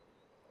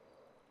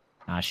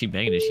 Nah, she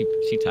banging it.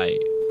 She tight.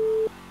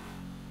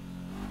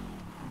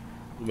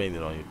 Who made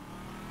it on you?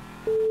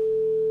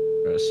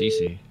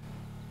 Cece.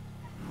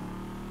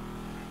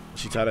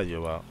 She tied at you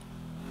about?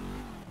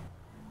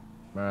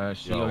 Bruh,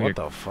 she Yo, over what here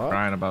the fuck?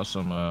 crying about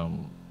some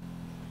Bruh,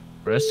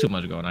 there's too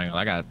much going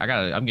on.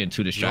 I'm getting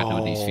too distracted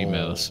with these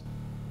females.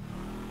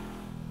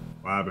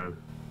 What happened?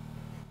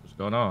 What's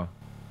going on?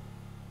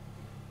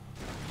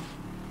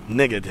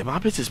 Nigga, did my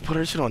bitches put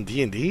her shit on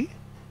D&D?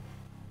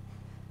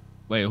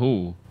 Wait,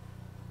 who?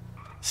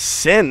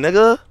 Sin,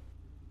 nigga.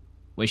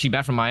 Wait, she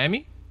back from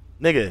Miami?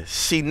 Nigga,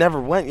 she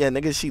never went yet,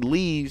 nigga. She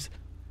leaves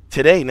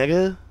today,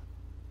 nigga.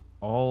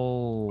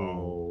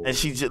 Oh. And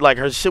she just, like,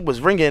 her shit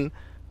was ringing.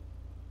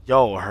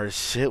 Yo, her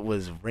shit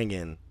was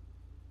ringing.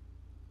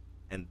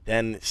 And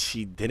then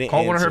she didn't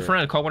Call one of her answer.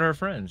 friends. Call one of her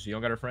friends. You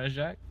don't got her friends,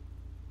 Jack?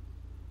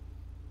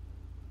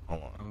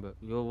 Hold on.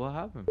 Yo, what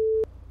happened?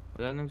 What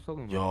that nigga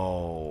talking about?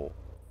 Yo.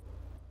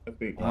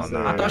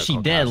 I thought she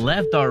dead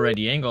left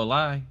already. Ain't gonna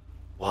lie.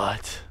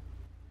 What?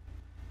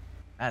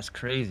 That's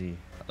crazy.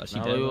 I thought she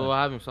Nah, dead what left.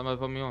 happened? Somebody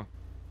put me on.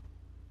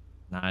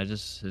 Nah, it's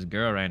just his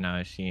girl right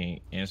now. She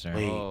ain't answering.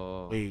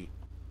 Wait.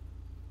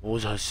 What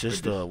was her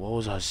sister? What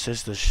was her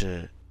sister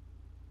shit?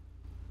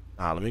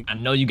 Nah, let me. I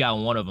know you got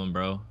one of them,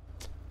 bro.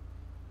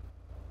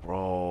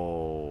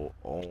 Bro.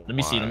 Oh. Let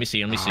me see.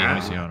 Hold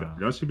on.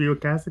 Y'all should be with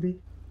Cassidy?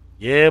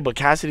 Yeah, but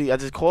Cassidy, I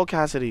just called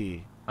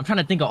Cassidy. I'm trying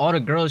to think of all the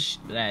girls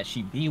that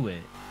she be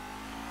with.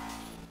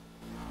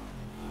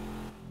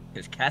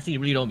 Cause Cassidy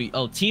really don't be.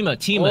 Oh,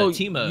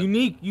 Tima.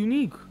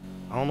 Unique.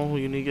 I don't know who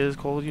Unique is.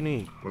 Call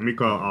Unique. Let me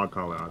call. I'll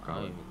call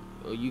it.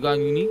 You got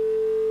Unique?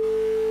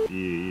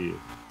 Yeah.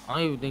 I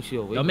don't even think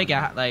she'll wait. Don't make it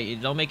hot,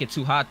 like don't make it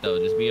too hot though.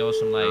 Just be on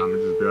some like. I'm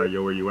just be like,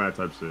 yo, where you at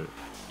type shit.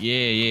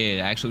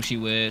 Yeah. Ask who she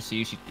with.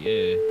 See if she.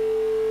 Yeah.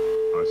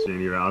 Oh, she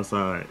ain't even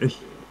outside.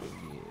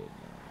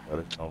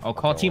 Oh,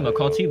 call Tima.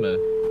 Call Tima.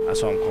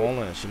 That's what I'm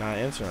calling. She not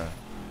answering.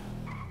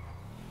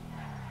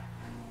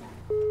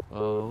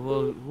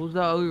 Well, who's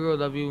that other girl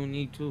that we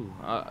need too?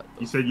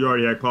 You said you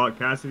already had called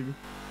Cassidy?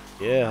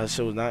 Yeah, her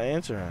shit was not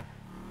answering.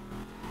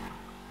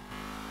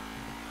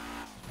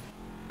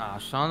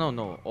 Sean don't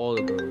know all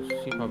the girls.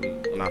 She probably.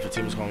 Nah,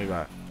 Fatima's calling me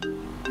back.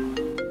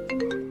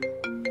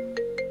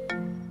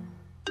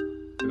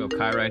 We go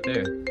Kai right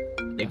there.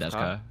 I think that's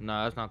Kai.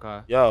 Nah, that's not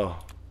Kai. Yo.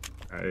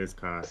 That is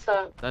Kai. What's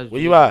up?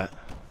 Where you at?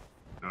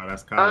 No,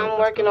 that's Kai. I'm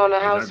working on the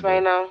house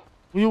right now.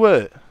 Who you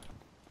with?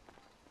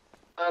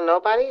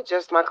 Nobody,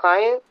 just my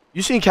client.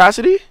 You seen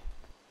Cassidy?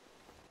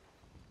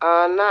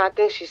 Nah, I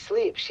think she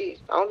sleeps. I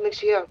don't think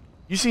she up.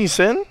 You seen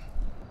Sin?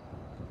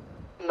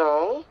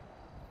 No.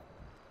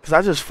 Cause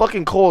I just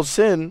fucking called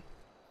Sin.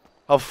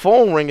 Her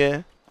phone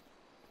ringing.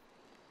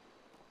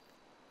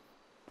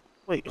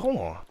 Wait, hold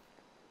on.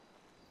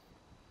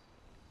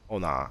 Oh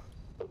nah.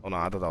 Oh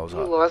nah, I thought that was her.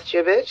 You lost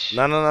your bitch?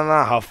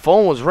 Nah. Her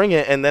phone was ringing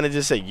and then it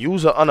just said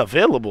user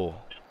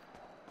unavailable.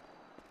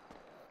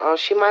 Oh,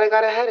 she might have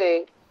got a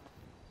headache.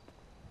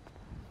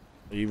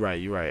 You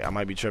right. I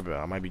might be tripping.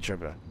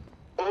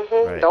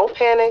 Right. Don't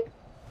panic.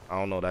 I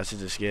don't know. That shit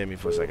just scared me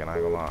for a second. I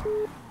ain't gonna lie.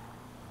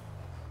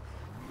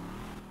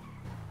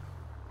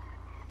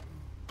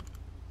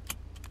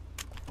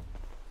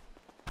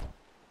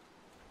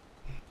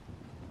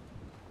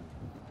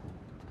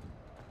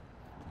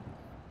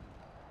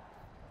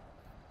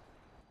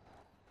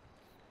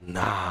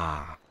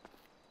 Nah.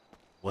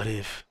 What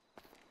if?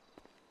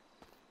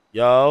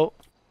 Yo,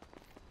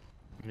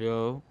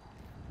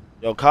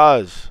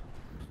 cuz.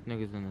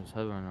 Niggas in his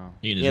head right now.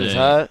 He in his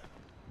head?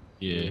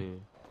 Yeah.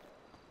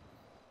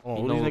 Oh,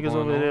 who these niggas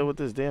over there with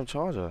this damn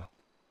charger?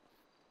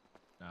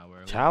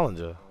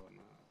 Challenger.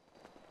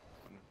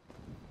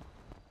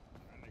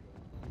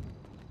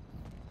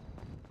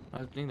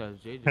 I think that's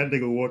JJ. That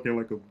nigga walking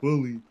like a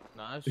bully.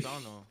 Nah, that's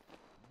Shano.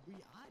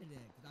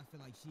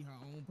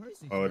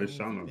 Oh, that's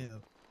Shano.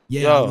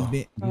 Yeah, Yo.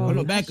 Hold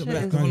on, back up.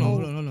 Hold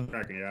on.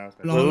 Cracking your ass.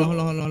 Hold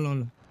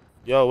on.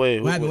 Yo,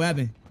 wait. What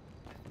happened?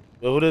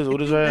 Yo, who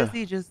this right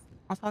here?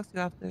 I'll talk to you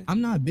after. I'm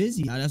not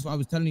busy. That's what I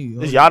was telling you.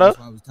 This Yada? That's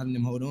why I was telling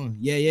them, hold on.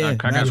 Yeah.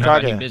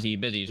 Cracking. Busy. You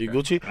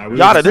Gucci?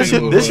 Yada, this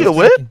your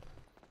whip?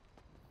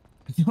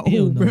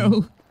 Yo,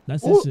 bro.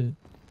 That's his shit.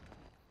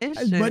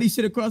 That's buddy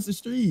shit across the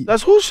street.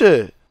 That's who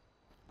shit?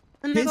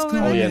 His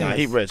Oh, yeah, nah,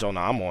 he rich. Oh,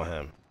 nah, I'm on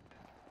him.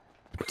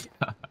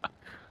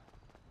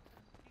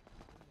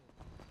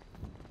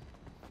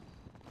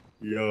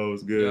 Yo,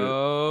 it's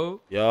good.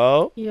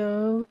 Yo.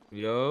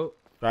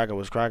 Cracker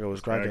was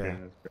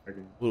cracking.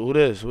 Who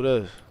this?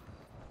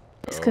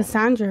 It's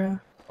Cassandra.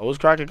 Oh, who's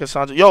cracking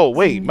Cassandra? Yo,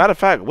 wait. Matter of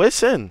fact, where's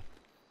Sin?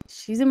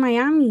 She's in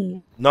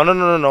Miami.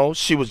 No.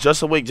 She was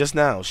just awake just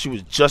now.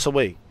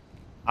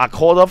 I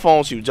called her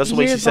phone. She was just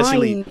awake. She said she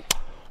leave.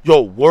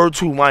 Yo, word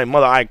to my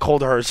mother. I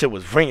called her. Her shit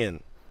was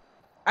ringing.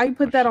 I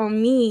put that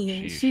on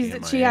me. She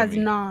has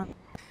not.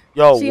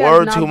 Yo,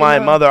 word to my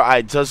mother.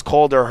 I just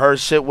called her. Her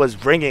shit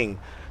was ringing.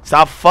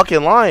 Stop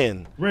fucking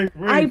lying.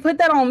 I put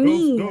that on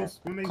me. No, it's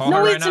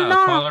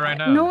not. Call her right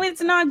now. No,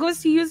 it's not. Goes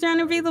to user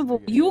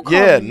unavailable. You call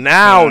Yeah, me.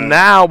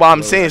 now, but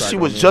I'm saying she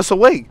was just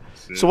awake.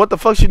 So what the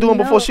fuck she doing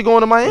before she going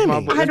to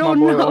Miami? I don't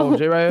know.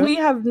 We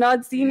have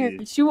not seen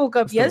her. She woke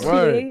up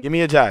yesterday. Give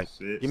me a jack.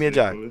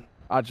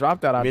 I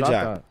dropped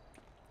that.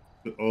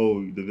 Oh,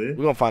 the vid?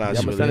 We're gonna find out.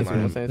 I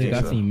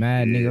seen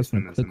mad niggas.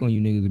 I'm gonna click on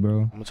you niggas,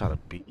 bro. I'm gonna try to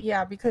beat.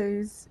 Yeah,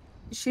 because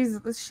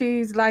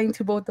she's lying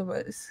to both of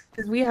us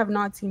because we have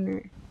not seen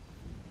her.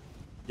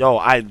 Yo,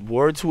 I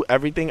word to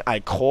everything. I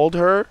called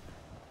her.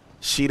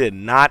 She did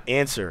not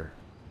answer.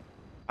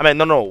 I mean,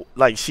 no.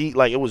 Like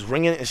it was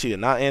ringing and she did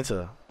not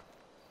answer.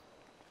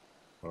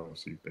 Oh,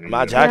 she I'm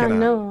not jacking her.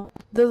 No.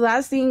 The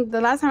last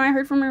time I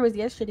heard from her was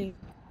yesterday,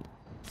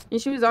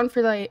 and she was up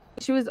for like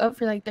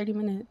 30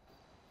 minutes.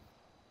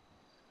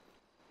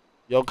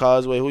 Yo,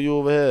 cuz, wait, who you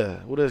over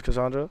here? Who this,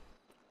 Cassandra?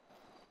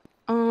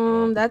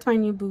 That's my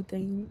new boo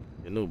thing.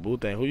 Your new boo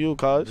thing. Who you,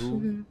 cuz?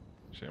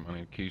 Shit, my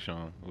name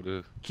Keyshawn. Who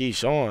this?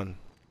 Keyshawn.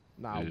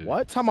 Nah,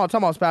 what? Time out,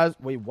 Spazz.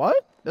 Wait, what?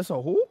 That's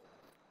a who?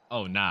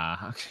 Oh,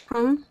 nah.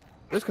 Huh?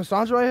 This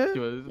Cassandra right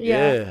here?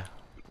 Yeah.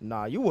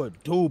 Nah, you a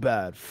do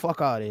bad. Fuck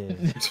out of here.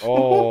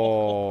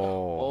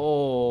 Oh.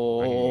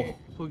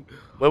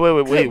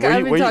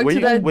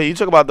 Wait, you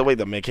talk about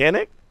the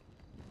mechanic?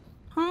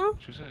 Huh?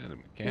 She said the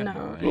mechanic.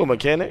 No. You a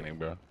mechanic?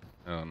 Bro.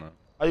 I don't know.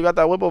 How you got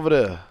that whip over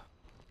there?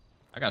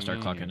 I gotta start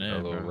clocking in.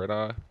 A little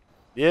Redeye?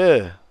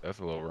 Yeah. That's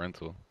a little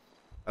rental.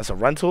 That's a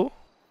rental?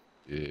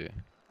 Yeah.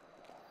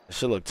 It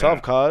should look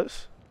tough,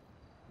 cuz.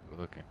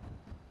 Looking.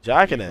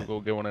 Jacking you it. You could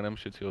go get one of them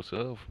shits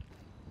yourself.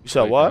 You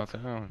said what?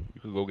 Downtown.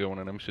 You could go get one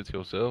of them shits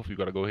yourself. You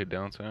gotta go hit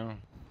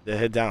downtown. They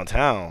hit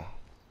downtown?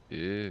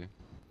 Yeah.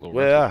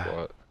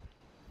 Where?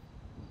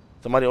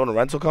 Somebody own a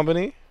rental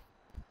company?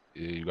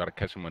 Yeah, you gotta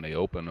catch them when they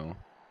open though.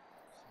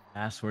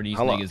 That's where these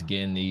niggas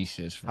getting these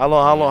shits from.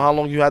 How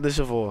long you had this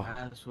shit for?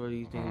 That's where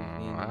these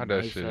niggas I had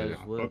that shit.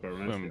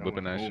 Been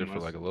whipping that shit for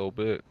like a little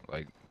bit,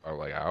 like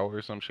an hour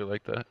or some shit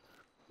like that.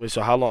 Wait,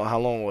 so how long?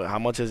 How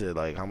much is it?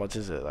 Like, how much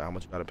is it? Like, how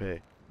much you gotta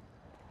pay?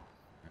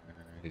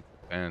 It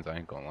depends. I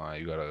ain't gonna lie.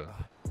 You gotta.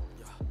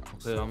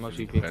 Okay, how much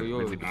you pay for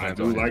yours? I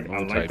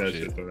like that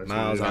shit though.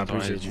 Miles, I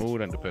appreciate you.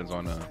 Mood and depends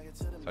on the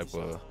type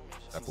of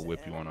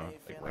whip you wanna.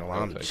 Like, well,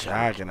 I'm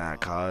jacking that,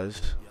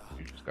 cuz.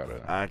 You just gotta.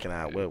 Jacking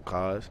that whip,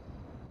 cuz.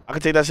 I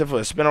could take that shit for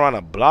a spin around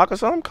a block or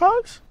something,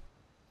 cuz.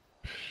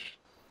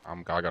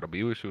 I gotta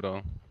be with you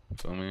though.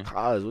 Feel me?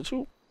 Cuz, what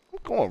you? I'm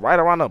going right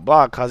around the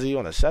block, cuz you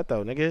on the set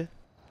though, nigga.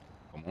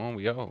 Come on,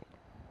 we out.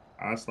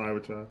 I'll slide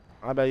with y'all.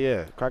 I bet,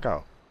 yeah. Crack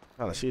out.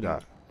 Trying to see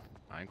that.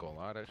 I ain't gonna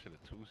lie, that shit a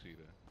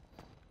 2-seater.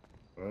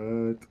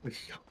 What?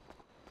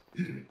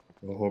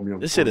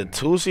 This shit a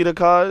 2-seater,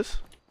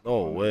 cuz?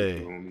 No way.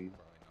 Ain't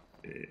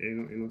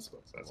no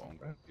spot.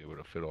 Be able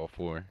to fit all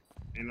 4.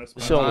 This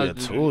shit only a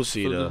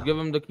 2-seater. So just give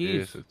him the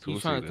keys. Yeah,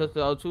 He's trying to test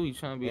it out too. He's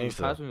trying to be a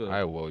passenger.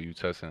 Alright, well, you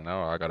testing it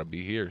out. I gotta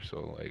be here.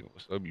 So, like,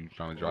 what's up? You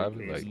trying to drive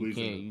it? Like, you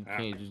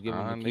can't just give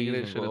him the keys nigga,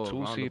 and shit go a around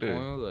the 2-seater.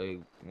 corner.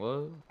 Like,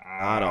 what?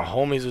 Nah, the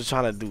homies was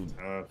trying to do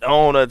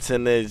donuts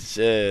and this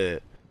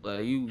shit.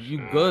 Like, you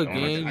good,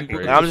 gang.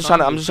 I'm just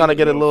trying to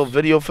get a little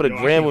video for the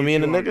gram with me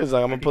and the niggas.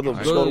 Like, I'm gonna put the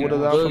scope with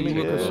it out for me.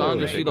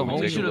 You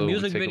should have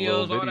music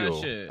videos, all that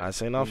shit. I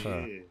say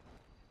nothing.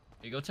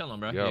 You go tell him,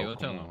 bro. Yeah, go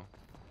tell him.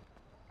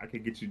 I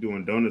could get you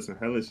doing donuts and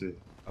hella shit.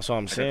 That's what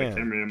I'm saying. I got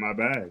the camera in my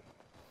bag.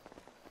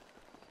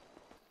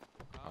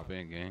 Hop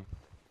in, gang.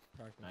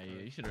 Nah,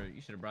 yeah, you should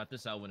have brought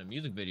this out with a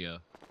music video.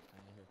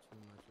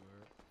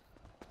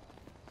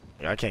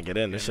 Yeah, I can't get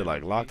in. This shit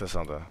like locked or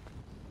something.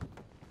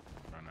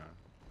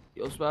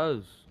 Yo,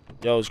 Spazz.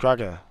 Yo, it's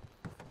cracking.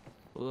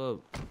 Pull up.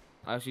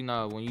 Actually,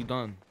 nah. When you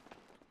done,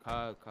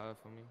 call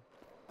for me.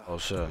 Oh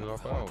shit. You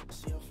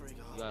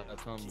gotta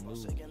tell him to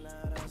move.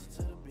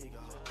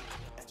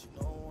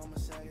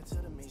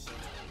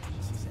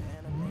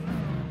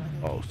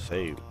 Oh,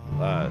 save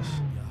last.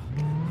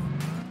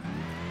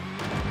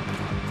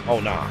 Oh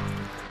nah.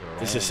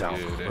 This just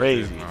sounds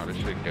crazy. Nah, this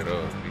shit get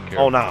up. Be careful.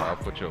 Oh nah. I'll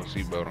put your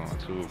seatbelt on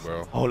too,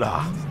 bro. Oh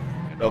nah.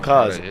 Yo,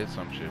 Cause cuz,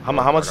 how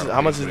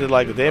much is it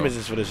like the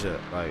damages for this shit?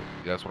 Like,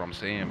 that's what I'm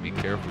saying. Be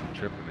careful, you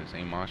tripping. This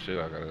ain't my shit.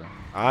 I gotta.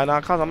 Alright, nah,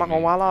 cuz I'm not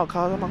gonna wild out, cuz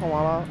I'm not gonna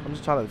wild out. I'm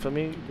just trying to, for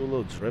me, do a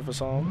little drift or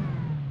something.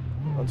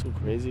 Not too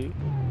crazy.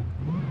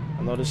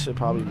 I know this shit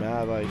probably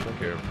mad, like. Be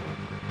careful.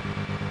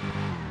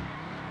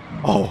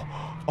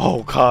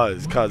 Oh,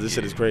 cuz, this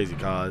shit is crazy,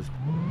 cuz.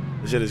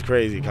 This shit is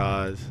crazy,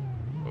 cuz.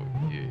 Oh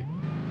yeah.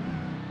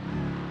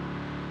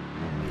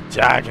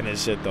 Jacking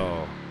this shit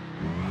though.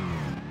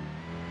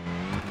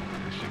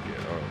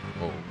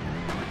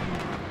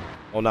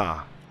 Oh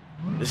nah,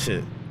 this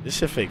shit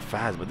fake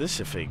fast, but this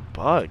shit fake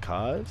bud,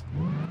 cuz.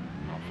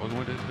 I'm fucking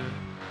with this shit.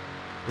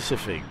 This shit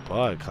fake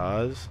bud,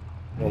 cuz.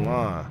 Hold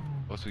on.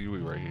 Bust a Yui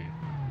right here.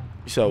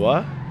 You said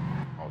what?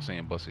 I was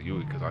saying bust a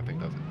Yui because I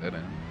think that's a dead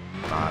end.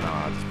 Nah,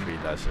 I just pre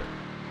that shit.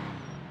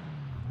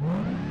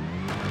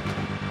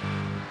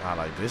 Nah,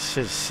 like this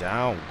shit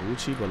sound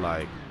Gucci, but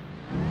like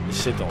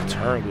this shit don't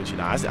turn Gucci.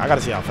 Nah, I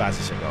gotta see how fast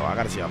this shit go.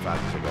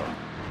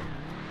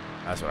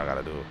 That's what I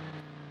gotta do.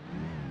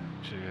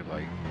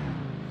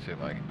 Shit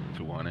like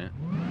 200.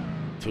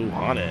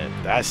 200?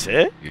 That's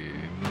it? Yeah.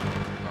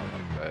 Something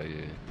like that,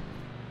 yeah.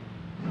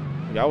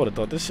 Yeah, I would have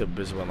thought this shit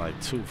bitch went like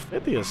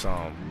 250 or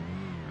something.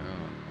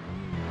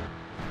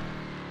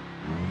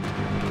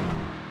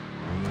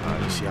 Nah,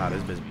 you see how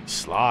this bitch be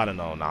sliding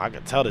on. Nah, I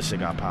can tell this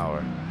shit got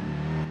power.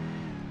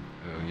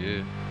 Hell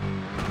yeah.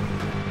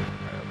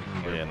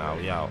 Yeah, now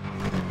we out.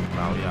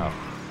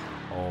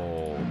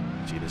 Oh,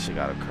 gee, this shit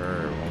got a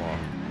curve. Hold on.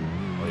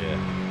 Oh yeah.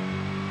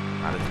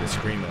 Now this bitch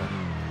screaming.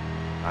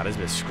 Nah, this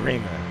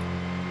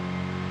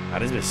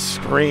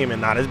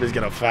bitch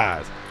get up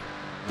fast.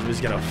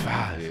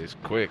 Yeah, it's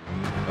quick.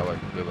 I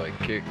like a good like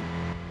kick.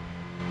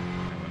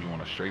 And when you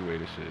want to straightway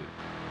this shit,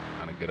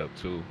 kind of get up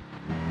too.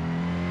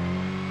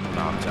 Oh,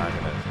 nah, I'm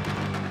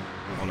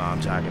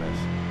jacking this.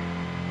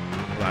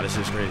 Nah, this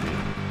is crazy.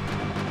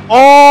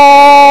 Oh!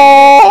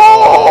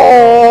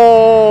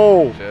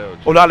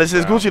 Oh, nah, this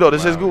is Gucci though.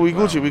 This is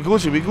Gucci. We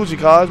Gucci,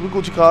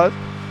 cuz.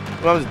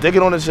 I'm just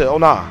digging on this shit. Oh,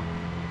 nah.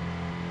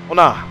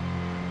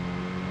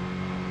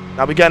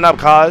 Now we getting up,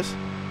 cuz.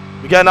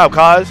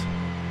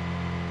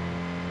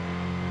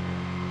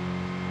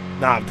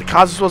 Nah, the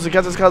cuz is supposed to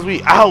get us cuz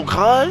we out,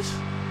 cuz.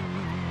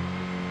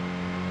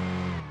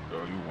 Yo,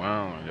 you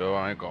wildin', yo.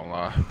 I ain't gonna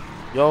lie.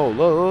 Yo,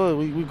 look,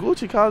 we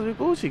Gucci, cuz. We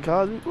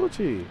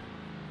Gucci.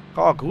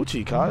 Call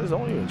Gucci, cuz.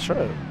 Don't even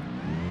trip.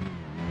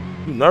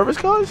 You nervous,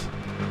 cuz?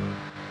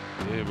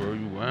 Yeah, bro,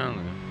 you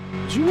wildin'.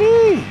 What you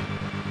mean?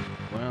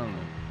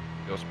 Wildin'.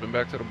 Yo, spin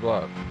back to the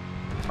block.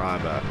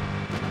 Alright, back.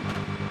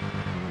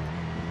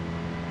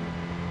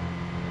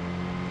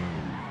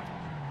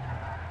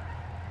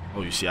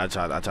 Oh, you see, I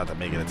tried to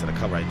make it into the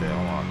cup right there.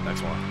 Hold on,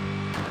 next one.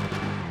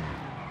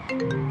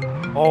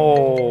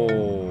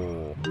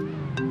 Oh,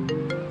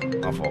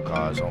 my fault,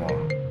 cuz. Hold on.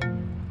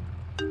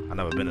 I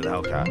never been in the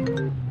Hellcat.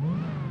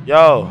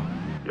 Yo.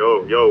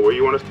 Yo, where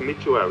you want us to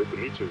meet you at? We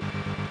can meet you.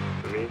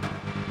 I mean,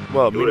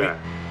 well, do that.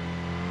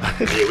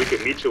 Yeah, we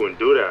can meet you and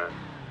do that.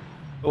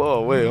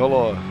 Whoa, wait, hold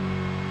on.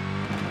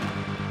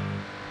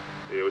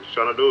 Yeah, what you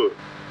trying to do?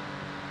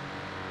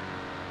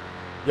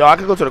 Yo, I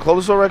can go to the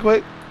clothing store right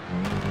quick?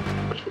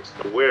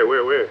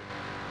 Where?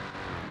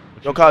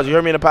 Yo, Kaz, you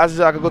heard me in the passage?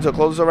 I can go to the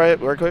clothing store right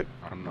quick?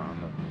 I'm not.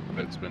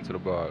 Let's spin to the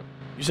block.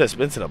 You said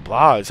spin to the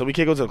block, so we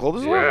can't go to the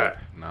clothing store? Yeah.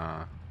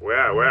 Nah.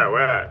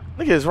 Where?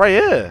 Nigga, it's right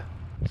here.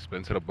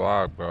 Spin to the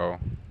block, bro.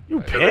 You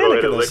like,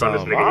 panicking or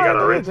something.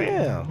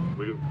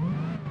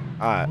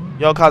 Alright.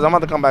 Yo, Kaz, I'm about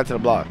to come back to the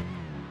block.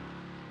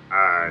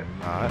 Alright.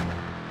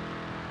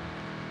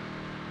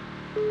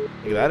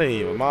 Nigga, that ain't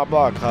even my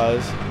block,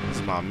 Kaz. This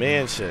is my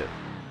man shit.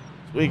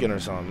 Tweaking or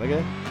something,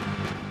 nigga.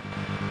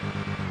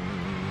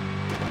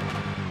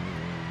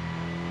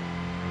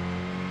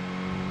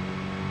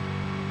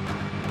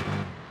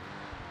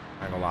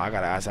 I ain't gonna lie, I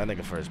gotta ask that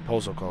nigga for his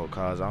postal code,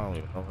 Kaz. I don't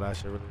even know if that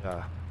shit really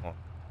got.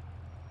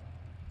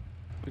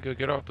 We could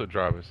get off the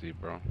driver's seat,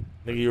 bro.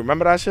 Nigga, you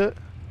remember that shit?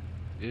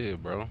 Yeah,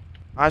 bro.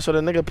 Alright, so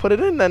the nigga put it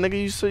in there, nigga.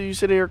 You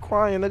sit here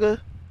crying, nigga.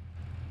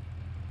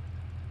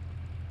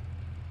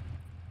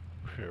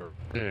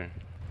 Yeah.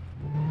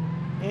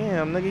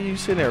 Damn, nigga, you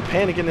sitting there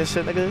panicking and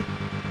shit, nigga.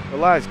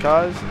 Relax,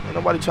 cuz. Ain't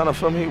nobody trying to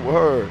feel me.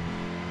 Word.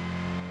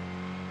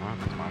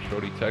 My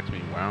shorty text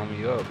me, wound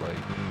me up. Like,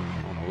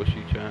 I don't know what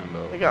she chatting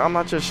though. Nigga, I'm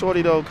not your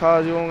shorty though,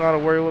 cuz. You don't gotta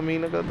worry with me,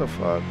 nigga. What the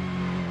fuck?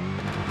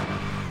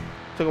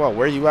 Talk about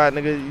where you at,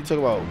 nigga. You talk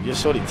about your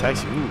shorty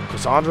text you. Ooh,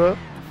 Cassandra?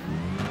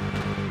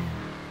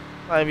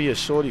 Not even your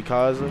shorty,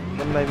 cuz. Let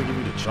me not even give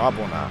you the drop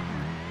on that.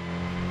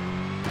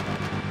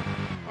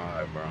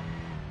 Alright, bro.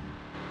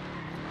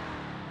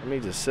 Let me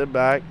just sit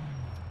back.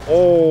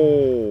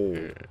 Oh.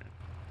 Yeah.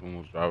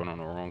 Almost driving on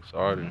the wrong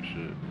side and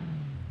shit.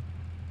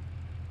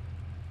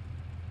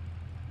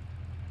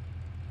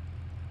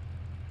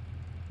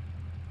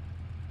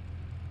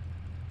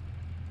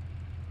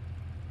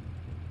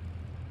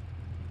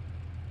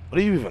 What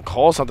do you even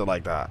call something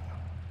like that?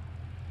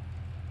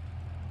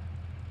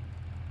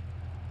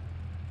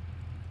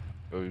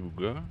 Oh, you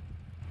good?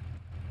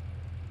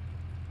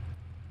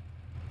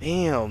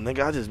 Damn,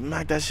 nigga, I just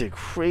macked that shit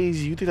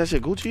crazy. You think that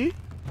shit Gucci?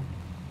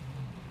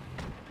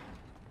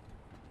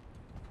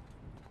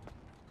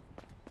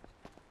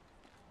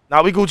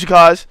 Nah, we Gucci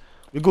cars.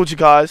 We Gucci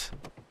cars.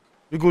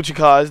 We Gucci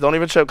cars. Don't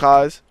even trip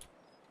cars.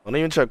 Don't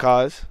even trip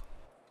cars.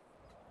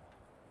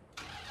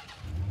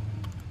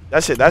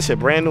 That shit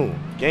brand new.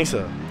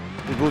 Gangsta.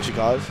 We Gucci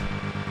cars.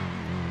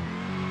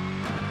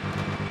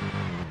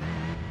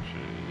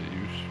 Shit,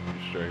 you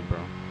straight, bro.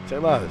 Say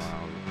less.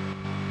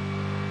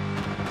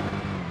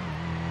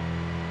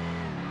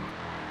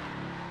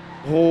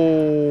 Oh,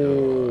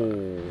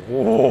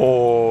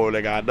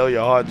 nigga, I know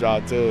your heart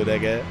drop too,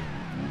 nigga.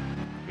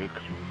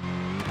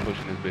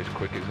 Pushing this bitch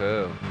quick as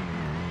hell.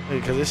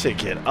 Because this shit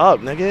get up,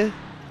 nigga.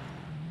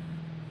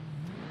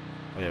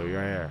 Oh yeah, we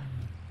right here.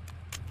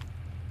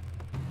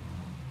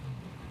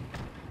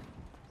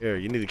 Here,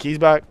 you need the keys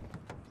back?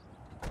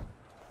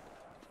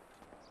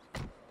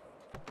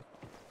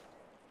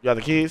 You got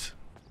the keys?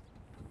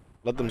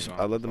 Let them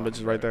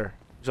bitches right there.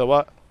 So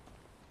what?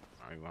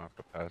 I ain't gonna have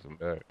to pass them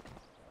back.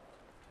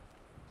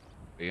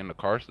 They in the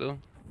car still?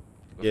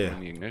 Yeah. In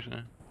the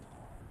ignition?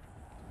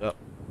 Yep.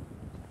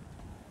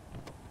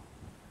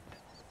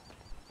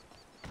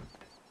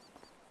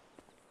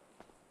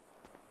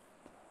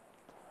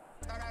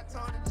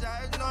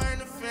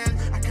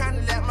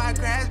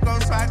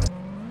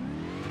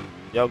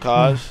 Yo,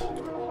 Kaz.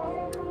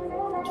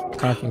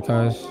 Talking,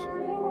 Kaz.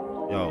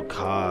 Yo,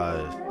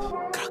 Kaz.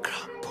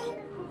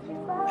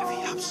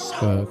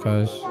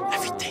 Kaz.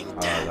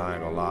 I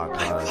ain't gonna lie,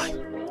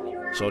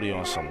 Kaz. Shorty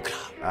on some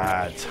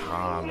bad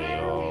time,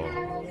 yo.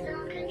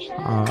 I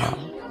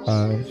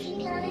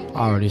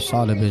already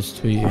saw the bitch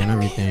tweet and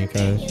everything,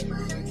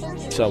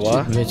 Kaz. So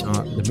what?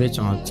 The bitch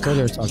on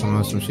Twitter talking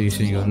about some shit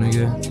single,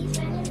 nigga.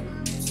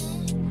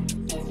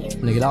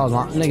 Nigga, that was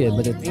my nigga.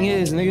 But the thing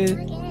is, nigga,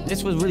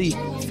 this was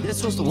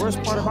the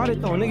worst part about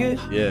it though, nigga.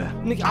 Yeah.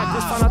 Nigga, I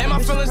just found out that bitch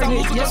was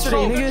pregnant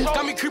yesterday,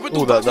 nigga.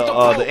 Ooh,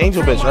 the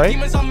angel bitch, right?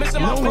 No,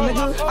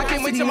 nigga. I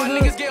can't wait till my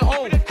niggas get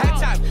home.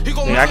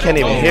 Nigga, I can't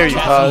even hear you,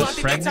 cuz.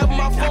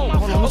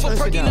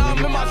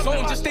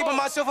 Just stay by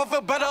myself, I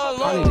feel better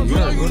alone. You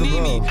know you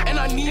need me, and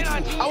I need you.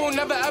 I will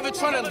never ever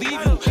try to leave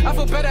you. I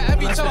feel better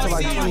every time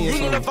I see you. You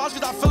know the vibes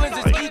without feelings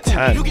is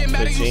equal. You get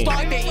mad and you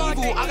start the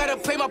evil. I gotta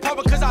play my part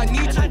because I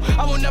need you.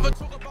 I will never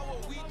talk about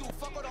what we do.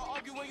 Fuck with the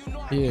argument, you know.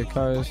 Yeah,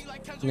 cuz,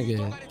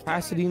 nigga,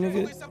 Cassidy,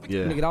 nigga.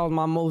 Yeah. Nigga, that was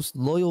my most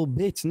loyal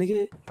bitch,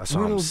 nigga. That's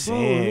what I'm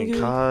saying,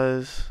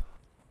 cuz.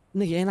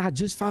 Nigga, and I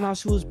just found out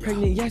she was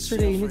pregnant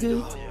yesterday,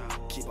 nigga.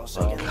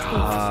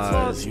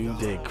 Cuz, you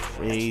did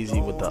crazy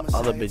with the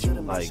other bitch. You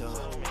like,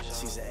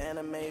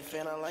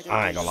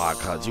 I ain't gonna lie,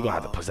 cuz. You gonna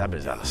have to push that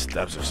bitch down the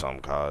steps or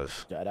something,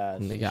 cuz.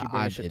 Nigga,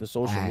 I did the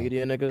social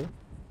media, nigga.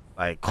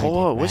 Like,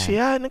 call her. Where she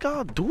at, nigga?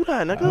 I'll do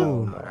that, nigga.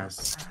 Oh,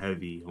 that's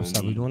heavy, What's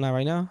up, we doing that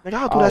right now? Nigga,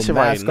 I'll do that shit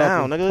right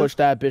now, nigga. Push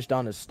that bitch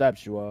down the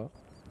steps, you are.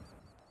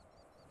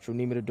 What you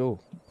need me to do?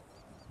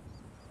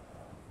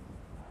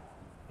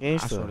 I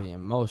saw the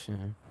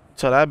emotion.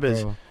 Tell that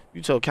bitch. Bro.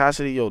 You tell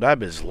Cassidy, yo, that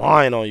bitch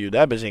lying on you.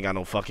 That bitch ain't got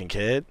no fucking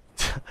kid.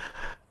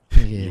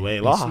 You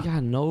ain't lying. She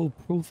got no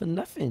proof of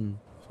nothing.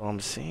 That's what I'm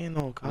saying,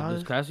 though, Does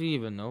cuz. Cassidy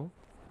even know?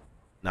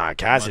 Nah,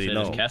 Cassidy Does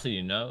knows.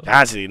 Cassidy know?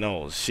 Cassidy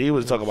knows. She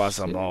was talking about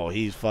something. Oh,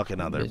 he's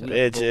fucking other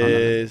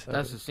bitches.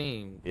 That's the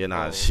scene. Yeah,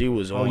 nah, she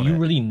was Oh, on you it.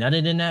 really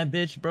nutted in that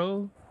bitch,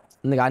 bro?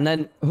 Nigga, got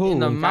nothing. Who? In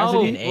the mouth,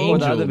 Cassidy? An Or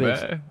the angel, other bro.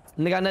 bitch?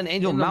 Nigga got nothing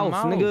angel In the mouth,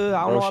 mouth. nigga.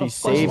 I don't Bro, know how she the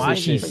fuck saved Why it.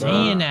 she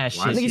saying that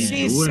shit? Nigga, she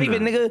ain't doing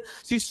saving, that? nigga.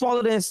 She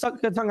swallowed it and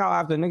sucked her tongue out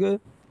after, nigga.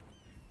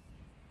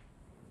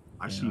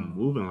 Why she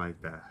moving like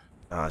that?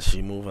 Nah,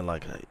 she moving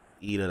like a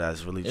eater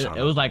that's really trying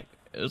It was like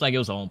it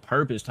was on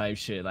purpose type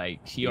shit. Like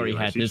she already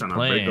like had she this tryna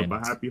break plan.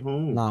 up a happy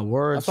home. Nah,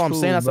 words. That's what I'm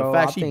saying. That's a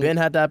fact. She been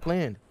had that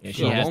plan. Yeah,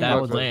 she has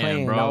that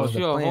plan, bro. She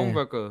a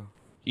homewrecker.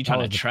 She trying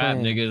to was the trap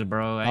plan. niggas,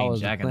 bro. I That ain't was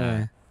the jacking plan.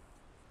 that.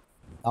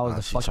 That was Nah,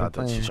 the fucking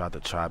plan. she tried to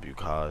trap you,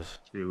 cuz.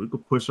 Yeah, we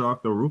could push her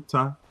off the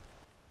rooftop.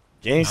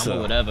 Gangsta. I'm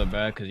whatever,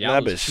 bro. Cause y'all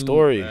That was bitch cool,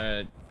 story.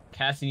 Bruh.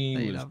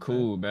 Cassie was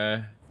cool,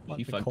 bro.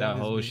 She fucked that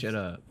whole shit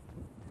up.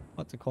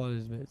 What to call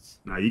this bitch?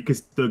 Nah, you can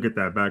still get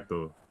that back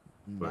though.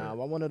 Nah,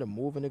 why one of the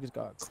moving niggas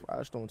got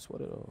crashed on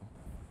Twitter though?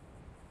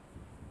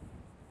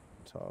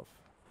 Tough.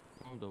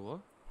 The what?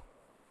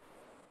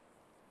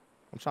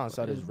 I'm trying to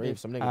set his rape.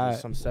 Some niggas, Alright.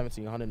 some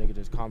 1700 nigga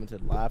just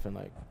commented laughing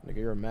like, nigga,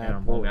 you're a mad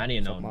Damn, boy. homie, I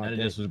didn't know Suck my none of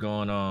dick. this was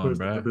going on, Push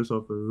bro. the bitch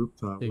off the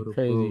rooftop. They What a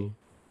crazy. fool.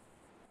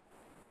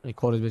 They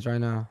call this bitch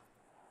right now.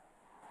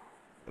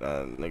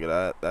 Nigga,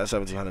 that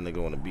 1700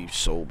 nigga want to beef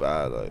so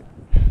bad, like.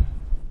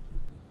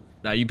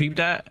 Now you peeped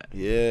that?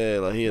 Yeah,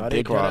 like he a Why they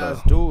dick dead rider.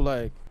 ass dude,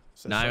 like.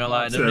 Nah, I ain't gonna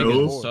lie, them Said niggas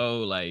who? was so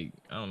like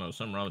I don't know,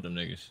 something wrong with them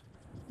niggas.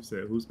 You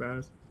said who's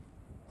fast?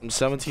 Them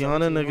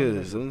 1700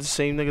 niggas. Them the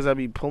same niggas that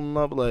be pulling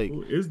up, like.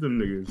 Who is them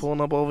niggas? Pulling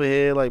up over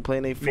here, like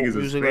playing they folk Niggas is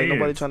music, like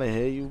nobody fans. trying to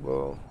hear you,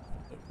 bro.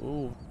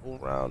 Move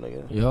around,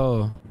 nigga.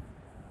 Yo.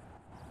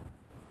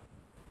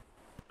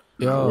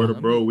 Nah, word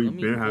of bro, we Let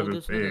me been pull having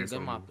this nigga, fans.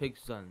 get my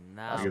pictures on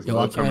now. Niggas Yo,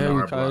 I love can't coming hear to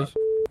you, our block. cuz.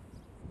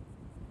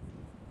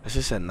 That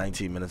shit said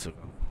 19 minutes ago.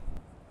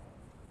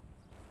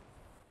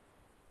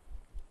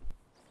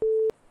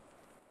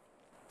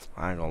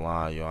 I ain't gonna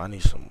lie, yo. I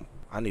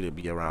need to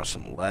be around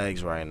some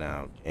legs right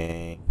now,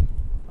 gang.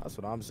 That's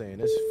what I'm saying.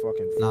 This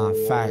fucking. Nah,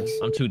 full facts.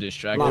 I'm too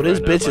distracted. Yo, this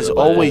right now bitch by is the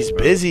always legs,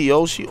 bro. busy,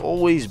 yo. She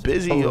always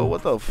busy, yo.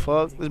 What the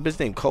fuck? This bitch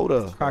named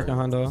Coda. Cracking,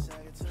 Hondo.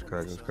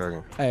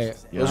 Cracking. Hey,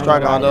 Yo, it's I ain't cracking,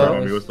 gonna lie,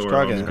 Hondo. bro. It's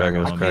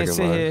cracking. I can't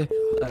sit here.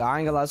 Look, I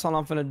ain't gonna lie. That's all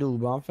I'm finna do,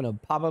 bro. I'm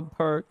finna pop a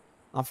perk.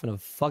 I'm finna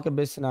fuck a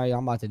bitch tonight.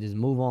 I'm about to just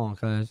move on,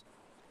 cuz.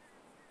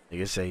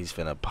 Nigga say he's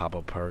finna pop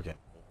a perk.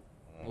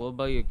 What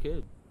about your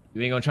kid?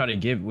 You ain't gonna try to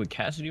give with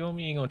Cassidy on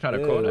me? You ain't gonna try to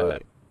Yeah, call that?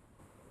 like-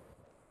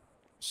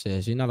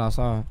 Shit, she not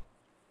outside.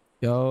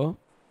 Yo.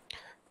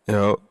 Yo,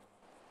 Yo,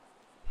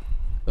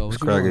 what's what you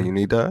cracking? doing? You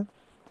need that?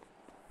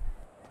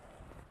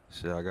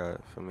 Shit, I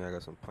got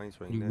some pints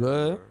right You now.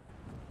 good?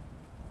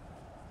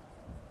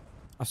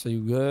 I say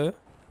you good?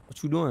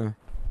 What you doing?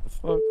 The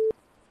fuck?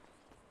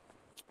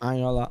 I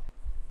ain't gonna lie.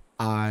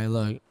 Alright,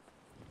 look.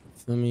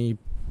 Feel me?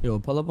 Yo,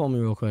 pull up on me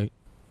real quick.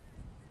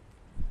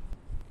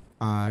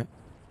 Alright.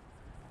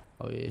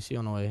 Oh yeah, she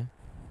on the way.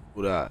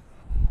 Who that?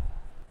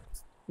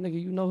 Nigga,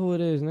 you know who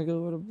it is,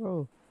 nigga. What a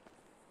bro.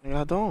 Nigga,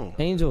 I don't.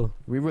 Angel.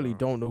 We really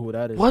don't know who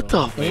that is. What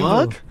though. the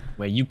fuck?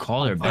 Wait, you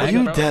call her Are back?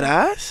 you bro? dead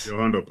ass? Yo,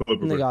 Hondo, pull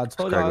up. Nigga, I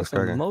told y'all cracking.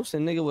 some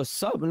motion, nigga.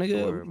 What's up,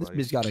 nigga? This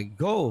bitch gotta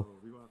go.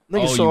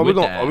 Nigga, Oh, so you are we with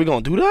gonna that? are we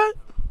gonna do that?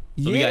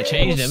 So we gotta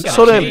change them. We gotta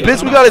So then, change bitch,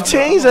 them. we gotta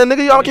change that,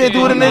 nigga. Y'all can't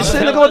do it in this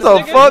shit, nigga. What the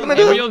fuck, Hey, where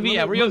nigga? your V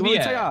at? Where your Let me V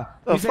tell at? y'all.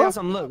 The Let me tell y'all fuck?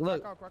 something.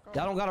 Look.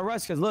 Y'all don't gotta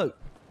rush, cause look.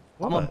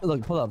 I'm What?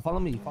 look, pull up. Follow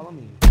me. Straight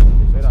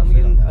up, Let me straight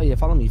get in- up. Oh yeah,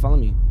 follow me.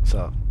 What's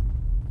up?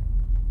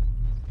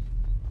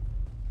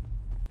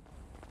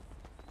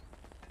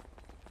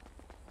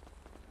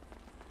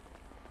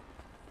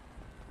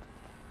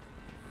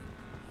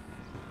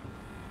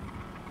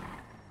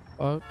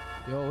 Fuck.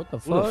 Yo, what the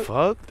Who the fuck?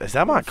 fuck? Is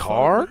that my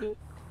car?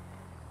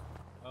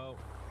 Oh.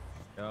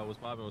 Yo, what's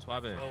poppin'? What's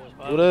poppin'?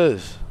 Who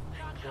this?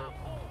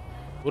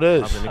 Who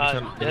this?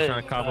 Niggas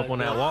trying to cop up on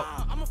that walk.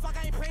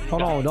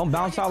 Hold on, don't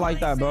bounce out like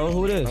that, bro.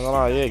 Who this? I'm gonna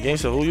lie, yeah,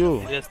 gangsta, who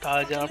you? Yes,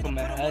 Kai John from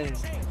Manhattan.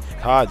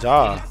 Kai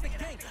Ja.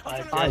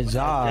 Kai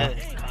Ja.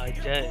 Kai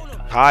Jet.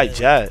 Kai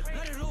Jet.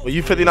 Were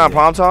you 59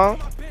 prom time?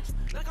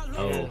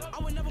 Oh.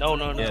 No.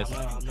 Yes.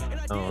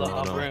 No.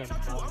 No.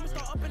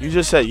 You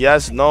just said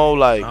yes, no,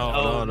 like.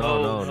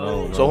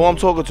 No. So who I'm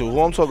talking to? Who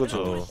I'm talking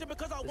to?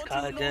 It's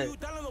Kai Jet.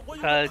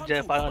 Kai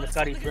Jet, 500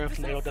 Scotty Brim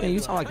from the Man, you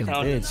sound like a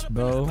bitch,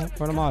 bro.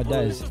 Where am I,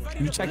 Des?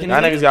 You checking in?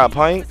 Y'all niggas got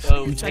pints?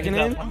 You checking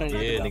in? Yeah,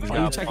 niggas Are you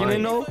got checking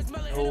in though?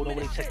 No,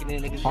 nobody checking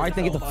in, niggas. Alright,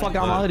 then get the fuck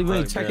out of my hoodie. We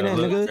ain't checking in,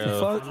 nigga. The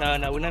fuck?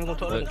 Nah, we're not even gonna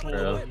talk to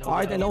them.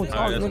 Alright, then don't talk,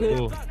 Alright, that's nigga.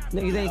 cool.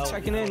 Niggas ain't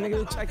checking in,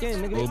 nigga. Check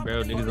in, nigga. Cool,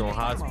 bro. Niggas on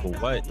hospital.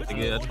 What?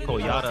 Nigga, let's call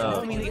Yada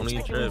up. Don't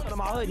even trip.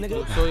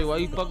 Sorry, why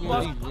you fucking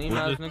with these lame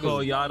ass Just niggas?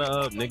 call Yada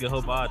up, nigga.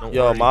 Hope I don't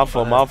Yo, worry. my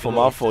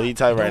fault. He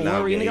tight right Don't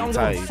now. worry, Yeah, nigga, he I don't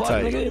tight. give a fuck,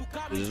 nigga.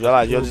 Just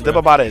realize, yo, just dip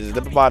up out of it. Just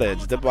dip up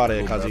out of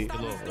it,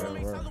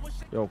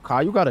 cuzzy. Yo,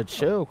 Kyle, you gotta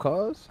chill,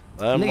 cuz.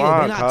 Let him Nigga,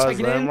 ride, they not cuz.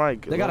 checking Let him in.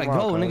 ride. They gotta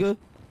go, nigga.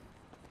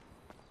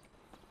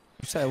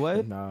 You said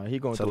what? Nah, he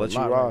going to through let a you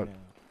lot rock. right now.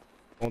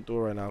 Going through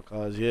it right now,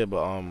 cuz. Yeah,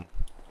 but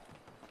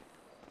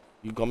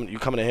you coming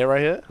in here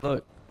right here?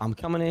 Look, I'm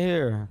coming in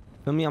here.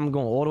 Feel me? I'm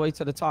going all the way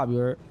to the top, you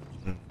heard?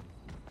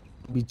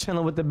 Be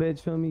chilling with the bitch,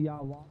 feel me?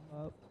 Y'all walk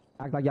up.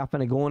 Act like y'all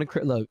finna go in the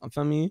crib. Look,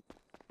 feel me?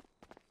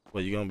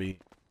 Where you gonna be?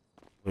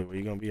 Wait, where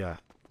you gonna be at?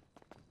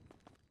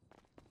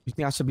 You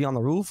think I should be on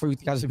the roof or you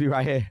think I should be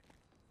right here?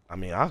 I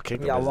mean, I'll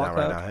kick the Y'all bitch walk down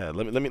right up. now. Here,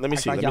 let me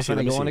Act see. like Let y'all me see. finna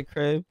Let me go see. in the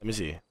crib. Let me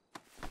see.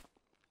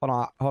 Hold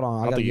on. I don't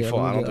gotta think you get-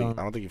 fall. let I me don't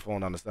get, think you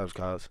falling down the steps,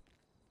 cuz.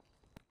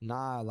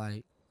 Nah,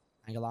 like,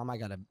 I ain't gonna lie,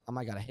 I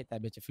might gotta hit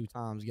that bitch a few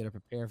times, get her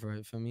prepared for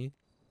it, feel me?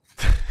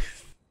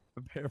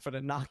 Prepare for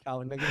the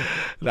knockout, nigga.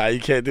 Nah, you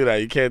can't do that.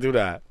 You can't do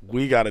that.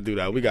 We gotta do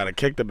that. We gotta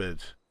kick the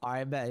bitch.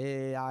 I bet,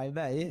 yeah, I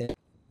bet, yeah.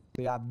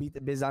 We gotta beat the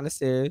bitch down the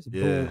stairs.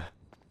 Yeah. Boom.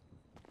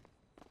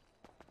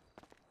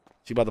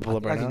 She about to pull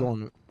up right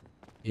now?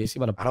 Yeah, she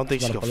about to. I don't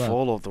think she about can to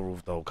pull up. fall off the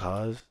roof though,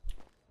 cuz.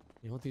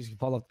 You don't think she can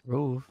fall off the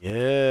roof?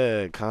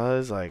 Yeah,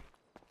 cuz. Like,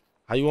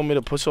 how you want me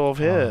to push her off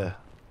here?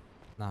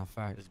 Nah,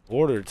 fact. It's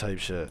border type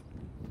shit.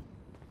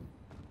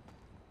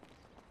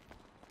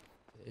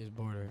 It is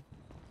border.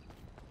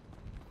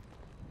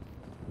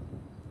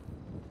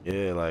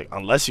 Yeah, like,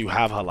 unless you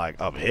have her, like,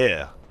 up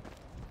here.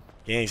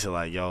 Gangsta,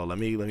 like, yo, let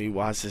me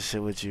watch this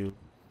shit with you.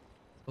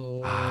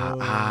 You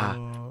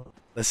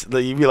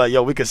be like,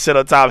 yo, we can sit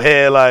on top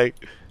here, like.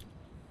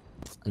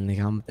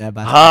 Nigga, I'm that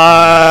bad.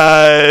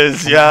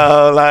 Hush,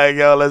 yo, like,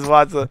 yo, let's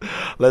watch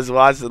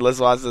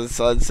the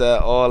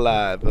sunset, all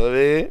that, feel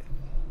me?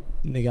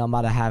 Nigga, I'm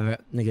about to have her.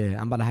 Nigga,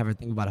 I'm about to have her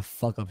think about a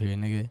fuck up here,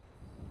 nigga.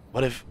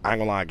 What if, I ain't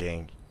gonna lie,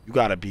 gang, you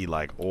gotta be,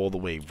 like, all the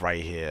way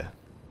right here.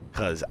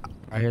 Cause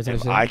right here,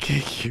 if I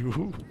kick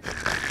you.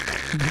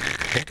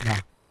 Nah.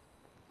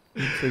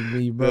 You kick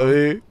me, bro.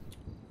 Really?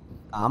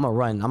 I'ma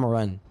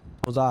run.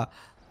 Cause I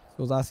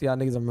see y'all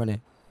niggas, I'm running.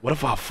 What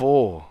if I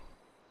fall?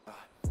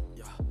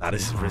 Nah,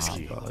 this is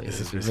risky. This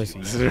is risky.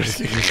 This is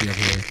risky. Up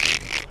here.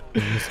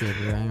 Risky up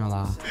here. I ain't gonna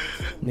lie.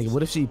 Nigga,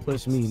 what if she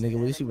pushed me, nigga?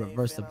 What if she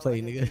reversed the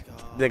play, nigga?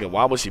 Nigga,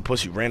 why would she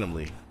push you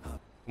randomly?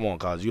 Come on,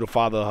 cuz you the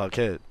father of her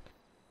kid.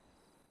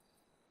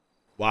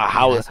 Why?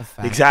 How?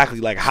 Exactly.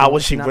 Like, how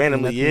was she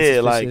randomly?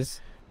 Yeah, like,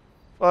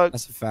 fuck.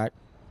 That's a fact.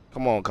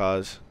 Come on,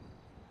 cuz.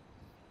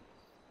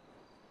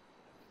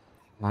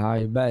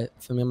 I bet.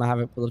 For me, I'm gonna have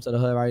it pull up to the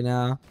hood right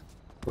now.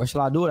 Where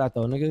should I do it at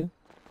though, nigga?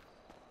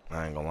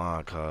 I ain't gonna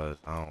lie, cuz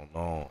I don't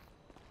know.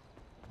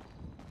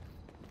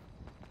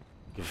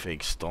 You can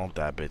fake stomp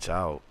that bitch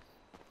out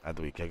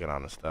after we kick it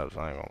on the steps.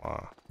 I ain't gonna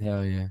lie.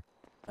 Hell yeah.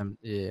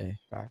 Yeah,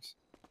 facts.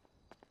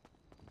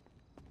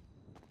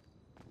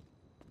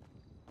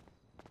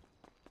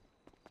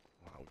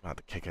 We got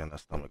to kick it in the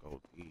stomach OD.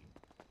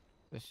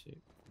 This shit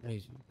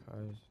crazy,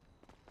 cuz.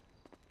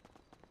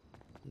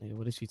 Nigga,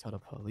 what did she tell the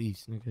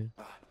police, nigga?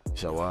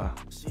 So why?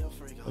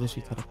 What did she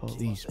tell the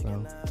police,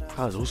 bro?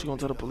 Cuz, who's she gonna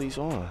tell the police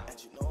on?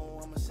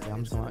 Yeah,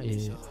 I'm just gonna,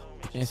 yeah. You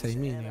can't say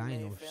me, nigga. I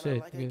ain't know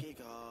shit, nigga.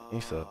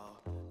 Gangsta.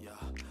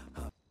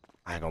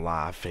 I ain't gonna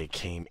lie, I fake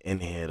came in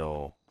here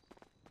though.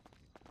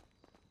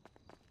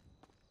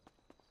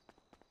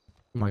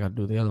 I gotta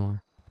do the other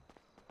one.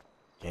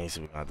 Gangsta,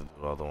 we got to do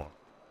the other one.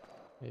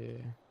 Yeah.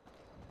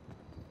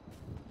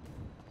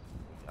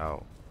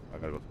 Out. I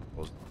gotta go to the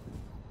post.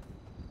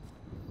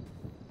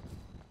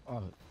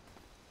 Oh.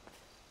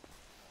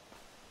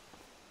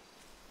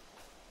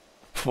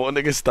 4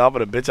 niggas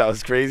stomping a bitch out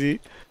is crazy.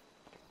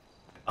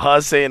 Her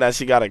saying that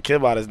she got a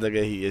kid by this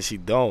nigga, and she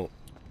don't.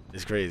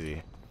 It's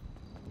crazy.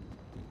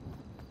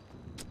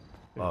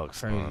 Fuck,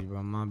 Crazy, son.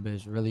 bro. My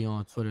bitch really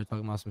on Twitter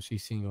talking about some she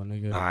single,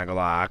 nigga. I ain't gonna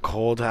lie. I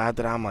called her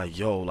after that. I'm like,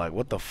 yo, like,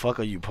 what the fuck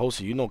are you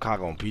posting? You know cock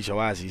gonna beat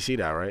your ass. You see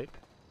that, right?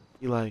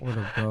 He like,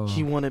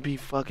 he wanna be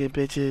fucking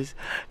bitches,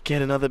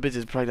 get another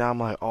bitches pregnant. I'm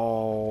like,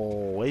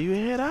 oh, where you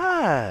hear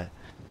that?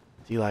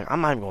 He like,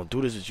 I'm not even gonna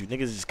do this with you.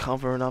 Niggas is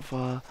covering up for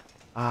her.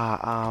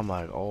 I'm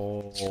like,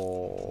 oh.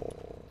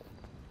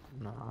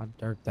 Nah, I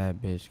dirt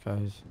that bitch,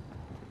 cuz.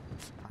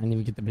 I didn't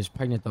even get the bitch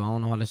pregnant, though. I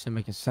don't know how this shit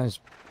making sense.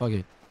 Fuck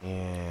it.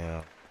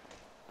 Yeah.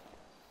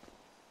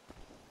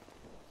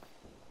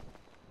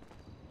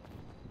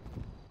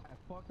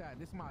 Fuck that.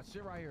 This is my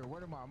shit right here.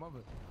 Word of my mother.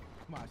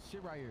 My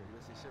shit right here.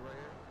 This is shit right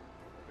here.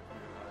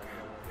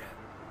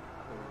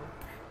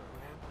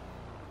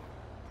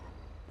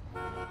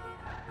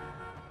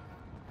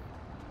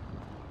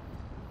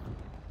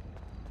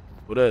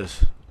 Who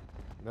this?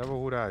 Never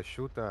who that.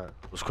 Shoot that.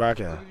 What's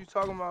cracking? What are you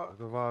talking about?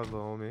 The vibes,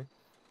 little homie.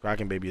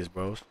 Cracking baby is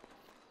bros.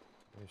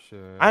 Hey, shit.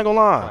 I ain't gonna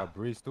lie. I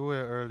breezed through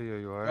it earlier,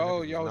 you heard?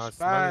 Yo, Niggas yo, not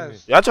smelling me.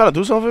 Spazz. Y'all trying to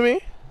do something for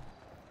me?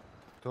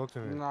 Talk to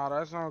me. Nah,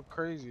 that sounds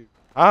crazy.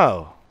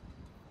 How?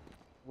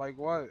 Like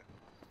what?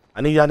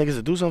 I need y'all niggas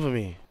to do something for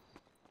me.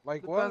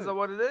 Like Depends what? on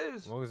what it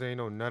is. As long as ain't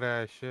no nut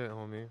ass shit,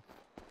 homie.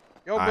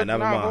 Yo, Alright, but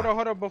never nah, mind.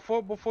 hold up.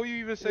 Before you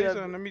even say Yeah,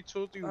 something, let me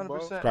talk to you, bro.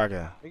 100%.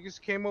 Cracking.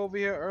 Niggas came over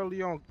here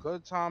early on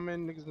good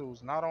timing. Niggas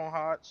was not on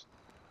hots,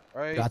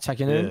 right? Y'all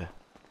checking in?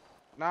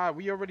 Nah,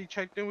 we already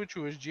checked in with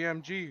you. It's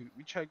GMG.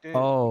 We checked in.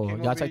 Oh, came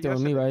y'all over checked here in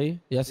with me, right?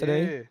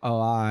 Yesterday? Yeah. Oh,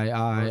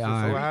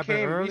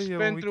 alright. We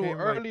spent through like,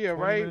 earlier,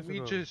 20 right?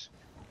 minutes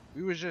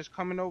We was just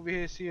coming over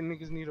here seeing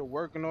niggas need to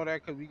work and all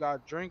that because we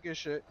got drink and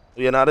shit.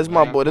 Yeah, nah, this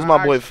my boy. This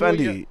my boy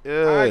Fendi. I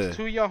Yeah. asked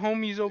two of your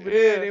homies over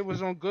there. They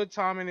was on good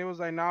time and they was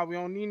like, nah, we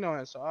don't need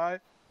no So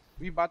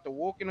we about to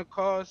walk in the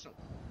cars.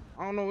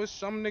 I don't know, it's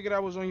some nigga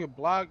that was on your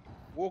block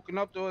walking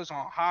up to us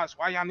on hots.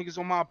 Why y'all niggas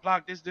on my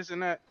block? This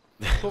and that.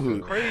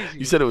 Talking crazy.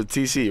 You said it was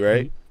TC,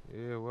 right?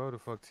 Yeah, well, the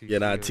fuck TC. Yeah,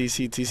 nah,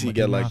 TC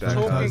get like that,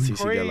 cuz.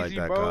 TC get like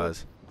that,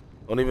 cuz.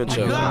 Don't even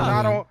chill.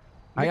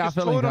 How y'all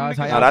feeling, guys?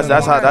 Nah, that's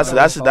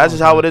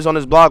just how it is on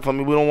this block. For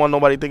me, we don't want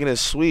nobody thinking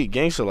it's sweet,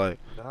 gangster like.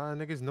 Nah,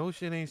 niggas, no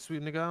shit ain't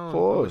sweet, nigga. I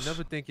course. would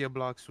never think your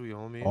block sweet,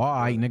 homie.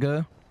 All right,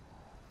 nigga.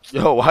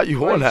 Yo, why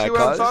you on that, See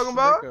what I'm cuz? talking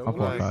about?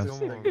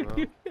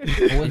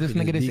 Who is this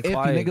nigga? This iffy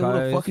nigga? Who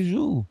the fuck is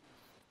you?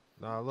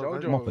 Nah,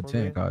 look, I'm off for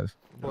 10, guys.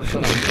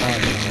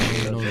 Nigga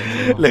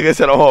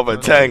said I'm off for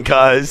 10,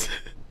 cuz.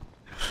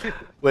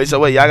 Wait, so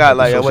wait, y'all got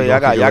like, y'all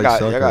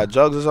got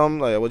jugs or something?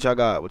 Like, what y'all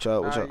got? What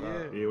y'all?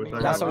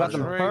 Y'all still got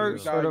them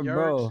perks or the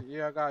bro?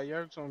 Yeah, I got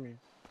yerks on me.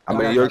 How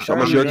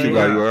much yerks you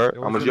got? You heard?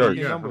 How much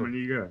yerks? How many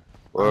you got?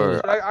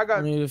 Word.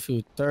 I need a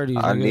few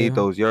 30s. I need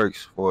those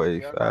yerks for a I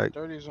got fact.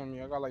 30s on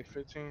me. I got like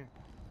 15.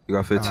 You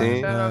got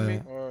 15?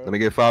 Let me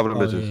get 5 of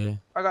them bitches.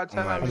 I got 10.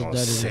 I'm not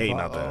gonna say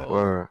nothing.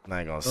 Word. I'm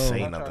not gonna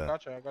say nothing.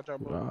 I got you,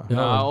 bro.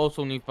 Nah, I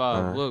also need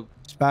 5. Look,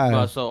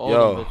 Spazz. so all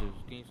Yo. them bitches.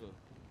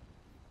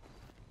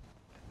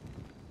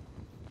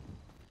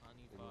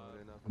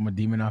 I'm a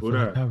demon out for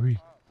that? recovery.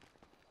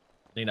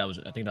 I think that was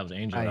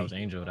Angel. That was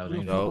Angel.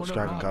 Yo,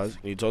 Scrapping, cuz.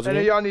 You told And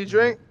then me? y'all need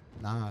drink?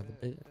 Nah,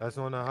 That's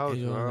on the house,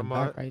 Angel bro. in the I'm back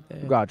out. right there.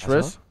 You got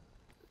Tris?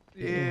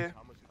 Yeah.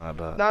 I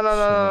bet.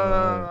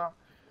 No.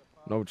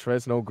 No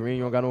Tris, no green.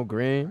 You don't got no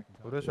green.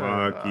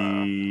 Rocky.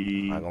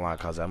 I'm not gonna lie,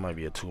 cuz. That might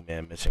be a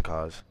 2-man mission,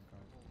 cuz.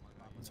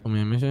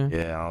 2-man mission?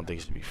 Yeah, I don't think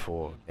it should be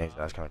 4.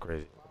 That's kind of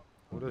crazy.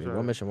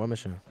 One mission.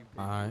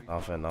 Alright.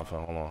 Nothing.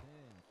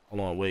 Hold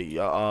on. Wait,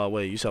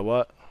 you said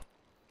what?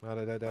 Nah,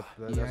 that's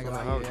on the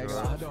house,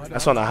 bro.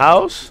 That's on the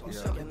house?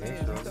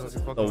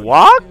 The The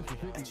walk?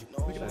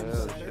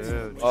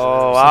 Chill.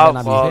 Oh, Better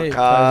not be fuck, hit, cuz.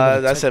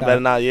 cuz. That shit better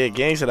not, yeah,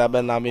 gangster. That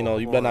better not be no,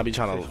 you better not be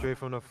trying to. Straight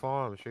from the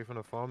farm, straight from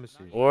the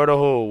pharmacy. Word of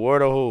who?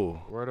 Word of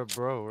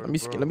bro. Let me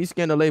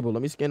scan the label.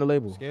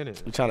 Scan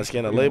it. You trying to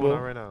scan the Play phone label?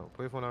 out right now.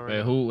 Play phone out right Wait,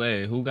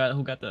 now. who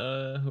got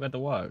the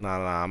walk?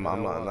 Nah, I'm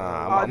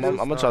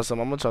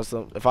gonna trust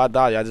him. If I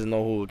die, I just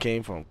know who it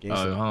came from. Oh,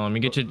 Gangster. hold on. Let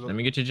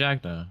me get your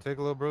jack then. Take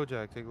a little bro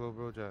jack.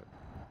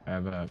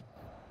 Alright, bet.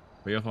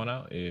 Put your phone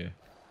out? Yeah.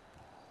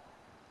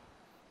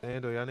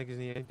 Damn, though, y'all niggas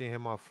need anything,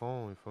 hit my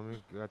phone. For me,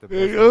 got the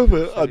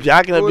I'm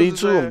jacking a V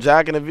too. I'm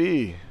jacking a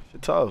V.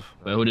 Shit tough.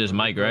 But who this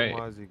Mike, right?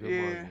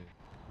 Yeah.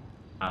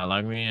 I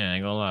like me, I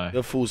ain't gonna lie.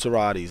 The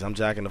Fusaratis. I'm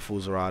jacking the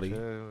Fuserati. I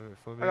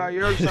got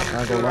yerks on me.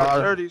 I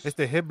got 30s. It's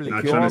the Hibley.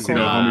 Not trying to see the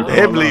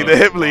homie. The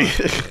Hibley.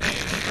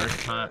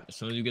 First time, as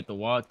soon as you get the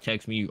walk,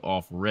 text me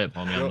off rip,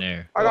 homie. I'm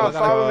there. I got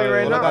 5 on me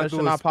right now. I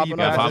do not popping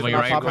up. Follow me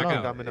right quick.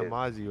 I'm in the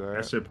Mozzie, That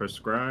right? shit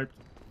prescribed.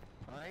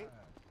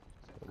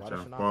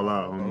 Trying to fall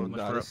out, homie.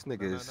 Nah, this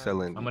nigga is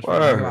selling. How much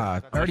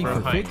Word. 30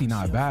 for 50,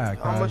 not bad.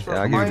 How much cuz. for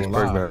Yeah, I give you some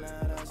mine? break back.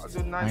 I'll do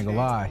I ain't 19. gonna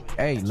lie.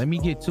 Hey, let me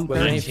get But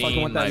you ain't 230.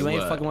 fucking with that. You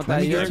ain't fucking with Let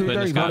that me get here.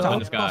 230. Sky, Bro, in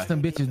the sky. bust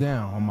them bitches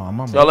down. On my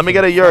mama. Yo, let me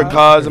get a yurt,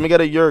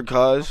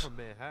 cuz.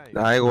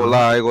 Nah, I ain't gonna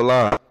lie. I ain't gonna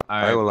lie.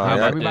 Alright,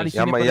 everybody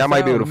Y'all see might, it y'all for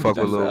might be able to themselves.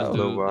 fuck with Let's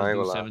Lil, bro. I ain't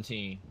gonna lie.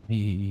 17.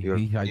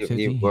 He type You- Titchy.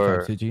 you He type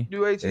word. Titchy.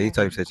 Do 18. Yeah, he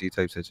type Titchy.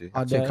 That shit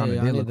kinda I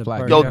did need look the flat.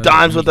 perk. Yo, Yeah,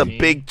 Dimes with a 18.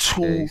 big Yeah,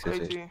 2 he's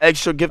Titchy.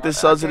 extra gifted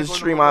subs to the can't go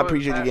stream. no I more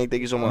appreciate you, than gang.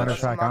 Thank you so Matter much. of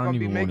fact, I don't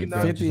even want it.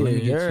 50 Let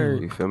me get a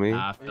two. You feel me?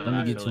 I feel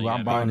Let me get two.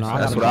 I'm buying the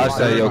That's shit. what I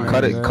say, yo.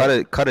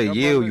 Right, Cut a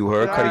yield. You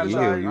heard? Cut a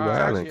yield. You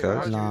Alright, wildin',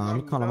 cuz. Nah,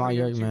 I'm calling my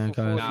yerk, man,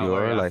 cuz. Nah, You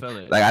word, heard? I Like, feel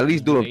it. at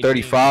least do them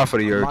 35 for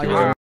the year. My You yerk.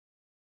 heard?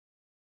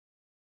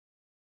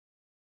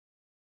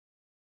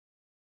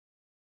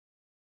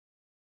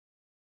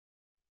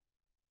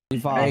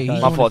 Hey,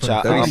 My fault,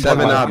 chat.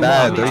 37 not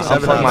bad.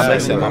 37 fucking my not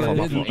mixing. My bad. fault.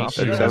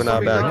 37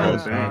 not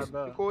bad, cuz.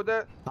 You cool with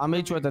that? I'll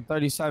meet you at the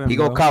 37. He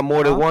gonna bro. cop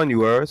more than one,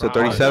 you heard? So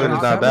 37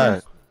 is not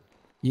bad.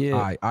 Yeah.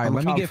 All right. I'ma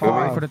Let me cop get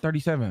 5 for the five.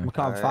 37. I'm gonna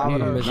cop 5 of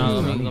them Yeah. bitches.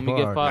 Nah, Let me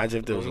get 5. Imagine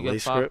if there was a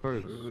late script.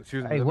 Excuse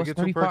me. Hey, let me what's get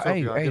 2 35? perks off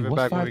Hey, you. I'll hey, give it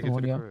what's back when 5 we get to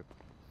for the y'all? crib.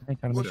 Hey,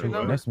 gotta make What's sure your you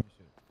number? next me.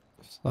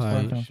 Like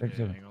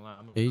 1800.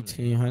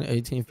 1800,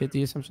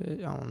 1850 or some shit. I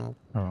don't know.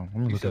 Hold on, let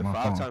me You look said at my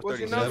 5 phone. times What's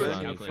your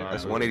 37? number?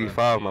 That's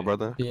 185, my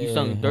brother. Yeah, You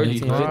selling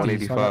 30,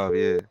 1850, 185,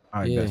 yeah.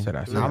 All right, Yeah. that's it.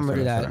 That's it. Nah, I'm that's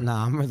really it, that. that's it.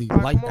 Nah, I'm really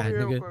Alright, like come over that, here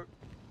real nigga. quick.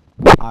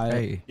 Alright.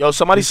 Hey, Yo,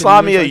 somebody You see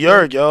slide the me a yerks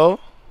yurt, yo.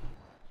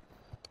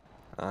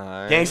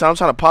 Alright. Gangsta, I'm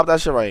trying to pop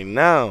that shit right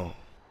now.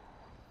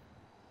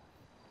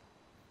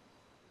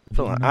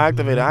 Feeling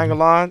activated. I ain't gonna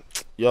lie.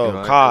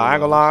 Yo, Kyle, I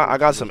ain't gonna lie. I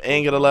got some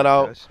anger to let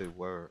out. That shit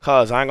word.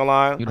 Cuz, I ain't gonna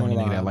lie. you don't need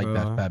a nigga that like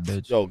that fat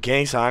bitch. Yo,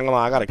 gangsta, I ain't gonna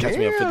lie. I gotta catch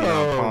me a 50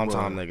 Damn, prime bro.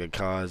 time nigga,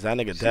 cuz. That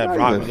nigga She dead not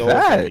rocked even it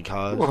off on me, fat.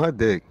 cuz. Who on her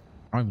dick?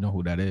 I don't even know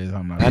who that is.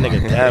 I'm not. That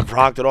nigga dead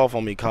rocked it off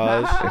on me,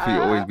 cuz. If he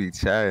always be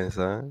chatting,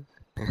 son.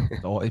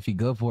 So if he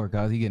good for it,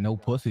 cause he get no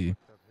pussy.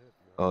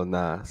 Oh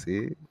nah,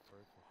 see,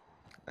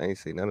 I ain't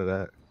say none of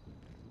that.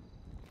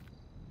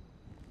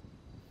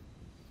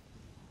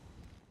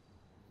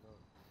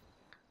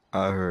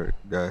 I heard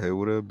that. Hey,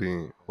 what up,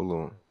 being? Hold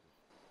on.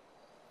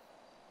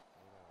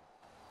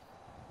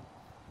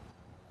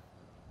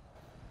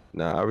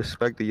 Nah, I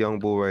respect the young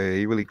boy right here.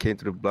 He really came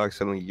to the block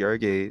selling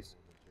Yergays.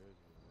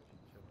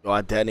 Yo,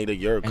 I dad need a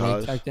yurt, And they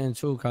cuz. checked in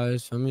too,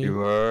 cuz, for me. You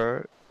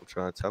heard? I'm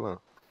trying to tell him.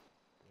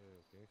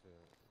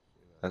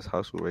 That's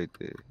hustle right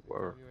there.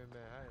 Word.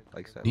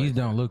 Like that. These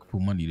don't look for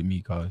money to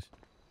me, cause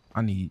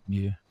I need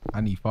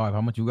 5.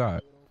 How much you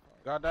got?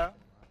 Got that?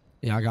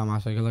 Yeah, I got my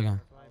second looking.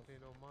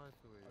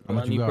 How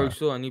much I you need got? perks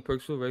too. I need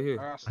perks too right here.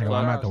 I'm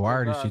gonna have to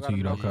wire this shit to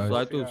you though, cuz.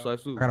 Slide through.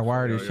 I gotta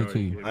wire this shit to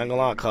you. I ain't gonna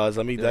lie, cuz.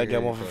 Let me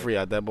get one for free.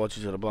 I that bought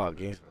you to the block,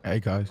 gang. Hey,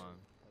 cuz.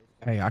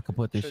 Hey, I could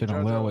put this shit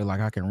on Layaway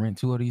like I can rent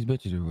 2 of these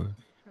bitches. Or what?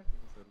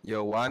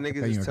 Yo, why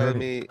niggas is telling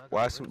me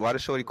why the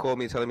shorty called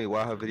me telling me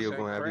why her video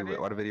going everywhere?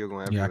 Why the video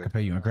going everywhere? Yeah, I can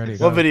pay you in credit.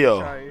 What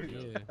video?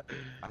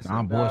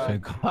 I'm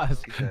bullshit,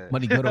 cuz.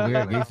 Money good over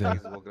here, he said.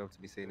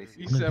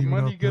 He said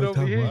money good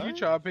over here. You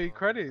try to pay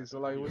credit. So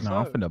like, what's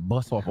Nah, I'm up? finna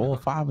bust off all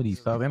 5 of these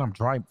stuff, and I'm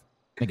dry,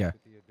 nigga.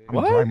 I'm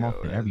What? dry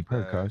mouth in every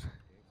perk, cuz.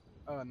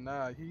 Oh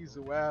nah, he's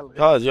a wild.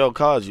 Cuz,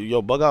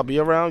 yo, bug out, be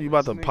around. You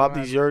about to pop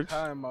these yurts?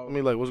 I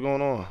mean, like, what's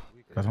going on?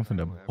 Cause I'm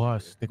finna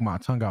bust, stick my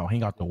tongue out,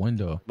 hang out the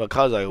window. But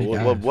cuz, like,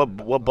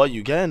 what butt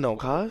you getting though,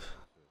 cuz?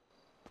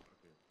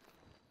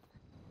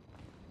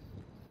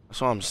 That's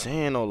what I'm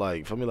saying though,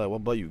 like, for me, like,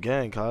 what butt you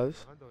getting,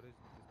 cuz?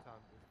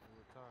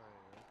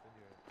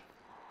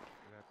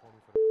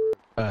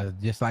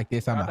 Just like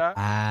this, I'm like,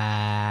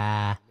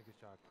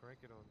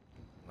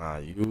 Nah,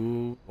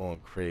 you going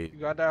crazy.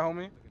 You got that,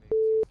 homie?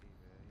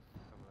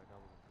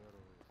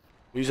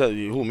 You said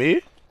who,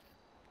 me?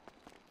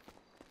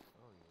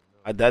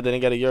 My dad didn't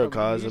get a yurt,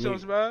 cuz.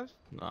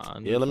 Nah,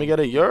 Yeah, let me get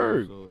a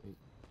yurt.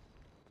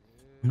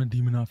 I'm a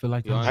demon. I feel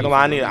like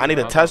I need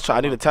a test try.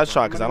 I need a test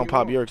try because I don't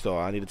pop yurts though.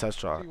 I need a test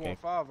try. You want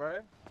 5, right?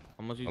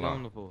 How much you Hold on.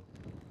 selling it for?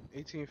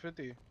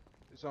 1850.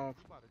 It's on.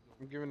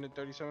 I'm giving it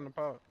 37 a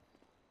pound.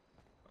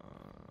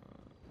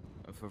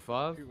 For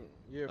 5?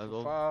 Yeah, That's for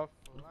all? 5.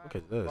 Look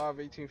at this. 5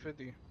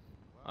 1850.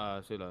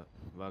 Say that.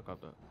 Back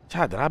up that.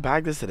 Chad, did I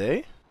bag this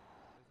today?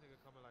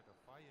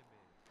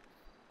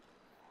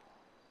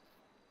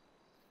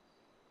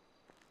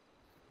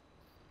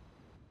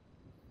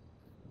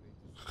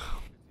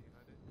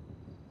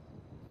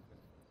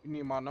 You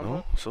need my number?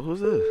 No? So who's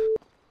this?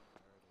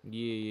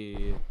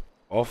 Yeah.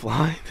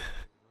 Offline?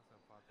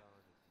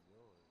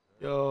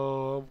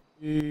 Yo,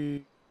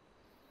 And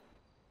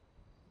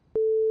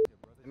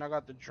I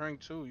got the drink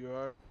too, you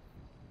heard?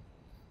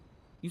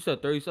 You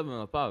said 37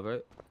 on 5,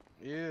 right?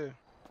 Yeah.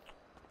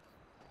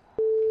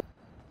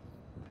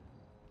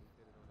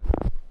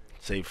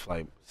 safe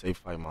flight,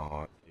 my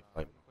heart. Safe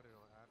flight.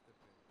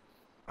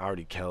 I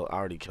already killed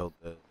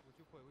the.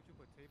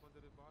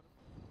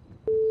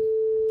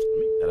 Let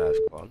me get that ass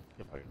clogged.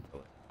 See if I can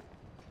kill it.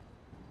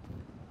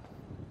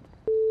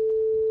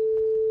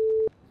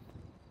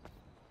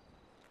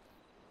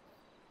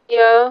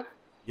 Yo.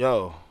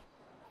 Yo.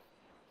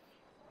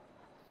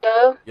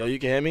 Yo. Yo, you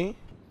can hear me?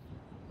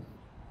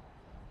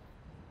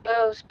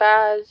 Yo,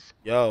 Spazz.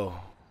 Yo.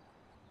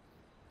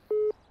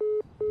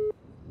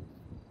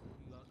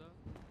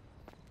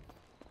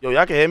 Yo,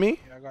 y'all can hear me?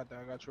 Yeah, I got that.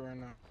 I got you right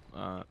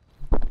now.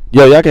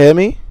 Yo, y'all can hear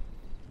me?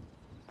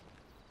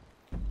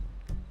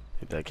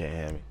 If that can't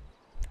hear me.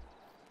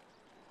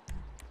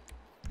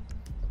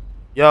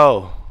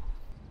 Yo.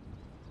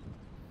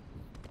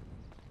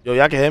 Yo,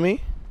 y'all can hear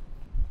me?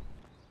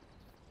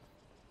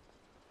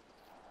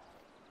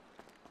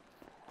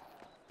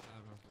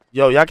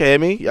 Yo, y'all can hear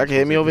me? Y'all can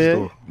hear me over here?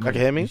 Y'all can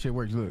hear me? This shit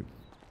works.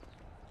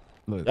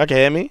 Look. Y'all can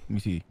hear me? Let me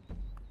see.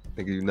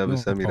 Nigga, you never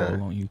sent me that.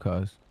 Hold on, you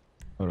cuz.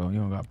 Hold on, you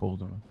don't got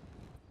poles on.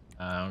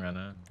 I don't got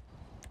none.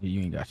 Yeah,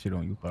 you ain't got shit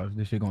on you, cuz.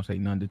 This shit gonna say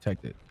none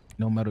detected.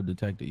 No metal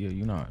detected. Yeah,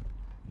 you not.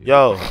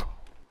 Yo.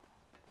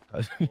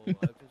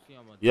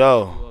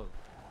 Yo.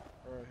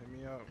 Bro, hit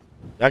me up.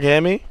 Y'all can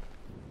hear me?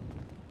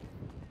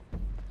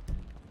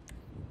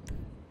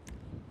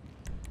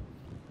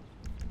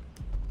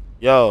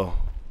 Yo.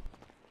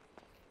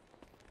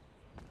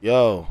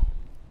 Yo.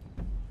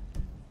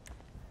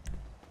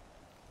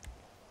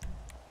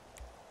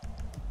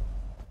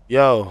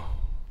 Yo.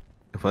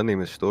 If her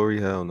name is Story,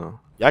 hell no.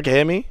 Y'all can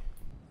hear me?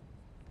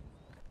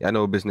 Y'all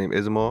know a bitch named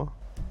Ismar?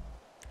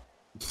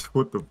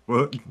 What the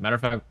fuck? Matter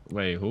of fact,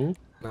 wait, who?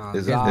 Nah,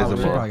 Ismar. she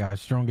probably got a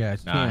strong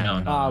ass Nah,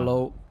 hell no.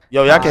 Hello.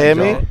 Yo, y'all can hear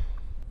me?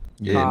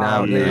 Yeah,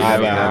 now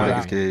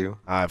niggas can hear you.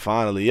 Alright,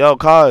 finally. Yo,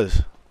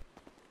 cuz.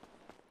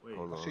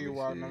 Hold on, See you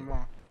let out me no see.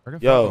 more.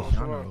 Yo.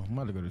 I'm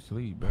about to go to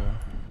sleep, bro.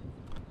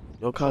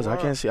 Yo, cuz, I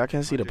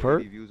can't see the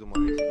perk. Views on my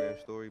Instagram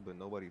story, but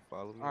nobody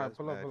follow me. Alright, That's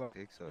pull up, mad pull up.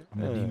 dicks up.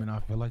 I'm a demon. I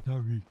feel like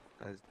Tyreek.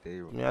 That's day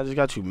I mean, I just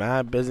got you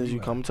mad business. You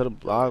come to the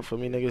block for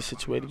me, nigga.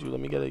 Situated you. Let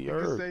me get a You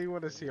yurt. say you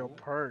want to see a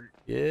perk.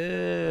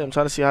 Yeah, I'm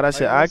trying to see how that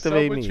shit Like, what's up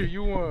activate with me.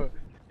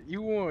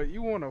 You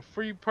want a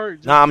free perk?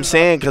 just Nah, I'm 'cause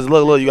saying, cause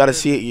look, you gotta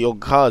see it, yo,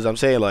 cuz. I'm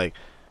saying, like,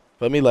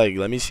 Feel me? Like,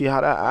 let me see how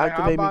that Like,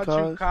 activate me, how about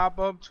you cuz. cop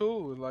up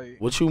too? Like,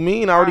 What you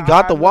mean? I already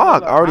got the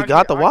walk. I already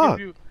got the walk.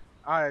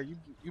 Alright,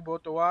 you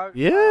bought the walk?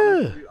 Yeah.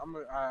 I'm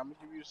gonna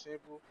give you a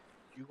sample.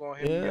 You gonna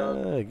hit me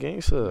up. Yeah,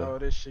 gangster. You know,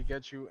 this shit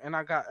get you. And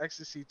I got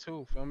ecstasy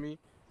too, feel me?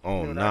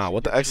 Oh, You know, that nah. shit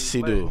What the get you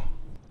ecstasy lit. do?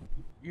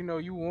 You know,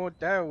 you want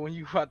that when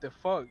you about to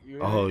fuck. You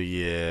know? Oh,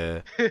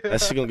 yeah.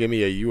 That shit gonna give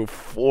me a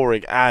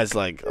euphoric ass,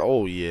 like,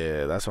 oh,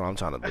 yeah. That's what I'm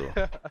trying to do.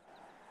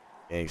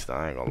 Gangsta,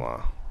 I ain't gonna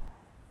lie.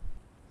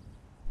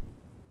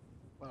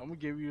 I'm gonna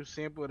give you a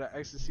sample of the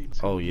ecstasy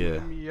too. Oh, You yeah.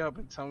 hit me up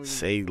and tell me.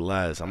 Say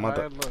less. I'm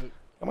Alright,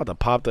 about to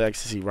pop the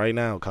ecstasy right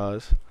now,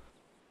 cuz.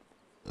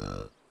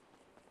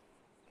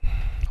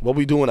 What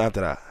we doing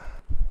after that?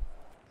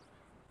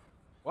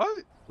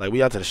 What? Like,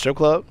 we out to the strip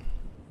club?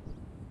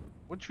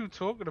 What you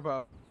talking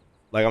about?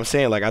 Like, I'm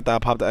saying, like, after I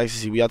pop the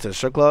ecstasy, we out to the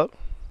strip club?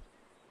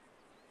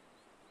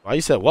 Why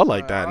you said what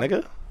like that,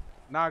 nigga?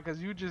 Nah, cause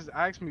you just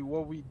asked me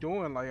what we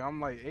doing. Like, I'm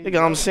like, hey,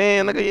 Nigga, I'm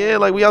saying, nigga, yeah,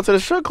 like, we out to the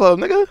strip club,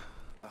 nigga.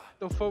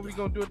 the fuck we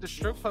gonna do at the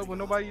strip club with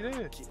nobody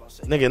there?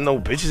 Nigga, no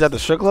bitches at the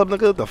strip club,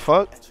 nigga? The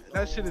fuck?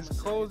 That shit is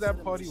closed.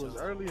 That party was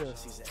earlier.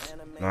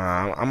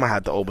 Nah, I'm gonna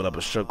have to open up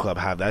a strip club,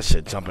 have that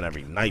shit jumping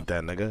every night,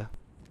 then, nigga.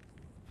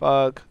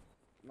 Fuck.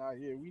 Nah,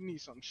 yeah, we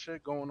need some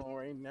shit going on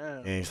right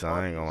now. Gangsta,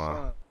 I ain't gonna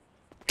lie.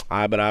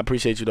 Alright, but I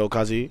appreciate you though,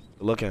 Kazi.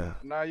 Good looking.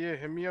 Nah, yeah,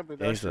 hit me up if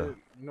that Gangsta. shit,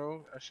 you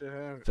know, that shit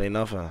happen. Say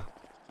nothing.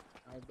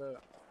 I bet.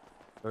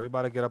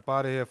 Everybody get up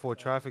out of here for a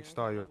traffic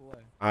start.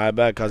 Alright,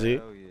 bet,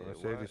 Kazi.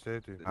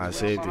 Safety. Alright,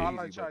 safety.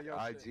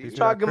 He's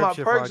trying to get my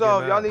perks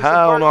off. Y'all need some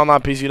Hell perks. no, I'm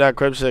not piecing you that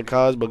crib shit,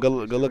 cuz, but good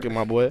looking,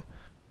 my boy.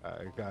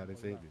 Alright, got it,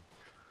 safety.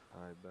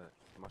 Alright, bet.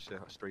 My shit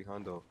straight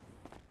hundo.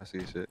 I see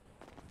shit.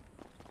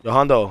 Yo,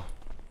 Hondo.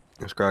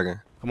 It's cracking.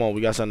 Come on,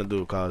 we got something to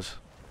do, cuz.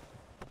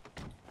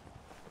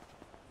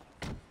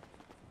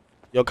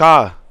 Yo,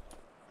 Ka.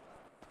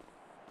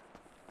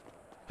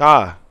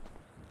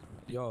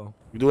 Yo.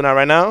 You doing that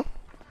right now?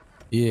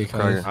 Yeah,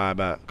 cuz. Alright,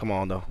 bet. Come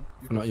on, though.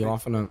 Yo, I'm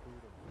finna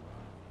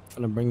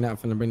bring that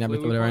bitch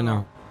over there right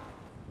now.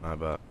 Alright,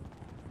 bet.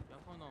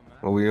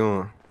 What we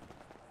on?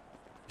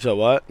 So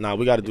what? Nah,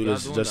 we gotta do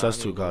this just us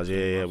two, cuz.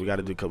 Yeah, we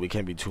gotta do, cuz we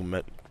can't be too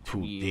deep.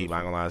 I ain't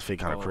gonna lie, it's fake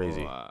kind of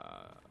crazy.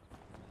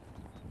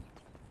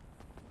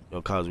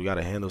 Yo, cuz, we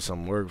gotta handle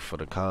some work for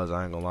the cuz.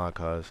 I ain't gonna lie,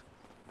 cuz.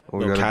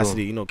 Yo,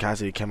 Cassidy, you know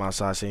Cassidy came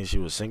outside saying she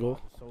was single?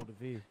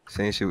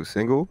 Saying she was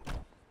single?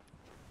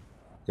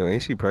 Yo,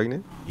 ain't she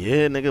pregnant?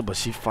 Yeah, nigga, but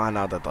she found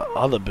out that the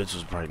other bitch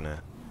was pregnant.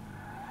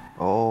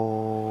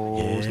 Oh,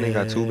 this nigga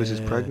got 2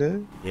 bitches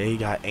pregnant? Yeah, he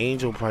got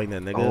Angel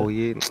pregnant, nigga. Oh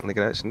yeah,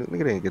 nigga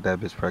didn't get that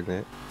bitch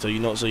pregnant. So you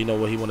know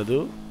what he wanna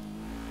do?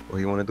 What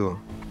he wanna do?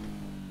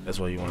 That's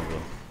what he wanna do.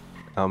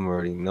 I'm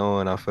already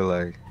knowing. I feel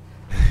like.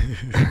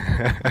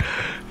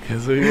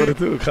 That's what he wanna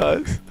do,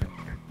 cuz.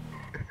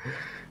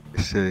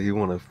 Shit, he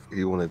wanna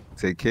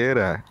take care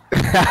of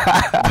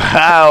that.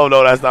 Hell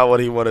no, that's not what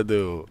he wanna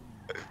do.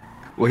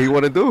 What he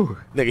wanna do?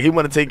 Nigga, he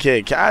wanna take care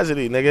of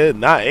Cassidy, nigga,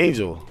 not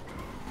Angel.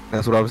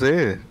 That's what I'm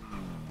saying.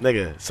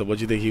 Nigga, so what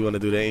you think he wanna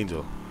do to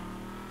Angel?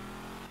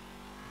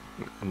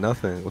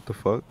 Nothing. What the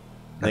fuck?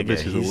 That Nigga,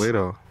 bitch is away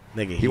though.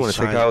 Nigga, he wanna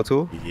take her out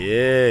too?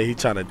 Yeah, he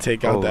trying to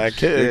take out Oh, that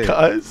kid, shit.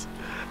 cuz.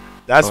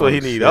 That's what he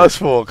need shit. us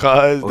for,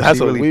 cuz. Oh, That's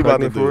she what really we about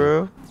to pregnant do. for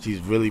real? She's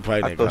really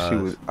pregnant, I thought she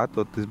cuz. was. I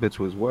thought this bitch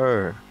was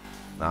word.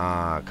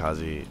 Nah,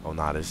 Kazi. Oh,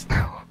 nah, this.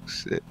 Oh,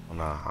 shit. Oh,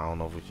 nah, I don't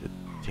know if we should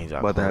change our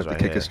About to have clothes to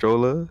right kick here. a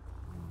stroller.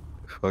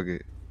 Fuck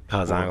it.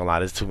 Cuz I ain't gonna lie,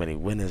 there's too many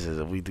witnesses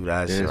if we do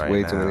that Yeah, shit there's right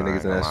way now. too many I niggas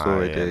ain't in that gonna store lie,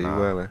 right there. yeah, You nah.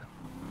 wildin'.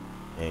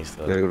 Gangsta.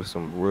 You gotta go to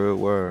some real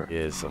word.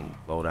 Yeah, some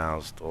low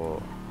down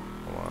store.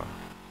 Come on.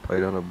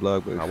 Probably down the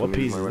block. But Now, for what me,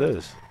 piece my is right-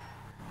 this?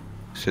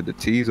 Shit, the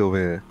T's over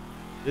here.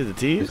 This the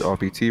T's? It's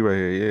RPT right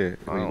here, yeah.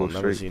 I When you don't go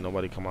never straight. see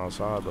nobody come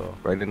outside though.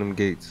 Right in them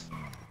gates.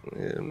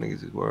 Yeah, them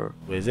niggas is word.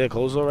 Wait, is there a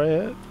closed door right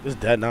here? It's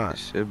dead not. It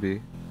should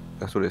be.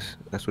 That's what it's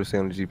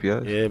saying on the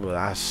GPS. Yeah, but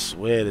I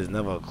swear there's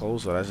never a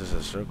closed door. That's just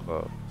a strip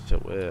club.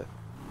 Shit weird.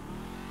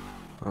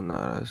 Oh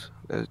nah,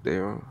 that's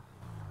their room.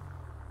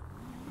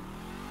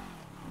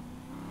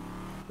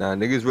 Nah,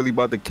 niggas really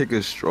about to kick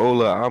a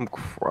stroller. I'm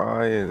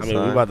crying. I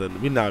mean,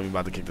 son. we not even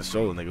about to kick the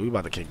stroller, nigga. We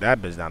about to kick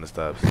that bitch down the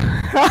steps.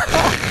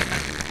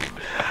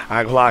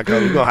 I ain't gonna lie,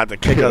 cuz. We gonna have to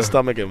kick her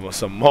stomach and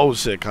some more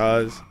shit,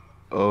 cuz.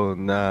 Oh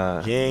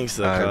nah.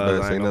 Gangsta, Alright, cuz.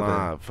 bet, I say ain't gonna nothing.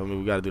 lie. For me,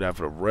 we gotta do that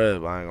for the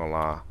rib. I ain't gonna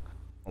lie.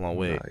 Hold on,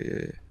 wait. Nah,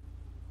 yeah.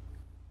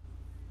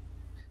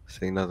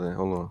 Say nothing.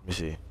 Hold on. Let me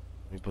see.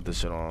 Let me put this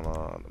shit on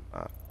the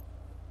map.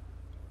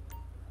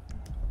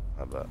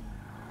 I bet.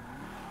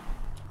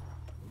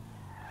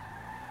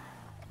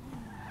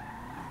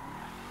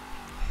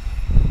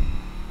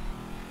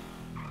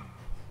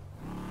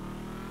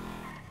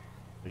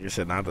 Like I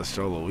said, not the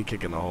stroller. We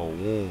kicking the whole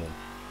womb.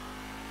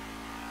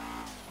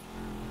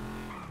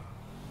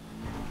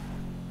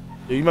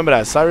 Yo, you remember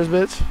that Cyrus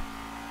bitch?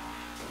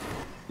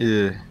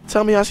 Yeah.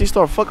 Tell me how she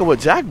started fucking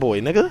with Jack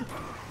Boy, nigga.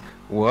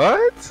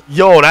 What?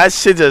 Yo, that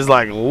shit just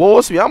like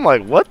lost me. I'm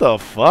like, what the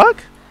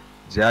fuck?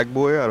 Jack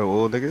Boy out of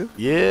old nigga?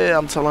 Yeah,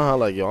 I'm telling her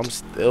like, yo, I'm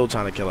still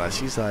trying to kill her.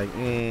 She's like,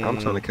 I'm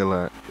trying to kill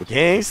her.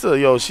 Gangsta,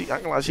 yo, she, I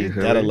ain't gonna lie, she You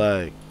dead heard?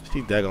 alive.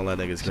 She dead gonna let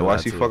niggas kill So why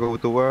her she too. fucking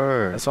with the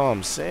word? That's all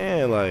I'm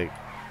saying. Like,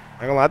 I ain't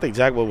gonna lie, I think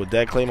Jack was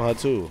dead claiming her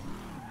too.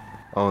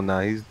 Oh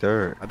nah, he's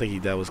dirt. I think he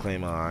dead was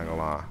claiming her. I ain't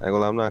gonna lie. I ain't gonna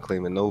lie, I'm not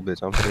claiming no bitch.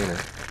 I'm saying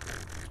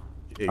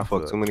it. I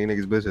fuck too many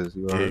niggas bitches.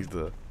 You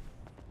heard?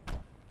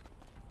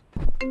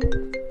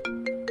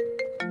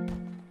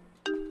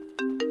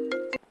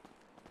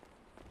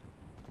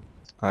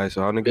 Alright,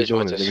 so how niggas Bitch doing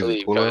went it? to Niggas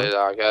sleep, pull up? cuz,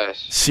 I guess.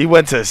 She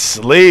went to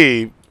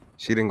sleep.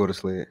 She didn't go to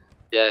sleep.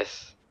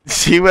 Yes.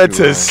 She went You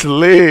to lying.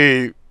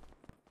 sleep.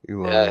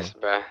 You lying. Yes,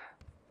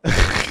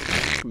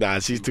 bruh. Nah,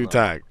 she's too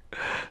tagged.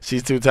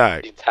 She's too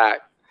tagged. You tack.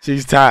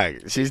 She's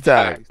tagged. She's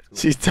tagged.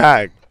 She's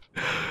tagged.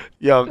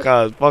 Yo,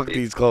 cuz, fuck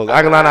these clothes. I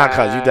ain't gonna lie, not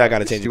cuz. You dad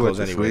gotta change She your went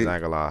clothes to anyways. sleep. I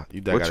ain't gonna lie.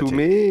 You dad What gotta you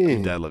change. mean?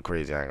 You dad look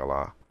crazy. I ain't gonna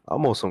lie.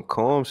 I'm on some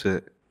calm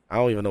shit. I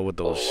don't even know what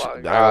those. Oh my I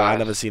ain't gonna lie, I gosh.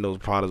 never seen those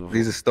products before.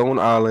 These are Stone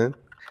Island.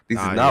 These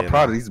Nah, is not yeah,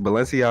 Prada. nah. These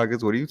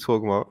Balenciagas. What are you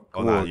talking about?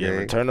 Oh, Come nah, on, yeah, gang.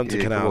 return them to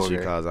Yeah, Canal come on, Street,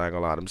 gang. cuz. I ain't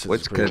gonna lie. Them shits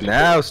What's is crazy.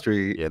 Canal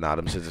Street? Yeah, nah,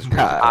 them shits is crazy.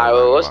 Nah, cuz, I ain't Alright,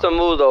 gonna what's lie. the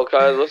move though,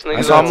 cuz? What's niggas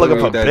That's why I'm doing?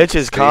 looking for that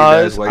bitches, fade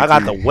ass cuz. white I got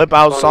tee. the whip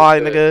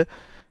outside, nigga.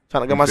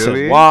 Trying to get You my feel shit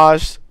me?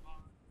 washed.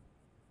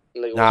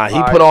 Nigga, Nah, what's he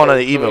fire put on shit,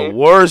 an you feel even me?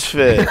 worse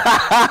fit.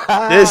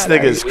 This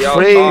nigga's We outside,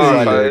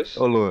 crazy. cuz.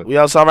 Hold on. We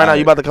outside right now. You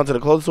Alright. about to come to the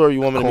clothes store or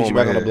you want me to meet you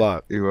back on the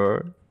block? You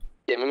heard?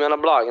 Yeah, meet me on the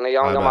block. You know,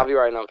 y'all I don't got my bet. view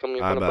right now. Come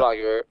me I from the bet. block,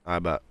 you heard? I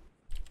bet.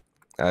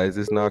 Is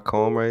this not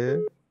calm right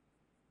here?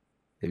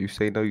 If you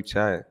say no, you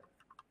chat.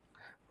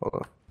 Hold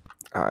on.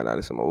 Alright, now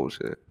this some old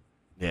shit.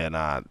 Yeah,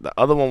 nah. The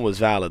other one was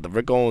valid. The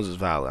Rick Owens is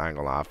valid. I ain't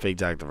gonna lie. I fake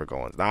jacked the Rick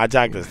Owens. Nah, I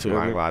jacked this too.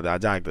 I ain't gonna lie. I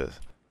jacked this.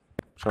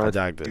 I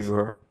jacked this.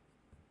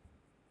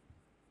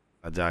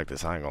 I jacked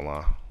this. I ain't gonna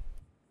lie.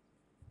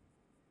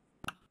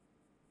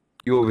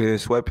 You over here in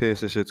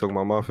sweatpants and shit talking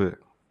about my fit.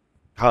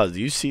 Cuz,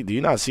 do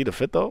you not see the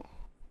fit though?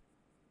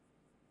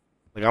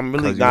 Like I'm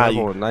really Cause you have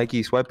on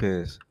Nike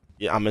sweatpants.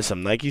 Yeah, I'm in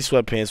some Nike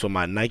sweatpants with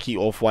my Nike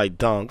off-white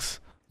dunks.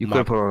 You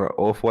could put on an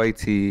off-white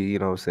tee, you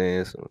know what I'm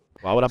saying?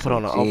 Why would I put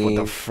on an with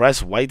the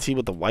fresh white tee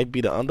with the white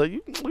beater under?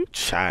 You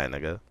chatting,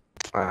 nigga.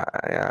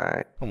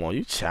 Alright. Come on,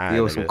 you chatting,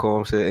 He on nigga. some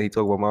calm shit and he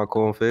talk about my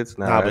calm fits.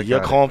 Nah, but I your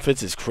got it. calm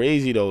fits is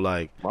crazy though.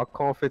 Like My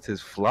calm fits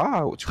is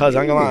fly. What you cuz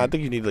I ain't gonna lie, I mean?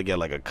 think you need to get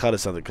like a cut or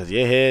something. Cause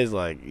your hair is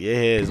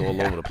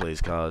all over the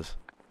place, cuz.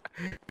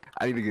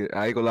 I need to get.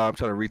 I ain't gonna lie. I'm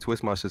trying to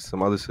retwist my shit to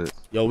some other shit.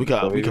 Yo, we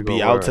could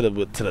be out to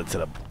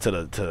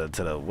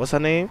the what's her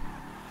name?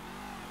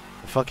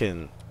 The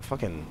fucking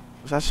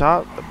what's that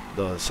shop?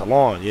 The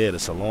salon. Yeah, the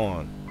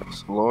salon.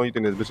 Salon? You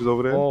think there's bitches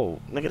over there? Oh,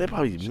 nigga, they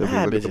probably Should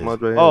mad we look at the bitches.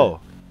 mud right here? Oh,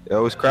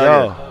 Yo, it's cracking.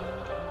 yo.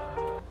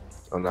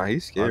 Oh nah,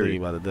 he's I think scary. he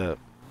about to dip.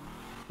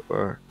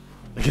 Word.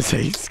 Nigga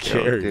say he's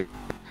scary. Yo,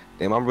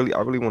 damn, I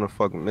really want to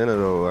fuck Minna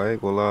though. I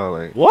ain't gonna lie.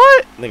 Like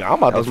What? Nigga, I'm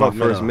about that to was fuck my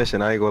first Minna.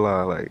 mission. I ain't gonna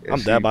lie. Like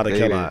I'm dead about to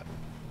kill her.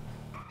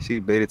 She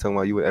baited talking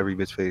about you with every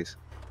bitch face.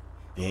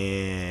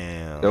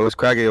 Damn. Yo, it's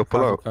cracking. Yo,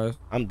 pull up.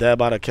 I'm dead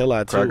about to kill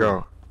her too. Crack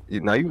out.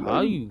 Now you.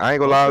 How you I ain't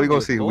gonna lie. We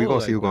gonna fucking see. We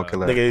gonna see who gonna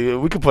kill her.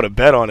 Nigga, we could put a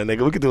bet on it,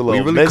 nigga. We could do a We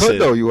little really mission.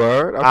 could though. You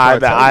heard? I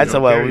bet. I so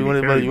what? You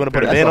wanna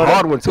put a That's ban a on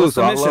hard it? one too.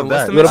 So I love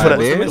that. You wanna put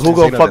a, who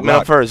gonna fuck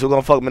Minna first? Who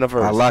gonna fuck Minna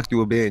first? I locked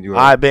you a ban. You heard?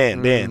 I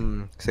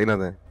ban. Say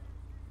nothing.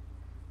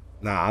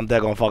 Nah, I'm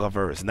dead gonna fuck her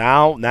first.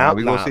 Now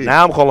we gonna see.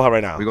 I'm calling her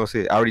right now. We gonna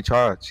see it. I already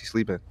charged. She's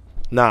sleeping.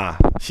 Nah,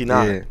 she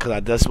not. Yeah. Cause I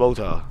just spoke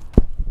to her.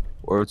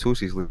 Or two,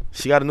 she's sleeping.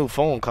 She got a new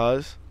phone,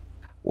 cuz.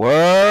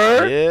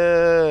 Word?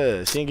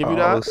 Yeah. She didn't give you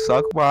Oh, that?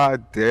 suck my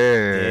dick.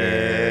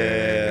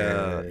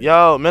 Yeah.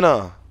 Yo,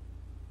 Minna.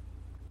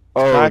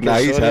 Oh, Smack it, nah,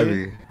 he's shorty.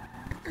 heavy.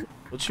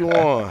 What you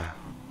want?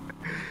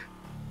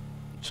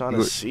 Trying to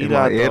You- see in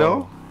that my ear,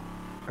 though.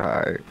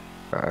 Alright.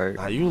 Alright.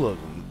 Nah, you look.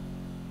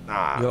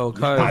 Nah. Yo,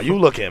 cuz. Nah, you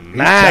looking He's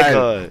mad tight.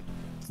 good.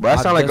 But that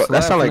I sound like just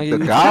that sound left, like nigga. the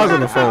You guys just on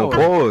the phone. left.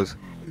 Pause.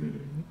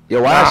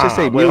 Yo, why that shit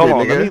say Wait, muted, hold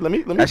on. nigga? Let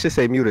me. That shit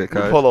say muted, Let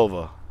me cuz. pull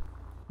over.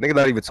 Nigga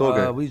not even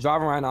talking. We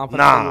driving right now. I'm finna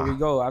Nah. tell you where we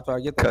go after I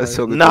get there. Cuz cuz.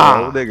 talking Nah. to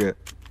the old nigga.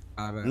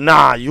 Alright,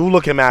 Nah, you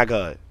looking mad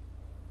good.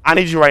 I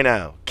need you right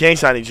now.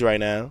 Kings, I need you right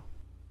now.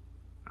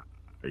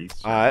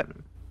 Alright.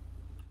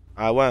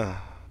 Alright, when?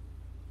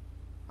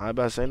 I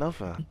better say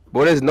nothing.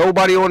 Boy, there's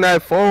nobody on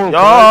that phone. Yo,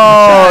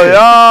 cuz.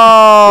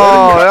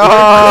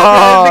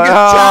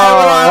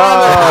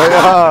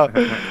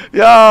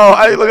 Yo,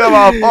 how you look at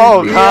my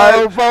phone,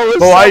 cuz?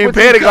 But why you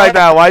panic like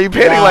that? Why you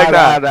panic like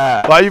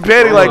that? Why you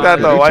panic like that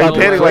though? Why you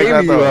panic like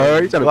that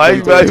though? Why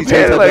you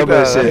panic like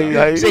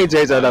that? She ain't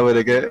changed that number,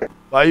 nigga.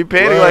 Why you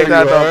panic like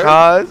that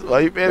though, cuz? Why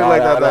you panic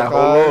like that though, cuz?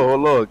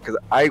 Hold on. Cause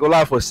I ain't gonna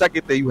lie, for a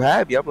second there you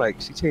happy. I'm like,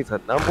 she changed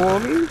her number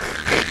on me?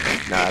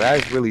 Nah,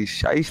 that's really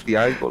shiesty.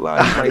 I ain't gonna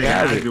lie. You might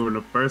have it. Doing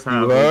the first You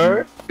half.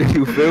 heard?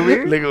 You feel me?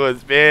 Nigga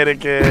was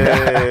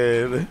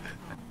panicking.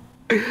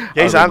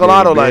 Case, I ain't gonna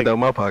lie though, like,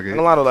 my I pocket. ain't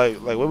gonna lie though, like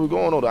where we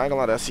going though? I ain't gonna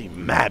lie, though, I see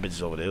mad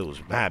bitches over there. It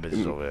was mad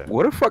bitches over there.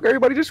 Where the fuck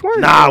everybody just went?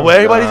 Nah, where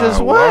everybody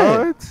just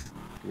went?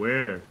 What?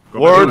 Where?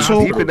 Word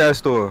Deep in to that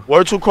store.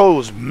 Word to Crow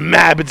was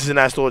mad bitches in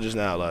that store just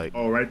now. Like,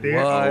 Oh, right there.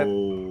 What?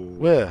 Oh.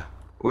 where?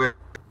 Where?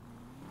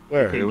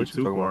 Where? Can't what be you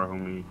too talking far, about?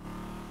 homie.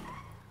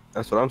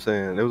 That's what I'm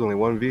saying. There was only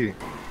one V. I ain't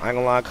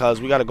gonna lie, cuz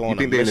we gotta go You on a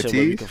think they in the mission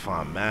where we T's? can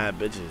find mad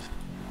bitches.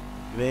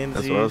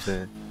 That's what I'm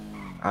saying.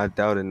 I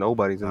doubted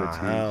nobody's in the team.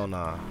 Hell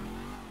nah.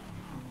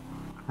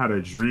 I had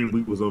a dream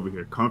we was over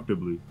here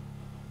comfortably.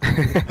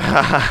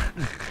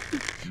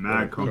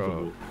 Mad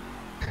comfortable.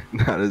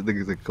 Nah, this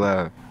nigga's a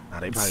clown. Nah,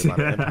 they probably about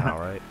to impound,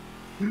 right?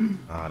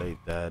 Nah, they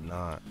dead,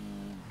 not.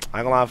 I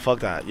ain't gonna lie,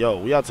 fuck that.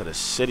 Yo, we out to the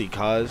city,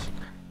 cuz.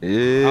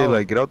 Yeah,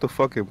 like get out the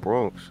fucking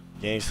Bronx.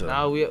 Gangsta.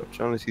 Now we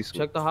trying to see some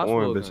check the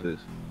hospital. bitches.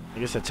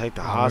 Nigga said check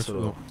the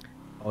hospital.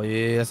 Oh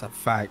yeah, that's a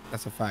fact.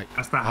 That's a fact.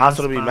 That's the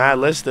Hospital be mad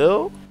lit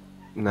still?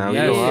 Nah,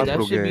 Yeah, we no that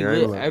hospital shit be gang.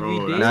 lit Right? every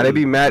day. Nah, they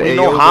be mad. We AOs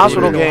no over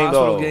hospital there. gang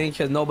Hospital though. gang,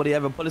 cause nobody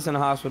ever put us in the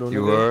hospital.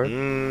 You nigga.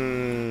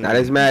 heard? Nah,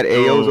 there's mad Yo.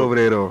 AOs over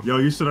there though. Yo,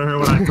 you should have heard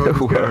what I told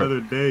you the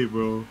other day,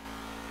 bro.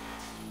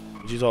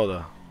 What you told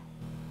her?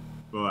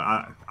 Bro,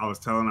 I was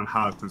telling them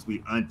how since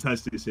we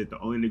untouched this shit, the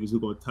only niggas who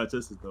gonna touch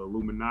us is the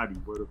Illuminati,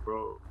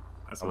 bro.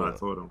 That's what I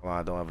told them. Well,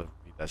 I don't ever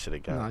beat that shit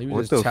again. Nah, you What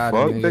just the chatting,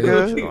 fuck,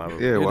 nigga.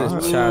 nigga? Yeah, You why?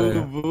 just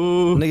chatting.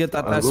 Nigga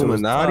thought that shit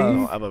was Illuminati?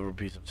 tough. Don't ever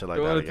repeat some shit like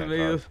that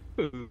again,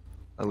 cuz.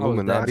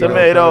 Illuminati.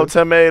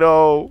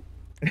 Tomato.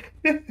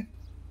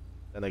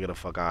 That nigga the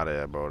fuck out of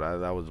there, bro.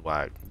 That was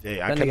whack. Jay,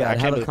 That nigga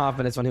had hella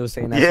confidence when he was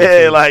saying that.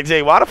 Yeah, like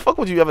Jay, why the fuck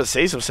would you ever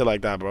say some shit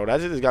like that, bro?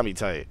 That shit just got me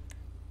tight.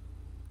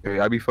 Hey,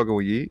 I be fucking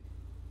with Yeet.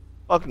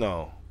 Fuck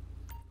no.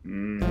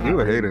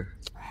 You a hater.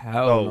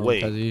 Hell no,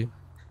 wait. cuz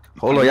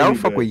Hold on, y'all don't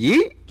fuck with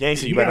Yeet?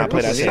 Gangsta, you better not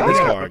play that shit in this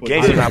car.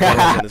 Gangsta, you not playing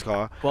that shit in this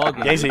car.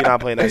 Gangsta, you not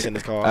playing that shit in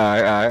this car.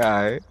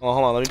 Alright. Oh,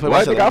 hold on, let me play Well, my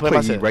I shit. think Let I'll me play play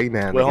my Yeet shit. right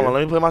now. Wait, hold nigga. on,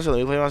 let me play my shit. Let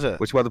me play my shit.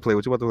 What you about to play?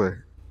 What you about to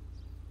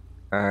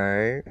play?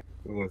 Alright.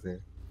 What was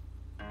it?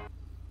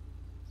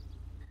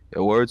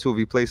 Yo, word two, if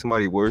you play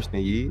somebody worse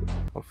than Yeet,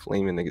 I'm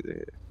flaming niggas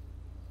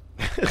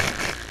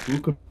in.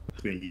 Who could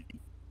be?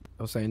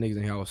 I was saying niggas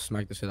in here, I will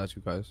smack the shit out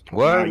you guys.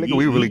 What? Nah, Nigga,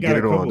 we really got get a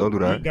it on. couple- Don't do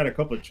that. he got a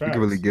couple You tracks.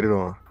 can really get it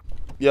on.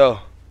 Yo,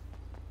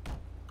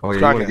 Oh, yeah, you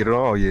cracking? want to get it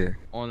on? Oh, yeah.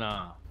 Oh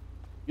nah.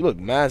 you look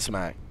mad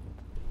smack.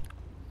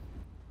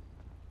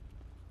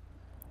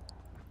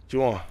 What you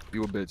want?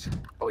 You a bitch.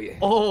 Oh, yeah.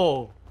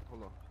 Oh.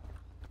 Hold on.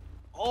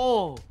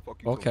 Oh.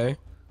 Fuck you. Okay.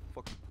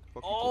 Fuck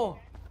you. Oh.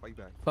 Fight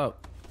back. What's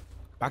up?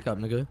 Back up,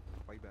 nigga.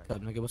 Fight back.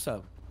 What's up, nigga? What's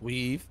up?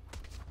 Weave.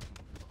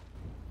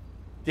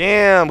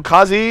 Damn,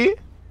 Kazi.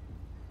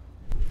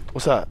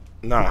 What's up?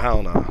 Nah,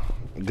 hell no.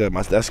 Good.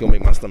 That's gonna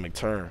make my stomach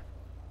turn.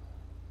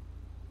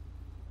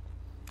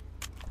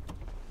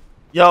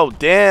 Yo,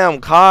 damn,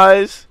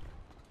 cuz.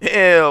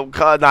 Damn,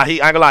 cuz. Nah, I ain't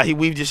gonna lie. He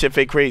weaved this shit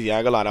fake crazy. I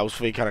ain't gonna lie. That was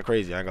fake kind of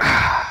crazy. I ain't gonna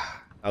lie.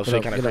 That was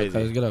fake kind of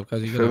crazy. Get up,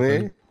 cuz. Feel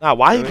me? Nah,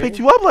 why he picked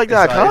you up like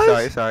that,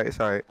 cuz? It's alright. It's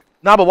alright.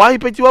 Nah, but why he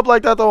picked you up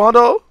like that, though,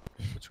 Hondo?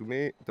 What you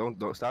mean? Don't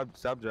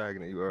stop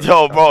dragging it. You heard?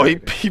 Yo, Stop bro, he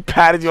dragging it.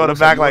 patted you on the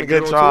back like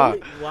good try.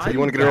 So you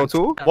want to get it on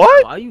too?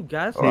 What? Why you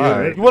gassing?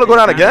 Alright. You want to go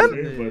down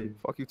again?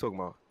 Fuck you talking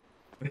about?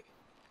 What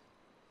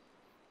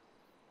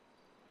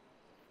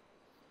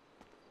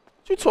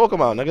you talking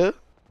about, nigga?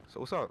 So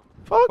what's up?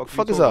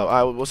 Fuck is up?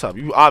 Alright, what's up?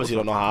 You obviously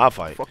don't know how I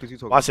fight. Fuck is you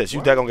talking Watch this. You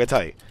about? dead gonna get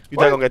tight. You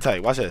dead gonna get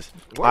tight. Watch this.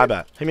 I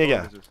bet. Hit me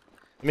again. Hit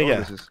me Bro, again.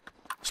 this is-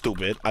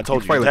 Stupid. I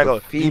told you. fight You like dead a gonna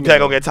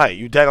female. get tight.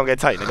 You dead gonna get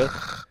tight, nigga.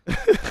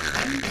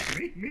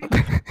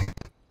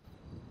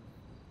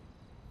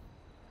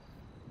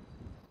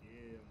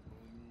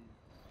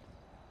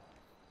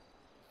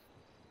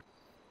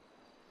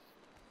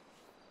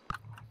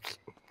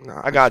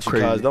 Nah, I got you,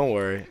 crazy. cuz. Don't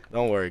worry.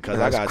 Don't worry, cuz.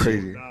 Nah, I it's got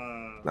crazy. you.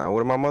 Nah, what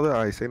did my mother?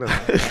 I say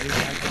nothing.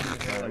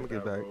 Let me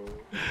get back.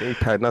 He ain't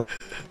pat nothing.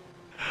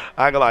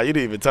 I ain't gonna lie. You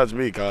didn't even touch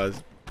me,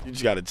 cuz. You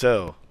just gotta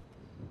chill.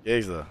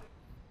 Gangsta.